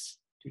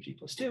 -2g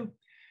plus 2.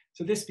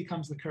 So this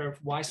becomes the curve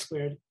y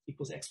squared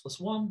equals x plus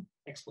 1,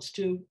 x plus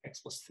 2, x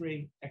plus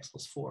 3, x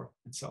plus 4,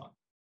 and so on.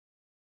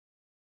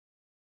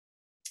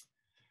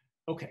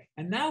 Okay,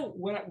 and now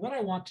what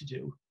I want to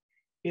do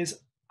is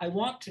I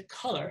want to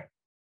color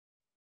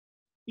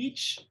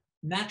each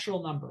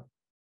natural number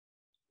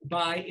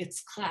by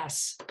its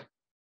class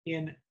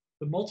in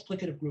the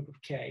multiplicative group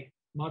of k,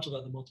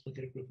 modulo the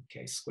multiplicative group of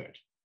k squared.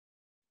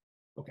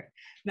 Okay,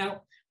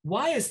 now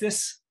why is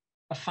this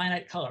a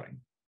finite coloring?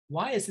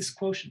 Why is this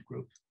quotient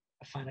group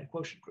a finite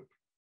quotient group?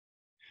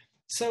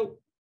 So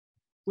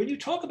when you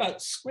talk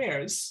about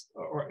squares,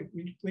 or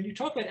when you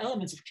talk about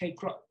elements of k,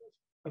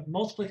 of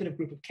multiplicative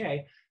group of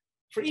k,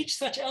 for each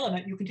such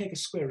element, you can take a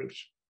square root.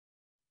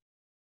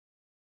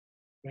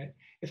 Right?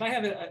 If I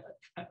have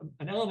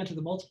an element of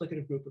the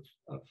multiplicative group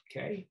of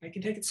k, I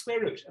can take its square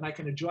root and I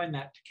can adjoin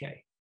that to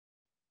k.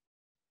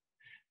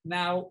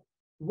 Now,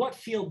 what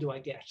field do I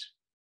get?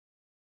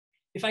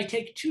 If I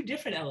take two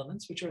different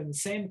elements, which are in the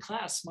same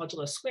class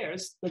modulo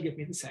squares, they'll give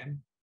me the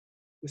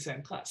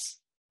same class,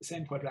 the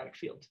same quadratic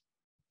field.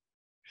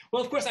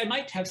 Well, of course, I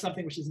might have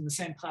something which is in the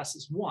same class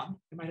as 1.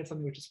 I might have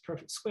something which is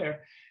perfect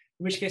square,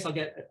 in which case I'll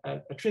get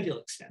a trivial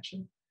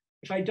extension.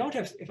 If I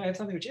have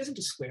something which isn't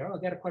a square, I'll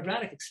get a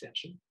quadratic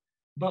extension.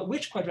 But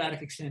which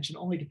quadratic extension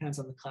only depends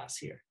on the class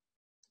here.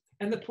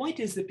 And the point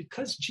is that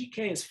because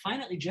GK is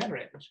finitely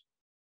generated,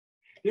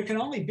 there can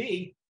only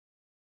be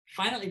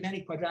finitely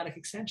many quadratic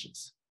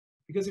extensions.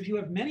 Because if you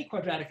have many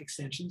quadratic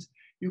extensions,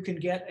 you can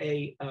get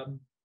a,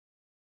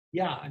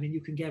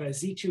 you can get a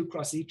Z2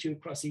 cross Z2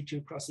 cross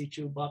Z2 cross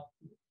Z2, but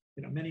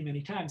many,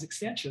 many times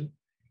extension.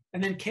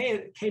 And then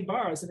K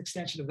bar is an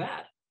extension of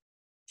that.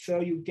 So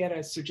you get a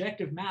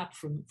surjective map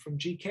from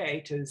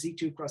GK to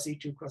Z2 cross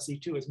Z2 cross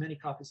Z2 as many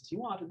copies as you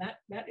want, and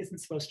that isn't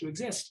supposed to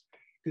exist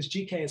because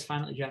GK is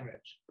finitely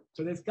generated.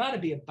 So there's got to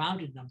be a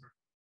bounded number.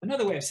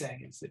 Another way of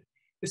saying it is that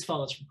this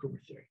follows from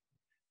Kummer theory.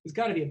 There's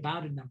got to be a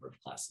bounded number of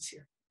classes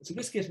here. So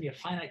this gives me a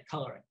finite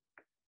coloring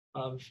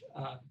of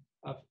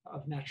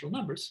natural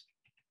numbers.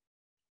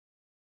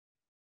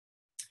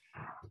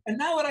 And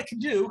now what I can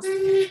do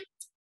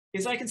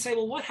is I can say,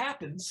 well, what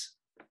happens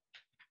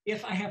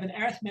if I have an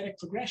arithmetic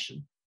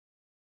progression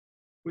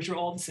which are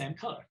all the same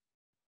color?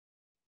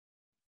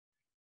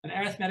 An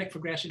arithmetic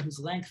progression whose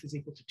length is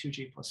equal to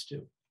 2g plus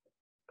 2.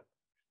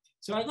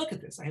 So I look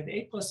at this. I have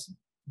a plus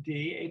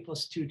d, a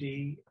plus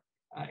 2d,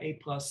 a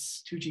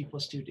plus 2g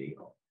plus 2d.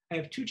 I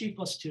have 2g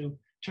plus 2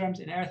 terms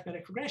in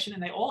arithmetic progression,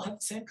 and they all have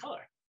the same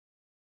color.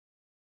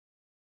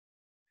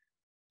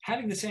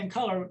 Having the same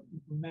color,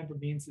 remember,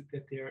 means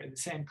that they're in the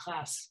same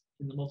class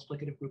in the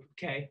multiplicative group of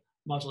k,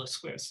 modulo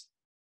squares.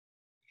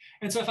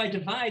 And so if I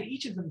divide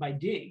each of them by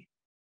d,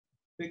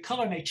 the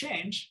color may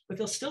change, but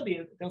they'll still be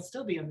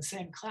in the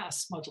same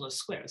class modulo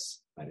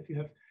squares. Right? If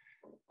you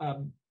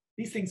have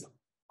these things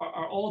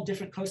are all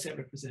different coset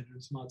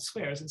representatives mod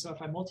squares, and so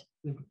if I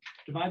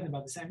divide them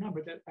by the same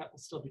number, that will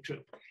still be true.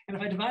 And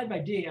if I divide by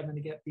d, I'm going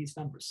to get these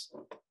numbers.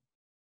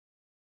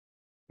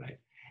 Right?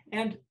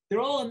 And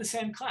they're all in the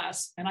same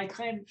class, and I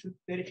claim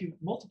that if you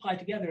multiply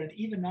together an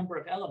even number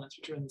of elements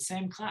which are in the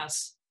same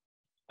class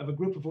of a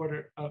group of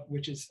order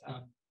which is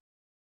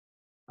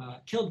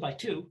killed by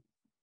 2,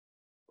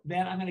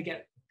 then I'm going to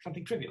get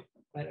something trivial.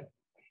 Right?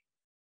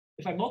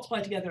 If I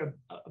multiply together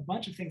a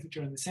bunch of things which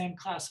are in the same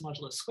class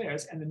modulo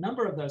squares, and the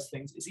number of those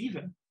things is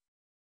even,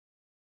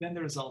 then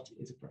the result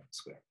is a perfect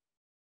square.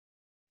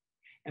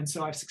 And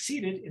so I've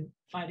succeeded in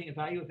finding a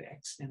value of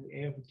x,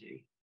 namely a over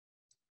d,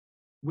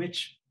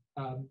 which,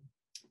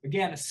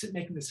 again, is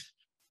making this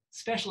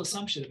special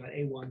assumption about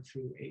a1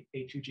 through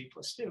a2g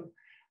plus 2.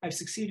 I've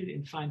succeeded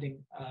in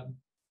finding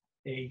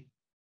an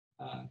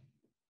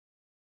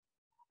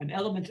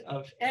element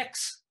of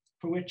x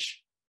for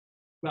which,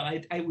 well,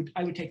 I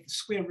would take the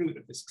square root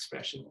of this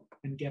expression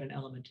and get an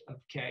element of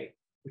k,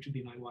 which would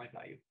be my y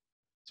value.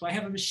 So I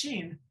have a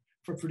machine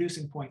for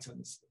producing points on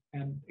this.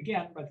 And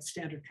again, by the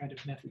standard kind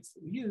of methods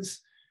that we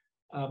use,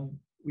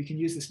 we can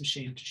use this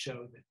machine to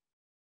show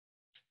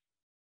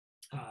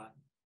that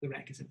the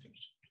rank is infinite.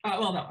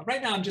 Well, no,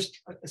 right now I'm just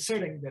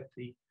asserting that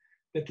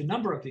the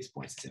number of these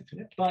points is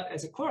infinite, but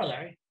as a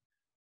corollary,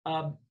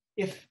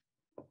 if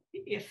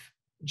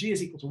g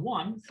is equal to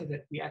 1, so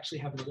that we actually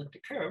have an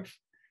elliptic curve,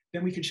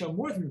 then we can show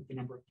more than the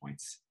number of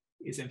points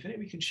is infinite.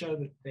 We can show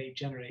that they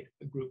generate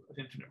a group of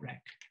infinite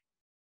rank.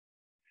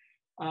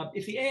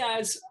 If the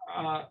AIs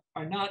are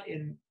not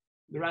in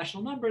the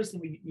rational numbers, then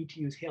we need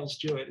to use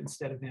Hales-Jewett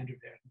instead of van der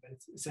Waerden, but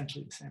it's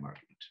essentially the same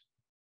argument.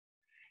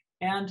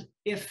 And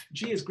if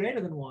g is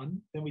greater than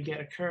 1, then we get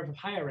a curve of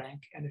higher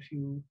rank. And if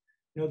you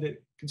know the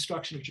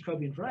construction of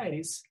Jacobian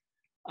varieties,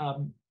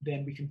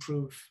 then we can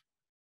prove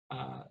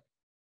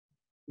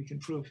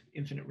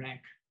infinite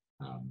rank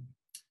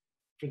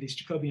for these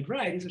Jacobian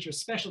varieties, which are a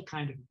special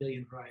kind of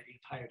abelian variety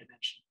of higher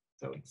dimension.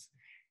 So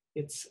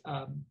it's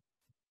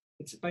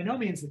by no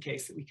means the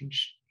case that we can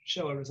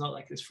show a result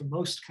like this for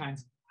most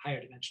kinds of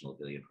higher dimensional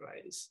abelian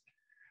varieties.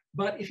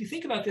 But if you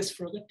think about this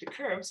for elliptic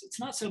curves, it's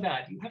not so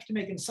bad. You have to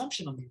make an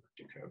assumption on the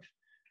elliptic curve,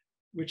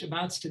 which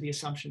amounts to the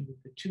assumption that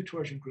the 2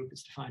 torsion group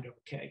is defined over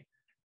k.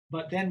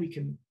 but then we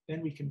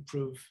can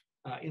prove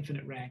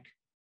infinite rank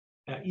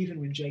even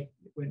when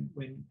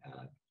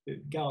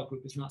the Galois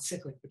group is not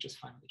cyclic but just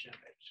finally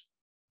generated.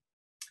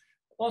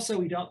 Also,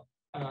 we don't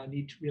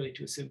need really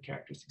to assume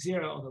characteristic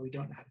 0, although we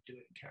don't know how to do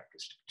it in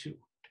characteristic 2.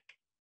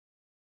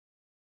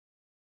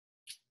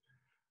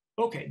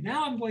 Okay,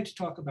 now I'm going to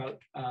talk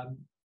about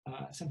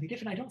something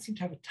different. I don't seem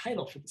to have a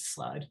title for this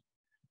slide.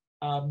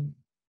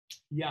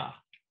 Yeah,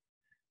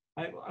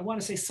 I want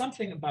to say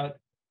something about,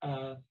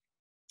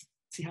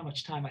 see how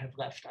much time I have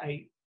left.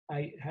 I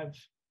have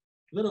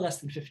a little less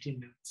than 15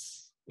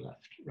 minutes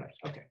left, right,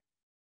 okay.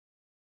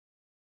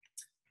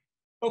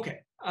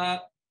 Okay,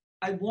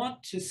 I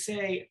want to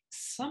say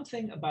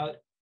something about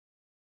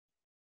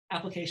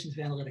applications of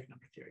analytic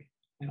number theory.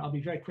 And I'll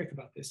be very quick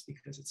about this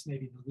because it's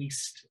maybe the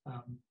least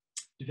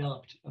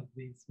developed of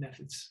these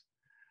methods.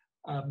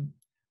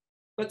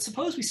 But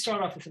suppose we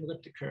start off with an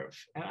elliptic curve.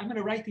 And I'm going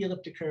to write the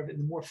elliptic curve in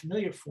the more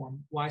familiar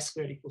form, y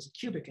squared equals a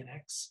cubic in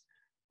x,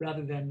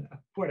 rather than a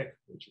quartic,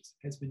 which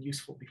has been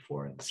useful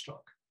before in this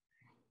talk.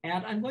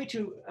 And I'm going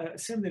to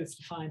assume that it's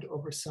defined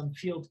over some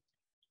field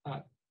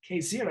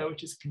K0,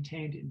 which is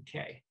contained in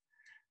K.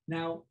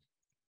 Now,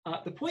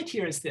 the point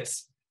here is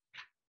this.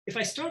 If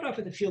I start off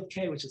with a field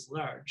K, which is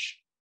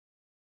large,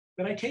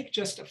 but I take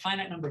just a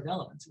finite number of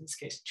elements, in this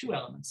case, 2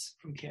 elements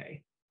from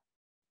K,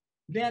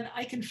 then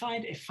I can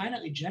find a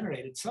finitely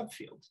generated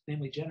subfield,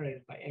 namely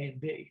generated by A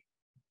and B,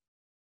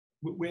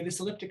 where this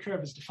elliptic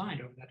curve is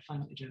defined over that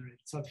finitely generated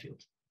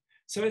subfield.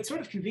 So it's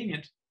sort of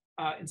convenient,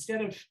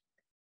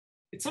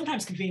 it's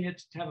sometimes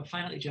convenient to have a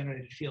finitely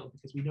generated field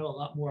because we know a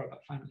lot more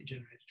about finitely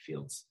generated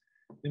fields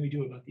than we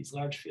do about these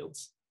large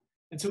fields.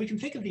 And so we can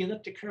think of the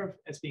elliptic curve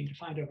as being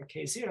defined over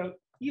K0,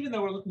 even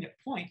though we're looking at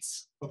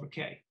points over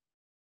K.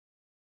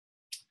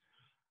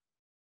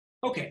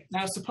 Okay,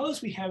 now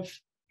suppose we have,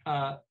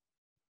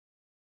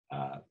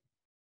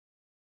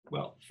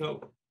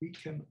 so we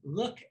can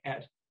look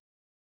at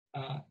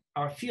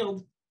our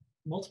field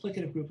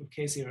multiplicative group of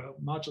K0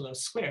 modulo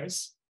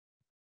squares.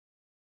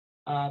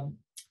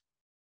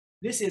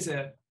 This is,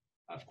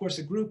 of course,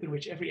 a group in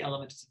which every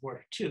element is of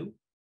order 2,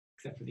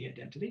 except for the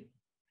identity.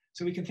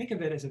 So we can think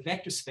of it as a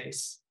vector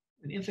space,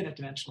 an infinite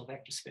dimensional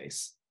vector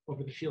space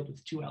over the field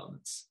with 2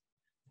 elements.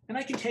 And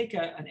I can take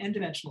an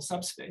n-dimensional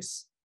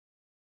subspace,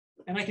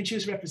 and I can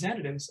choose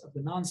representatives of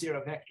the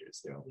non-zero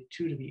vectors. There are only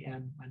 2 to the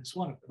n minus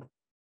 1 of them,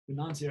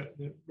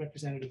 the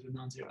representatives of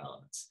non-zero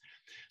elements.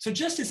 So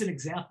just as an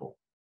example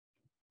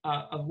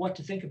of what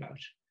to think about,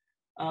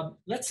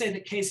 let's say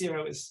that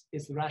K0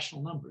 is the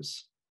rational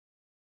numbers.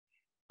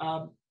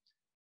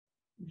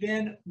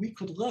 Then we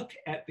could look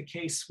at the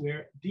case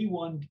where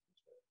D1,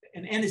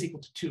 and n is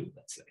equal to 2,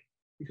 let's say.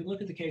 We could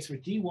look at the case where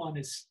D1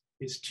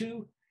 is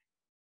 2,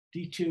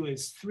 D2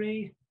 is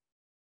 3,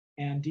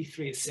 and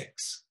D3 is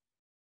 6.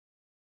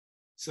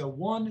 So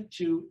 1,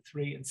 2,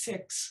 3, and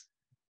 6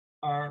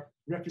 are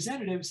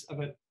representatives of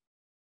a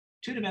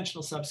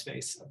 2-dimensional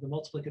subspace of the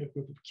multiplicative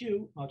group of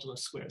Q modulo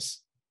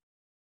squares.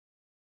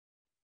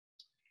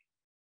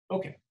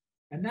 Okay,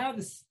 and now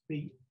the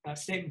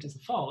statement is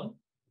the following.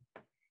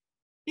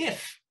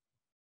 If,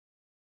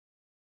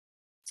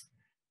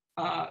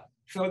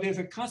 so there's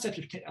a concept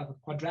of a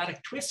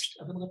quadratic twist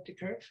of an elliptic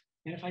curve.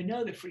 And if I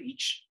know that for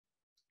each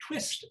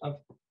twist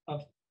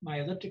of my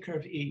elliptic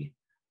curve E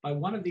by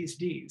one of these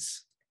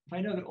Ds, if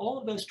I know that all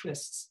of those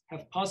twists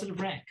have positive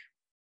rank,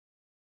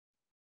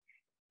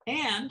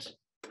 and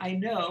I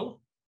know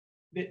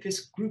that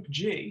this group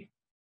G,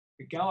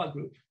 the Galois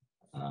group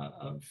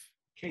of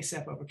K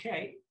sep over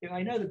K, if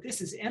I know that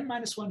this is n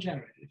minus 1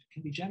 generated, if it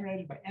can be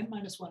generated by n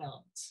minus 1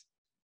 elements,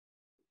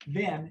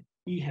 then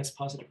E has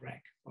positive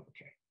rank over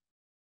K.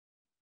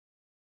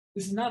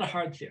 This is not a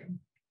hard theorem.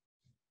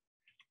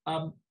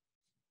 I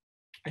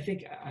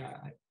think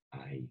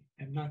I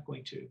am not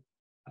going to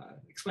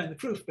explain the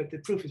proof, but the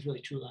proof is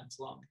really 2 lines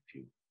long if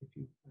you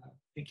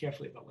think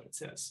carefully about what it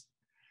says.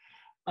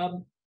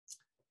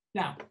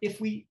 Now, if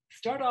we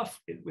start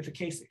off with a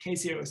case that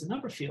K0 is a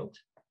number field,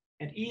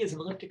 and E is an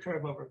elliptic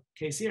curve over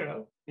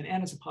K0, and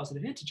n is a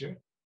positive integer,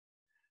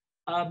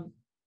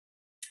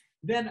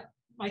 then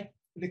our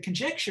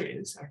conjecture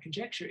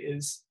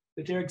is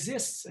that there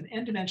exists an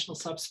n-dimensional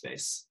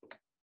subspace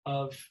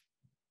of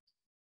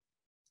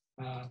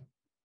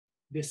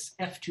this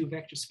F2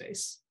 vector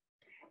space,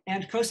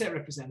 and coset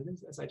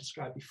representatives, as I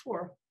described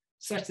before,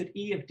 such that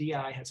E of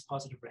di has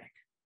positive rank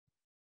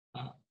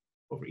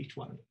over each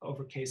one,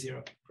 over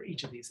K0 for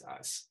each of these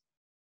i's.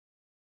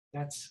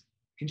 That's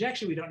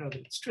conjecture. We don't know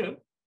that it's true,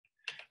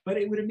 but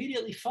it would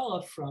immediately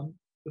follow from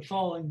the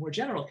following more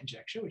general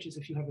conjecture, which is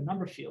if you have a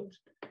number field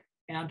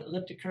and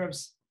elliptic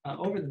curves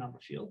over the number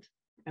field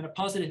and a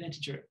positive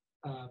integer,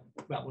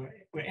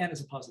 where n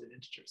is a positive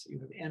integer, so you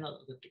have n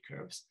elliptic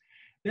curves,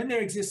 then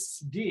there exists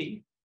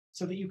D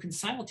so that you can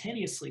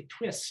simultaneously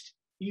twist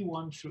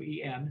E1 through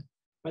En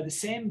by the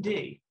same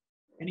D,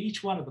 and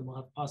each one of them will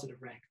have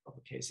positive rank over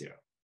K0.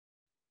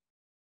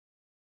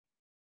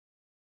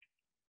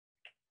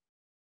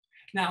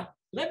 Now,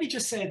 let me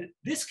just say that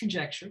this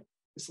conjecture,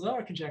 this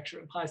lower conjecture,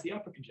 implies the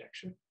upper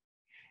conjecture.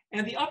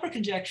 And the upper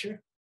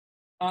conjecture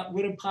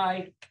would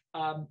imply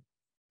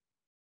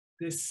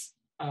this,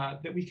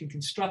 that we can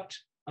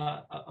construct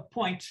a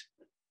point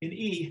in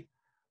E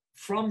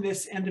from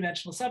this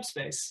n-dimensional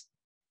subspace.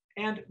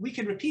 And we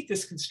can repeat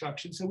this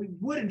construction. So we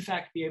would, in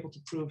fact, be able to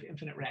prove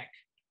infinite rank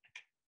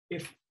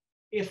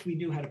if we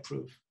knew how to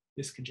prove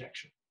this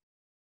conjecture.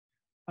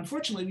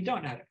 Unfortunately, we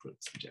don't know how to prove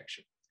this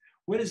conjecture.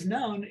 What is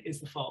known is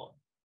the following.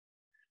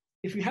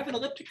 If we have an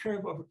elliptic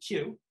curve over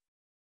Q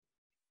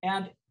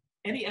and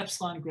any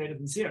epsilon greater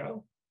than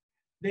 0,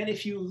 then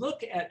if you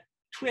look at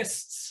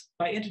twists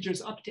by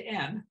integers up to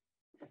n,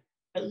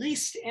 at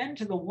least n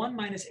to the 1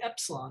 minus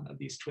epsilon of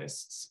these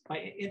twists by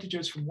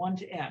integers from 1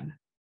 to n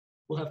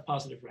will have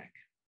positive rank.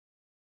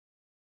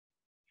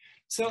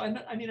 So,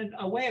 I mean,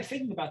 a way of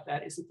thinking about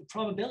that is that the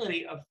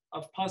probability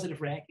of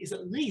positive rank is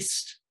at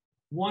least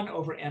 1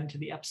 over n to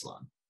the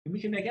epsilon. And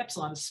we can make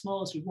epsilon as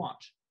small as we want.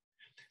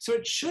 So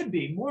it should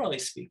be, morally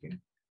speaking,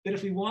 that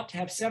if we want to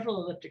have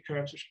several elliptic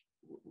curves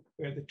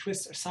where the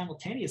twists are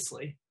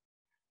simultaneously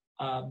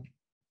of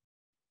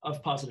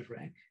positive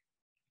rank,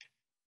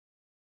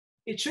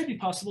 it should be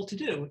possible to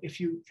do if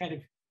you kind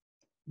of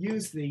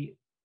use the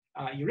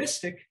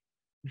heuristic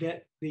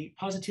that the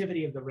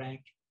positivity of the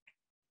rank,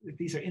 that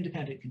these are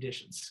independent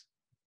conditions.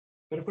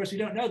 But of course, we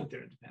don't know that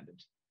they're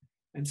independent.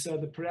 And so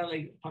the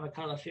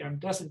Pirelli-Pamacala theorem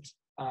doesn't,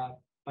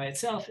 by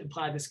itself,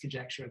 imply this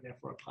conjecture, and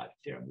therefore apply the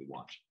theorem we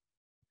want.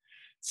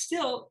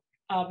 Still,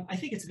 I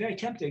think it's very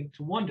tempting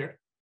to wonder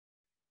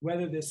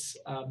whether this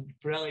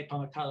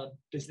Pirelli-Pamacala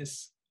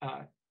business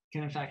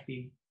can in fact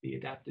be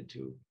adapted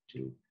to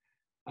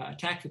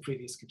attack the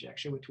previous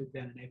conjecture, which would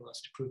then enable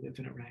us to prove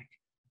infinite rank,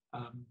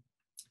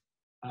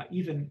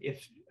 even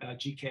if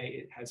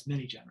GK has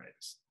many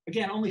generators.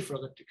 Again, only for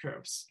elliptic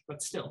curves,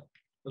 but still,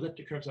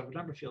 elliptic curves over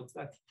number fields,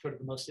 that's sort of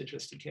the most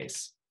interesting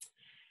case.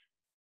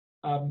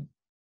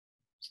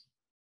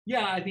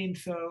 Yeah, I mean,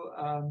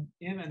 so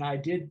Im and I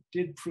did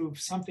prove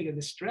something in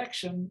this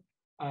direction.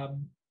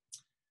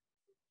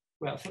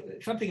 Well,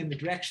 something in the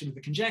direction of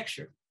the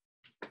conjecture.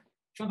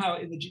 Somehow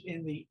in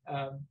the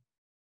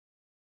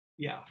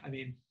yeah, I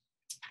mean,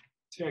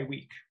 it's very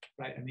weak,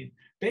 right? I mean,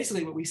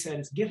 basically what we said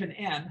is given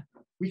n,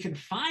 we can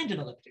find an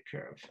elliptic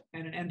curve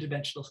and an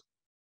n-dimensional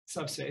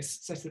subspace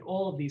such that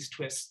all of these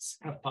twists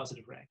have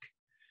positive rank.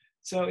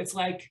 So it's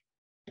like,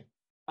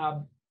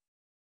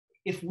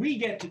 if we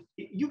get to,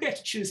 you get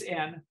to choose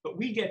n, but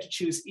we get to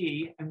choose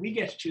E, and we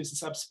get to choose the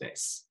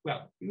subspace.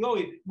 Well,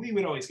 we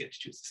would always get to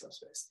choose the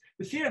subspace.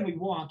 The theorem we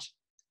want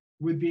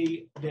would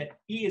be that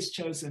E is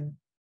chosen,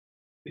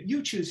 that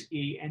you choose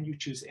E and you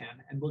choose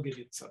n, and we'll give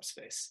you the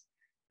subspace.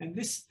 And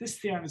this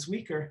theorem is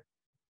weaker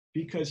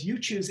because you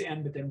choose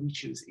n, but then we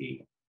choose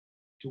E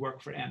to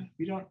work for n.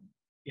 We don't,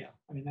 yeah,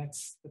 I mean,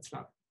 it's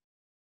not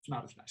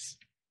as nice.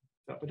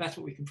 So, but that's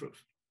what we can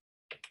prove.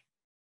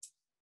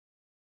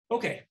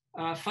 Okay,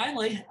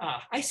 finally,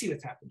 I see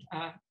what's happened.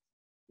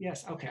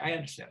 Yes, okay, I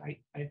understand.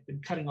 I've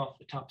been cutting off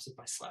the tops of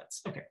my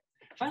slides. Okay,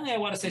 finally, I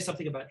want to say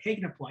something about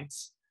Heegner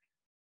points.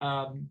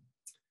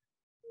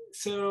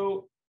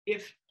 So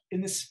if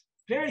in this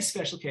very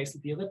special case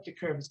that the elliptic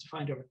curve is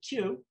defined over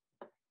Q,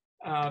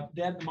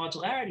 then the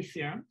modularity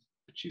theorem,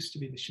 which used to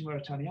be the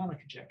Shimura-Taniyama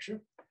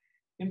conjecture,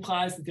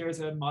 implies that there is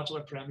a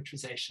modular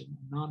parametrization,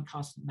 a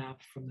non-constant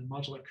map from the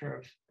modular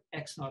curve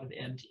x naught of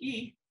n to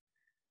E,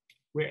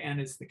 where n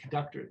is the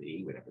conductor of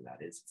E, whatever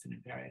that is. It's an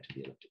invariant of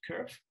the elliptic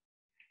curve.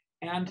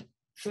 And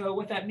so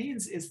what that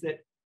means is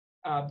that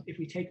if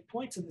we take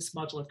points in this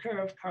modular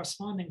curve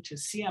corresponding to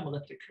CM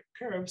elliptic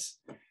curves,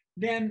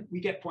 then we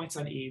get points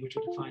on E, which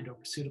are defined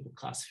over suitable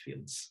class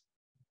fields.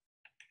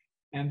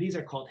 And these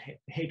are called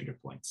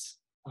Heegner points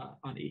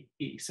on E.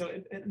 So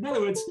in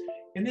other words,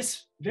 in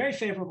this very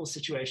favorable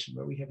situation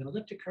where we have an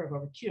elliptic curve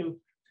over Q,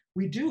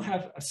 we do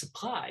have a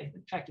supply,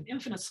 in fact, an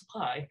infinite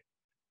supply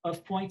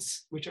of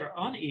points which are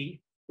on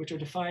E, which are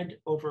defined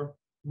over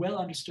well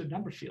understood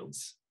number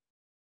fields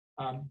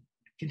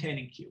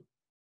containing Q.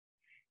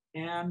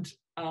 And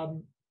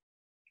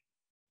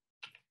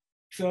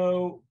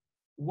so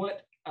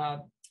what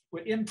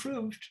Im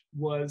proved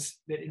was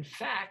that in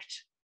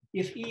fact,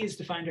 if E is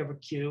defined over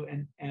Q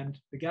and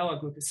the Galois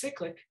group is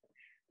cyclic,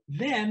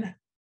 then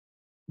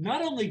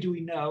not only do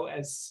we know,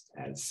 as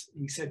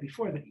we said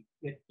before, that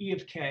E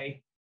of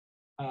K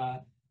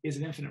is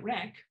an infinite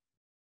rank,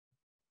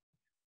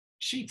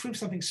 she proved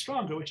something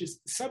stronger, which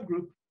is the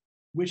subgroup,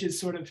 which is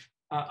sort of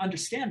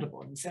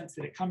understandable in the sense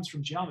that it comes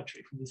from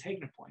geometry, from these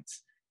Heegner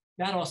points.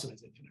 That also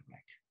has infinite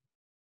rank.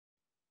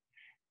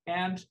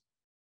 And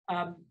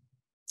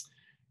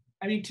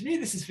I mean, to me,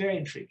 this is very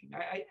intriguing.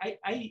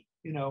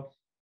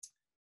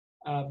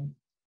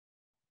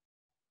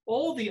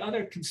 All the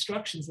other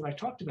constructions that I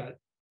talked about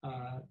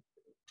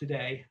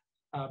today,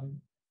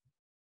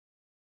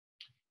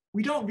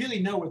 we don't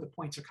really know where the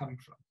points are coming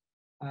from.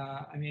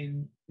 I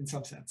mean, in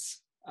some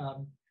sense.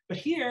 But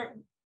here,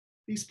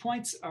 these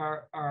points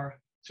are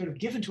sort of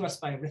given to us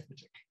by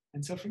arithmetic.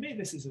 And so for me,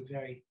 this is a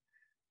very,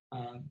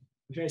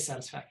 very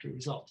satisfactory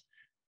result.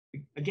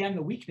 Again,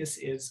 the weakness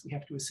is we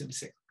have to assume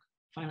cyclic.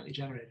 Finitely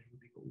generated would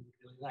be what we would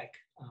really like.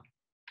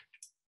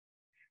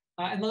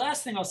 And the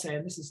last thing I'll say,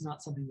 and this is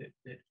not something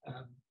that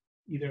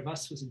either of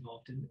us was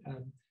involved in,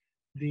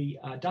 the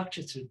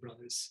Dakchitsu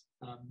brothers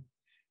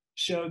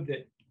showed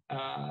that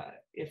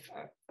if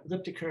an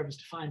elliptic curve is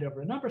defined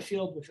over a number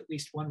field with at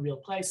least one real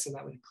place, so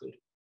that would include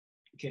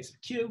the case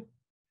of Q,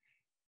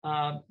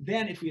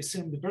 then if we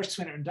assume the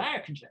Birch-Swinnerton and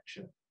Dyer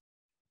conjecture,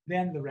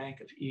 then the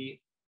rank of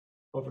E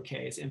over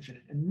K is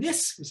infinite. And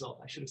this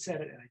result, I should have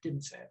said it and I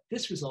didn't say it,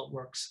 this result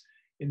works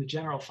in the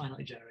general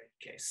finally generated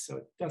case, so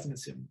it doesn't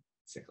assume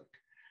cyclic.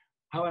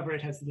 However,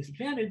 it has the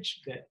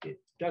disadvantage that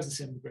it does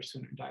assume the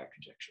Birch-Swinnerton and Dyer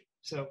conjecture.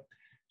 So,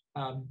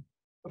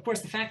 of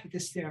course, the fact that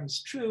this theorem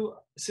is true,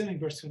 assuming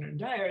Birch-Swinnerton and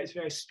Dyer, is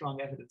very strong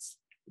evidence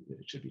that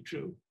it should be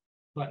true.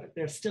 But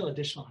there's still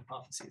additional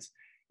hypotheses,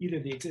 either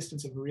the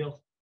existence of a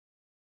real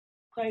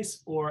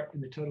place, or in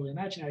the totally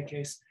imaginary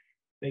case,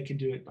 they can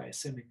do it by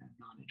assuming a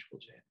non-integral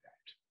J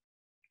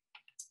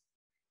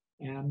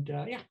invariant. And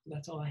yeah,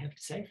 that's all I have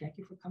to say. Thank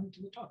you for coming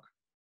to the talk.